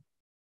situation?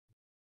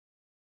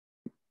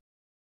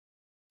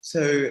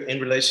 So in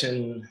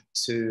relation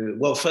to,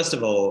 well, first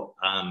of all,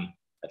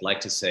 I'd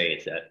like to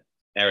say that,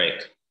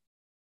 Eric,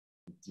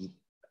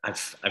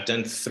 I've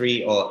done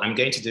 3, or I'm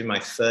going to do my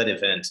 3rd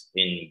event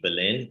in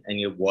Berlin, and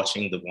you're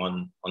watching the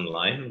one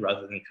online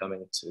rather than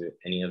coming to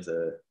any of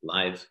the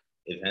live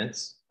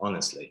events,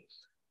 honestly.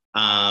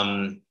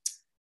 I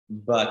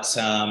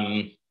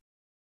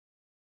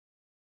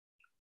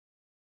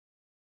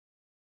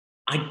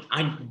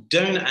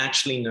don't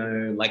actually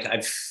know, like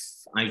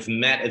I've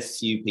met a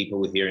few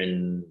people here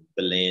in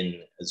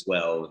Berlin as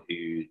well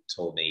who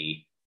told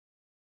me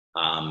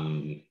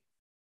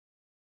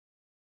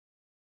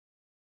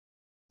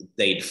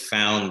they'd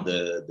found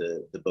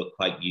the book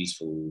quite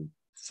useful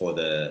for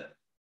their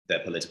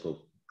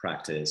political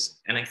practice.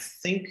 And I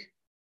think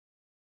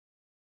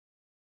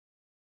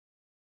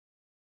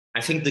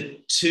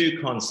the 2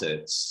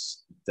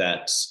 concepts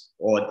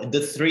or the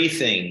 3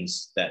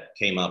 things that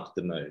came up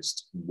the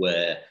most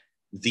were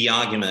the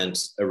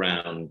argument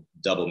around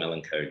double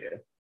melancholia,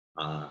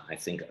 I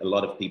think a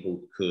lot of people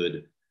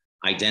could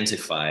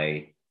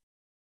identify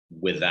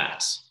with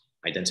that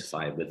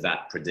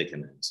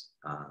predicament,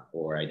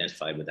 or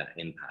identify with that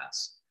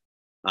impasse.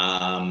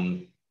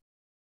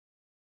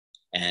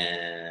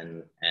 And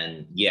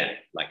yeah,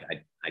 like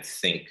I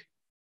think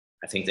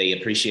they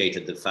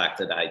appreciated the fact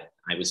that I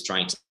was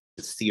trying to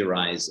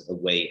theorize a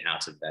way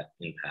out of that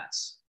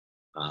impasse,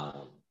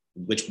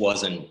 which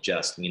wasn't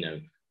just, you know,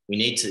 we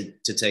need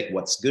to take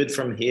what's good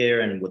from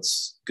here and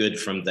what's good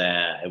from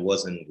there. It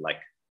wasn't like,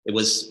 it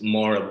was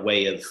more a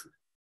way of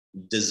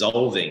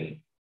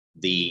dissolving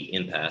the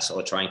impasse,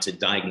 or trying to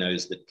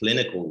diagnose the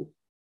clinical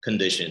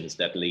conditions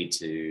that lead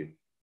to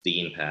the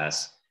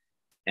impasse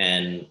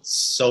and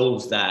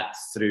solve that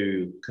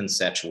through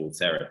conceptual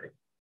therapy.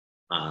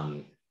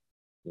 You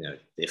know,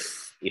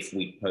 if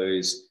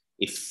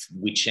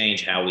we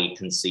change how we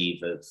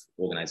conceive of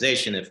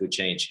organization, if we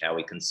change how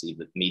we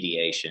conceive of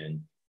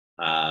mediation,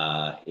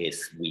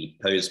 if we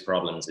pose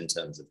problems in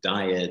terms of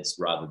dyads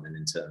rather than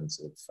in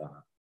terms of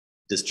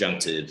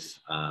disjunctive,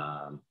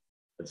 of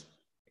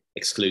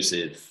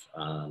exclusive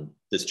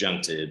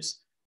disjunctives,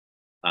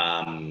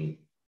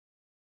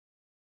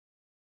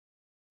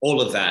 all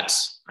of that,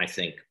 I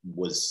think,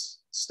 was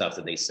stuff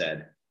that they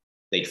said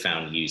they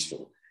found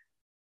useful.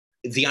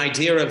 The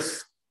idea of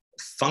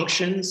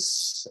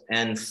functions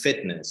and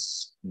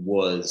fitness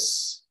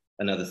was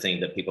another thing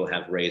that people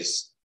have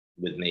raised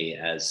with me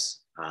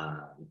as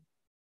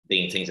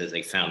being things that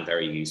they found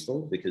very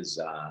useful, because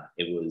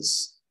it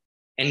was,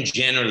 and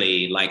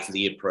generally like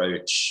the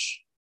approach,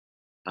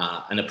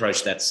 an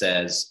approach that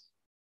says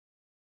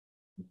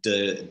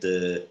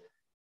the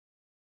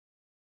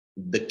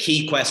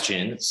key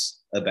questions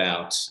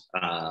about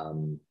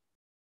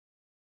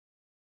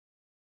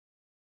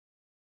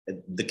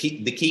the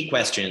key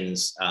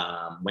questions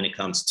when it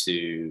comes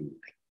to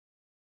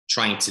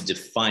trying to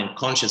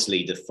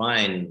consciously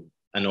define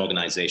an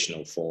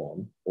organizational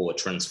form, or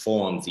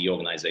transform the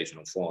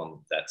organizational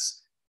form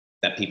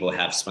that people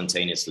have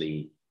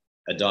spontaneously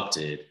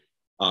adopted,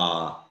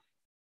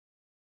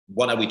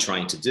 what are we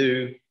trying to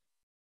do?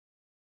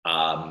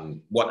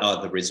 What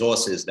are the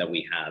resources that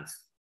we have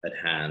at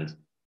hand?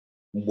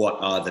 What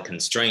are the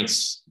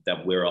constraints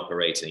that we're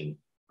operating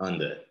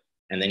under?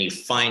 And then you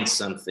find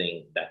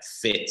something that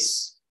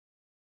fits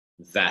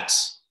that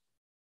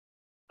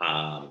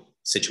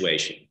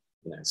situation.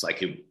 You know, it's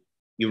like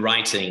you're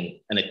writing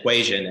an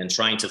equation and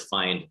trying to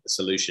find a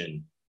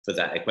solution for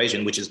that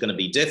equation, which is going to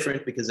be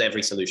different because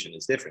every solution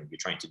is different. You're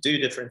trying to do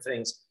different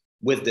things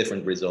with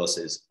different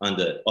resources,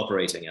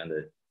 operating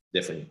under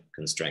different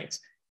constraints.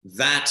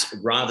 That,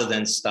 rather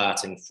than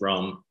starting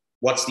from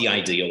what's the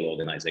ideal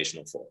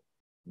organizational form?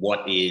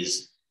 What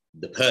is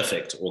the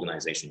perfect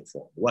organizational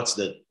form? What's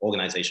the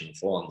organizational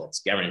form that's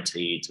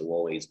guaranteed to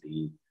always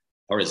be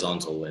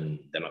horizontal and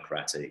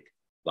democratic,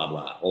 blah,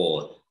 blah,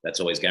 or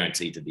that's always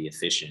guaranteed to be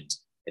efficient,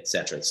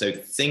 etc. So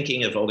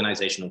thinking of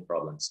organizational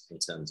problems in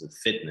terms of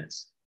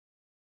fitness,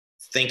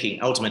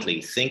 ultimately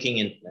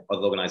thinking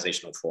of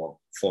organizational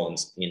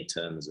forms in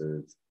terms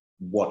of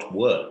what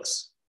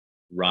works,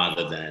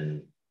 rather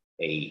than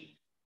a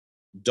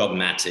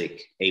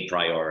dogmatic a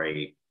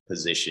priori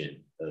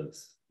position of,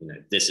 you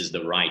know, this is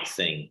the right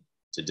thing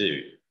to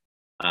do,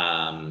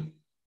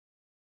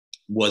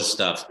 was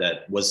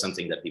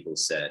something that people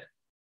said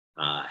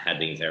had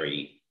been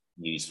very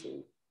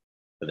useful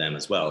for them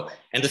as well.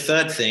 And the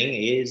third thing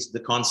is the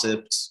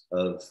concept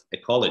of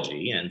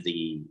ecology and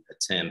the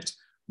attempt,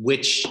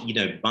 which, you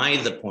know, by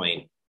the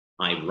point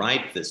I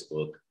write this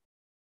book,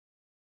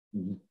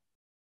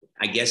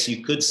 I guess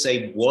you could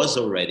say was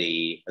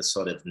already a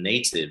sort of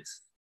native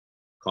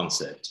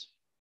concept.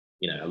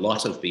 You know, a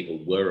lot of people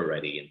were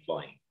already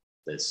employing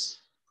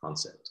this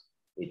concept.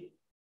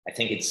 I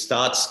think it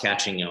starts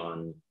catching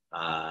on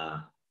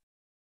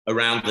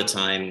around the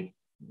time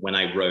when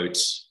I wrote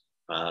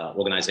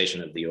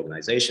Organization of the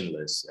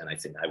Organizationless, and I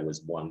think I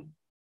was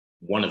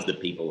one of the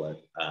people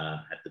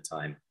at the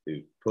time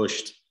who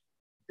pushed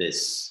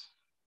this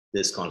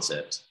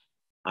concept.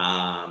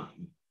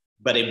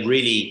 But it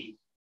really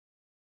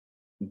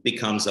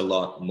becomes a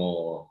lot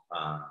more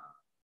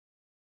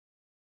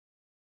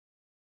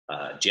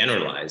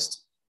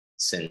generalized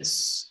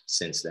since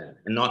then.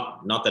 And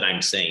not that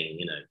I'm saying,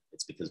 you know,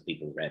 it's because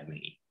people read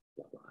me,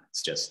 blah, blah.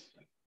 It's just,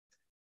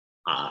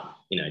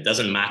 you know, it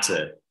doesn't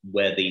matter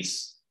where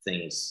these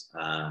things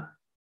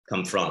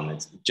come from.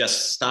 It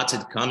just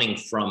started coming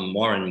from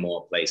more and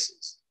more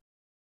places.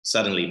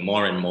 Suddenly,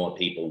 more and more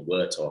people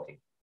were talking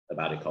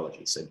about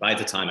ecology. So by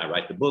the time I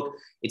write the book,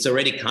 it's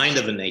already kind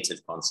of a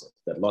native concept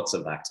that lots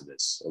of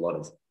activists,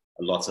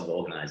 lots of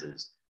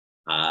organizers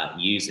are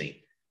using.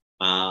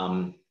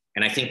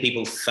 And I think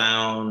people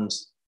found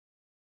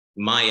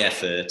my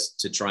effort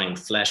to try and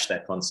flesh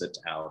that concept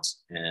out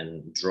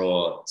and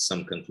draw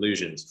some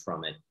conclusions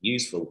from it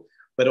useful,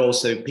 but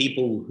also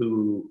people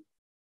who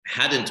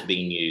hadn't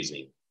been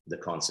using the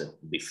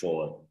concept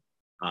before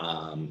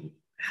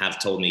have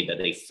told me that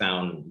they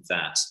found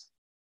that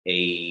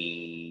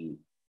a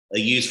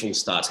useful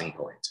starting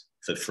point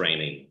for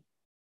framing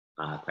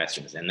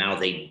questions. And now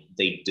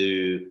they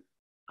do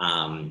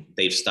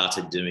They've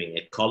started doing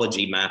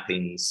ecology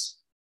mappings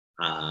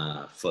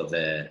for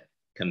their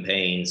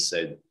campaigns.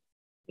 So,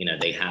 you know,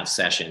 they have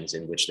sessions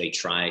in which they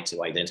try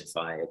to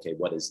identify, okay,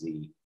 what is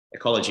the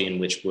ecology in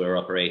which we're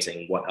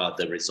operating? What are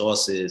the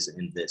resources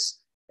in this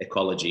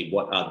ecology?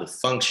 What are the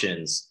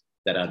functions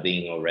that are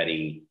being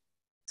already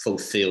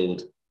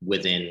fulfilled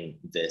within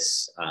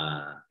this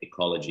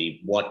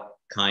ecology? What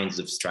kinds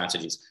of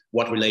strategies,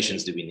 what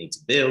relations do we need to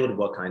build?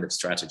 What kind of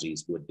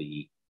strategies would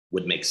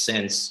make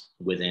sense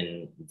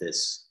within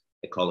this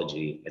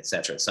ecology,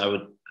 etc.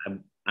 So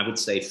I would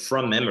say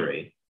from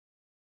memory,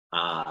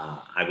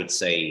 I would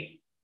say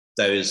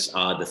those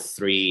are the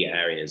three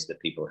areas that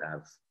people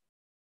have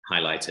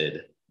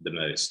highlighted the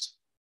most.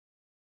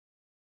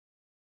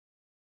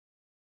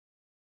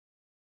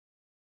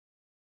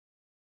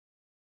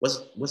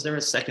 Was there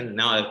a second?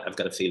 Now I've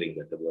got a feeling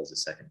that there was a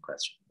second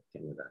question that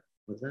came with that.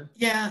 Was there?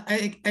 Yeah,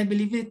 I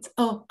believe it.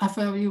 Oh,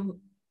 Rafael,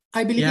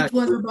 I believe it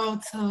was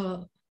about.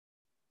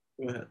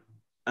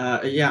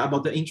 Yeah,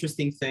 about the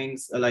interesting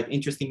things, like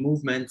interesting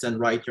movements and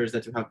writers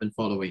that you have been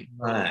following.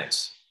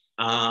 Right.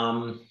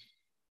 I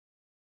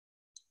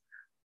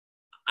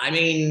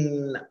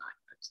mean,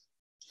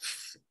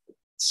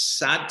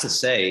 sad to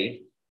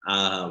say,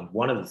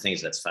 one of the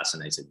things that's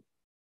fascinated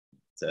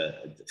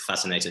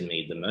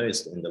me the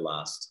most in the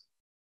last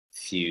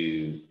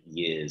few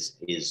years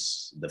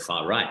is the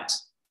far right,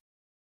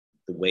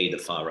 the way the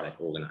far right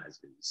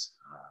organizes,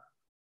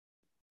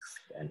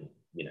 and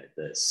you know,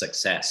 the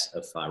success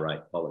of far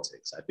right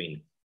politics. I've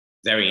been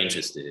very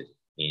interested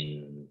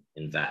in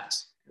that,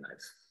 and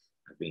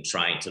I've been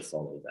trying to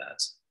follow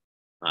that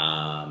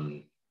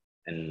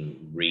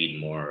and read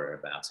more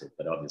about it.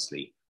 But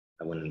obviously,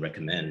 I wouldn't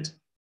recommend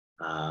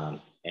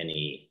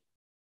any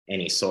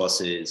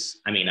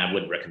sources. I mean, I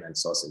would recommend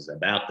sources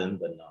about them,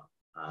 but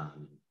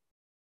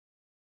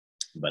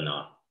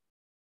not.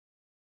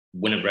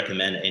 Wouldn't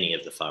recommend any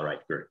of the far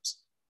right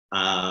groups.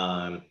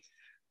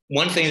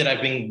 One thing that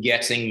I've been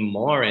getting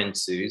more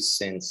into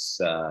since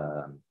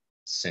the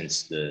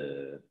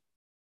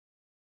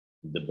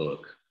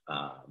book,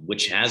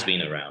 which has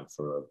been around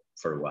for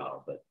a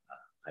while, but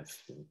I've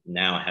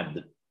now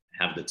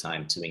have the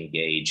time to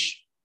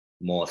engage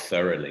more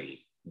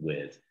thoroughly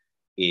with,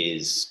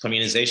 is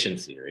communization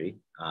theory,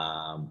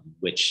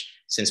 which,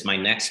 since my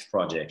next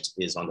project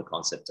is on the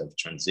concept of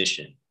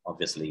transition,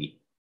 obviously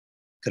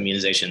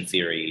communization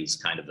theory is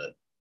kind of a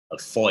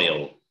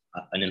foil,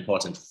 an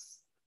important.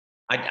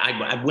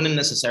 I wouldn't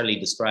necessarily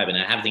describe it.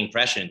 And I have the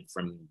impression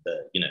from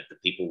the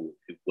people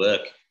who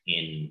work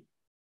in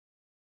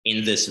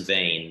this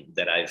vein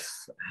that I've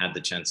had the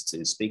chance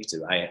to speak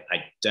to. I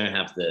don't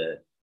have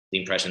the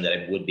impression that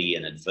it would be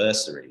an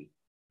adversary,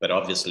 but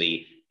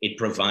obviously it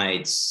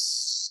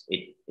provides,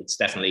 it's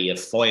definitely a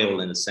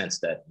foil in the sense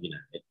that, you know,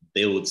 it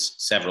builds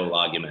several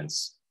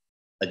arguments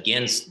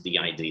against the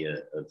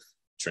idea of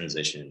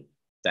transition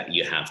that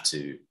you have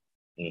to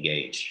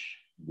engage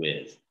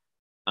with.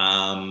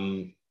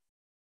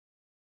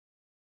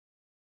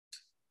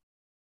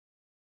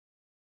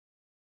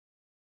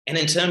 And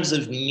in terms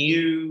of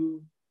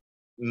new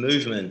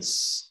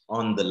movements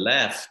on the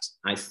left,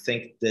 I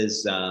think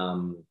there's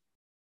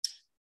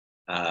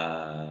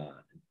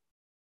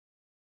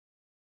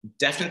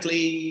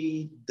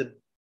definitely the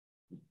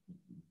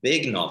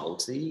big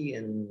novelty,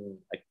 and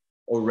like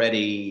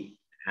already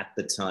at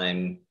the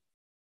time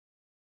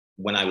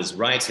when I was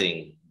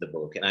writing the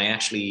book, and I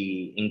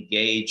actually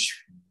engage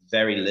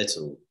very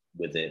little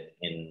with it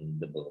in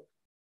the book,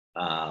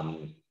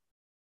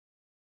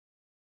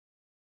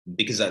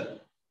 because I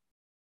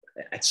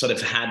sort of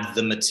had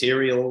the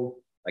material,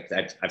 like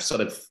I've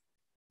sort of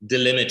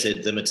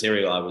delimited the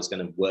material I was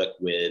going to work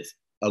with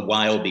a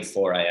while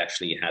before I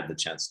actually had the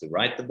chance to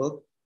write the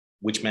book,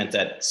 which meant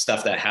that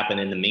stuff that happened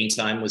in the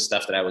meantime was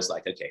stuff that I was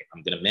like, okay,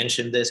 I'm going to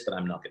mention this, but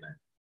I'm not going to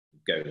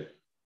go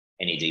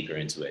any deeper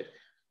into it.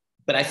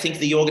 But I think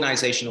the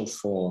organizational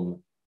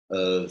form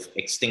of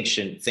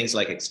extinction, things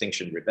like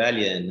Extinction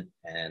Rebellion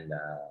and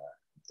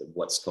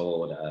what's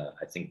called,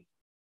 I think,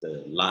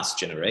 the Last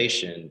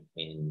Generation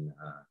in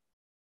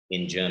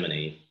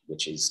Germany,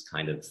 which is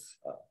kind of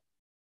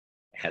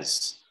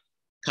has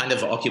kind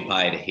of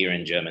occupied here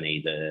in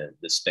Germany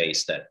the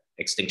space that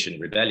Extinction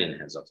Rebellion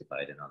has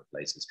occupied in other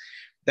places.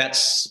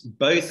 That's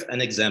both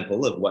an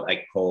example of what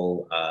I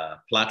call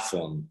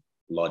platform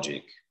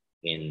logic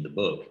in the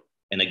book.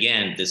 And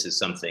again, this is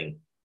something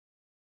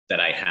that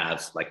I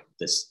have, like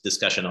this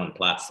discussion on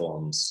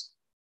platforms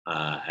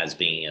as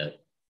being a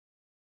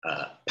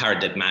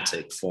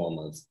paradigmatic form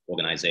of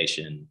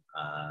organization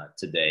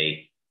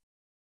today,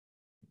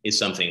 is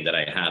something that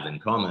I have in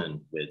common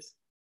with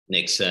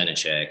Nick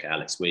Cernicek,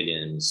 Alex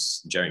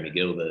Williams, Jeremy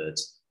Gilbert,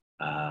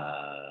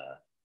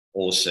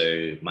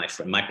 also my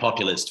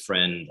populist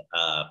friend,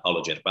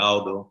 Paulo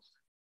Gerbaldo.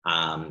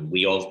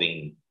 We all have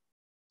been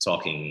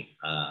talking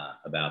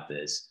about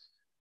this.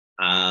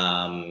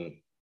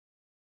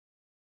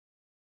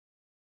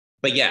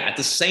 But yeah, at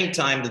the same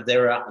time that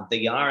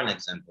they are an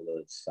example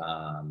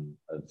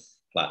of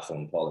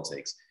platform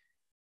politics,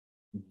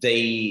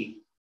 they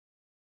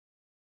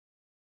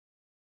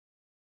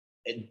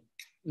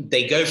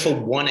they go for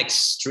one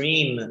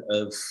extreme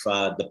of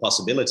the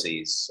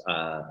possibilities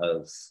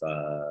of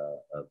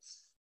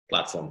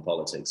platform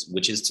politics,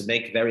 which is to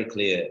make very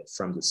clear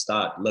from the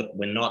start, look,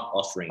 we're not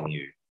offering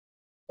you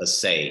a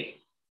say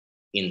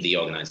in the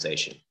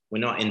organization. We're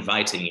not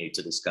inviting you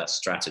to discuss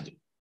strategy.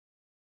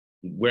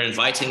 We're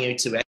inviting you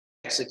to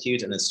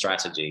execute on a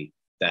strategy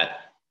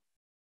that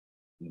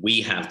we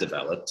have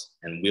developed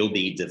and will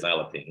be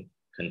developing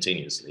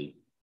continuously.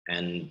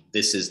 And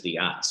this is the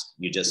ask.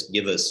 You just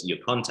give us your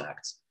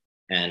contacts,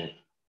 and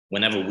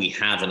whenever we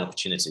have an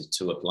opportunity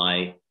to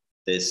apply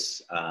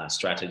this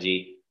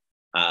strategy,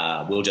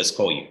 we'll just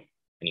call you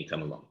and you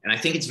come along. And I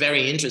think it's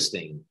very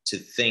interesting to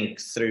think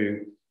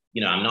through,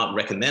 you know, I'm not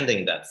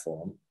recommending that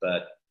form,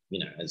 but, you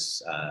know,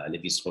 as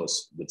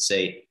Lévi-Strauss would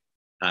say,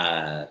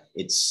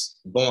 it's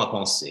bon à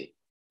penser.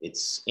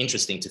 It's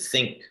interesting to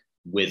think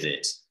with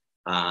it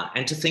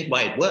and to think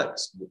why it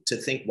works, to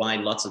think why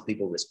lots of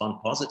people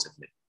respond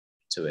positively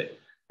to it.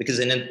 Because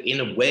in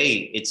a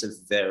way, it's a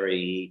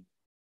very,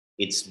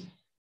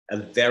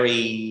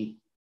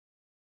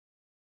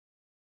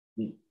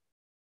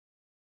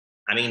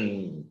 I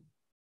mean,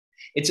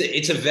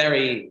 it's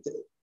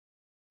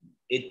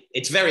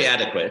very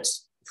adequate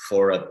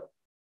for a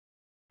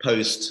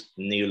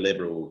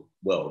post-neoliberal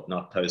world,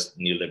 not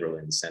post-neoliberal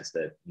in the sense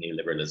that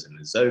neoliberalism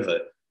is over,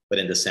 but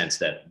in the sense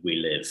that we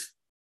live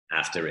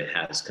after it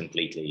has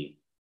completely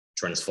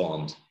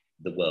transformed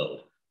the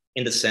world.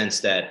 In the sense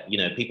that, you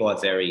know, people are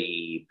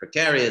very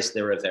precarious,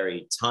 they're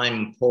very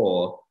time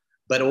poor,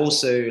 but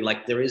also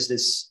like there is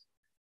this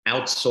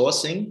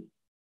outsourcing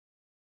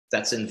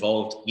that's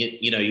involved.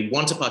 You know, you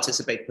want to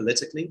participate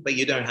politically, but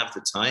you don't have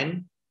the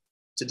time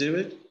to do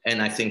it.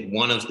 And I think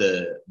one of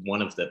the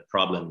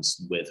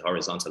problems with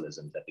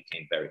horizontalism that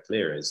became very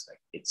clear is that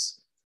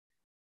it's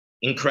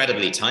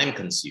incredibly time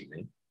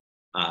consuming,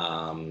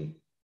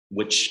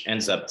 which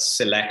ends up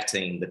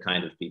selecting the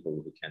kind of people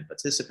who can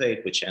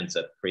participate, which ends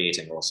up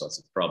creating all sorts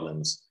of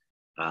problems,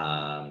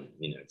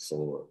 you know,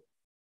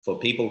 for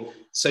people.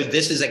 So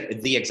this is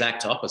like the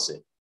exact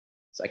opposite.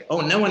 It's like, oh,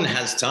 no one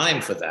has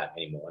time for that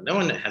anymore. No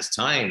one has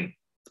time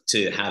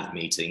to have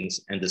meetings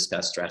and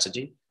discuss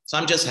strategy. So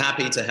I'm just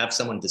happy to have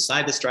someone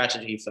decide the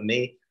strategy for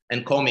me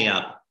and call me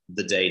up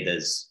the day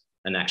there's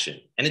an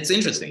action. And it's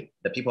interesting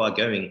that people are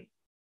going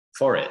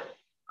for it.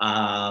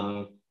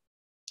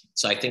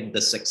 So I think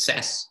the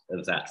success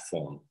of that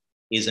form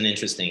is an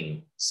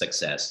interesting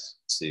success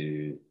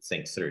to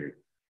think through.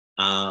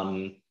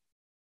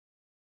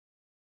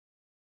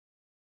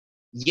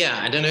 Yeah,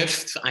 I don't know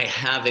if I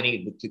have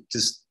any,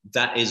 because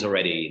that is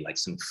already like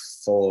some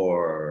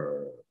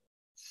 4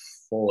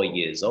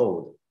 years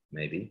old,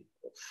 maybe,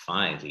 or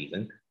 5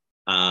 even.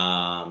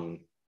 I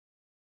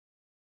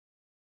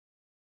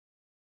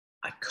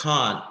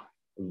can't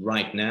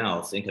right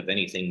now think of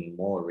anything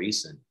more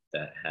recent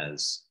that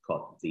has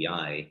caught the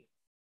eye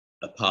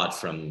apart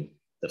from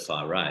the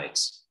far right.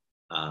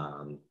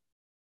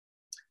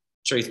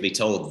 Truth be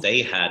told,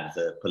 they had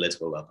the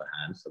political upper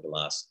hand for the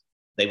last,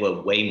 they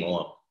were way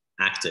more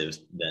active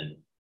than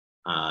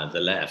the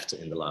left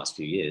in the last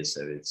few years.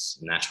 So it's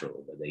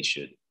natural that they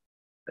should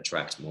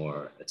attract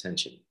more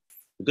attention.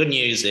 The good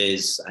news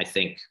is, I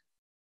think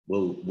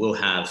we'll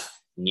have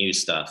new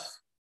stuff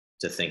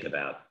to think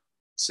about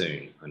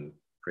soon. I'm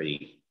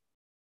pretty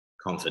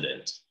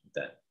confident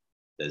that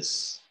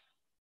there's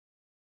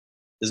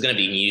going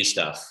to be new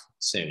stuff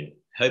soon.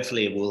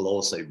 Hopefully it will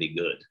also be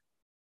good.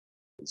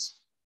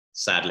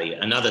 Sadly,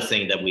 another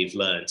thing that we've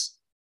learned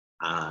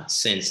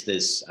since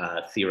this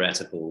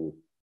theoretical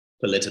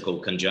political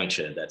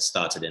conjuncture that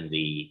started in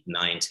the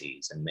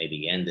 90s and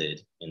maybe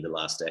ended in the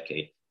last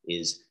decade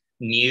is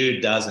new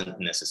doesn't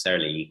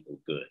necessarily equal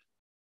good.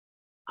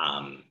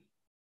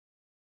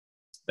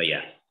 But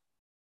yeah,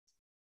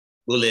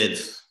 we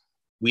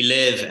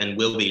live and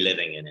will be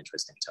living in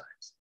interesting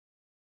times.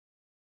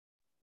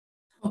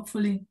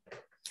 Hopefully.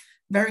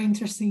 Very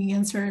interesting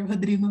answer,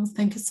 Rodrigo.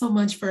 Thank you so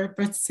much for your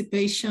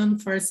participation,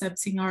 for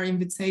accepting our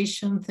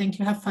invitation. Thank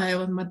you,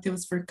 Rafael and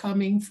Matheus, for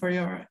coming, for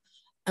your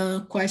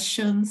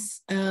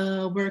questions.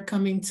 We're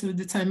coming to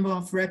the time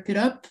of wrap it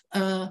up.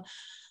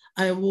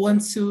 I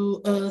want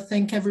to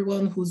thank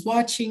everyone who's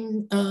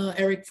watching,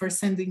 Eric for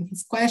sending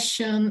his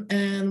question,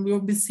 and we'll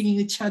be seeing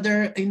each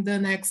other in the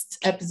next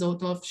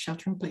episode of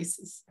Sheltering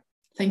Places.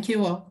 Thank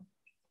you all.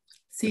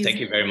 Thank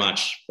you very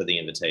much for the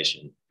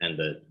invitation and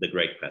the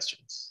great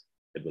questions.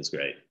 It was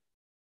great.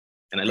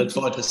 And I look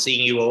forward to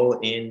seeing you all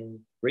in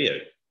Rio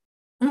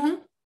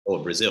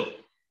or Brazil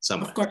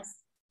somewhere. Of course.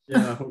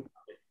 Yeah.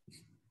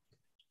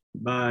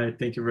 Bye.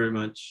 Thank you very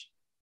much.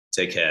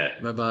 Take care.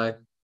 Bye-bye.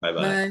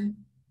 Bye-bye. Bye.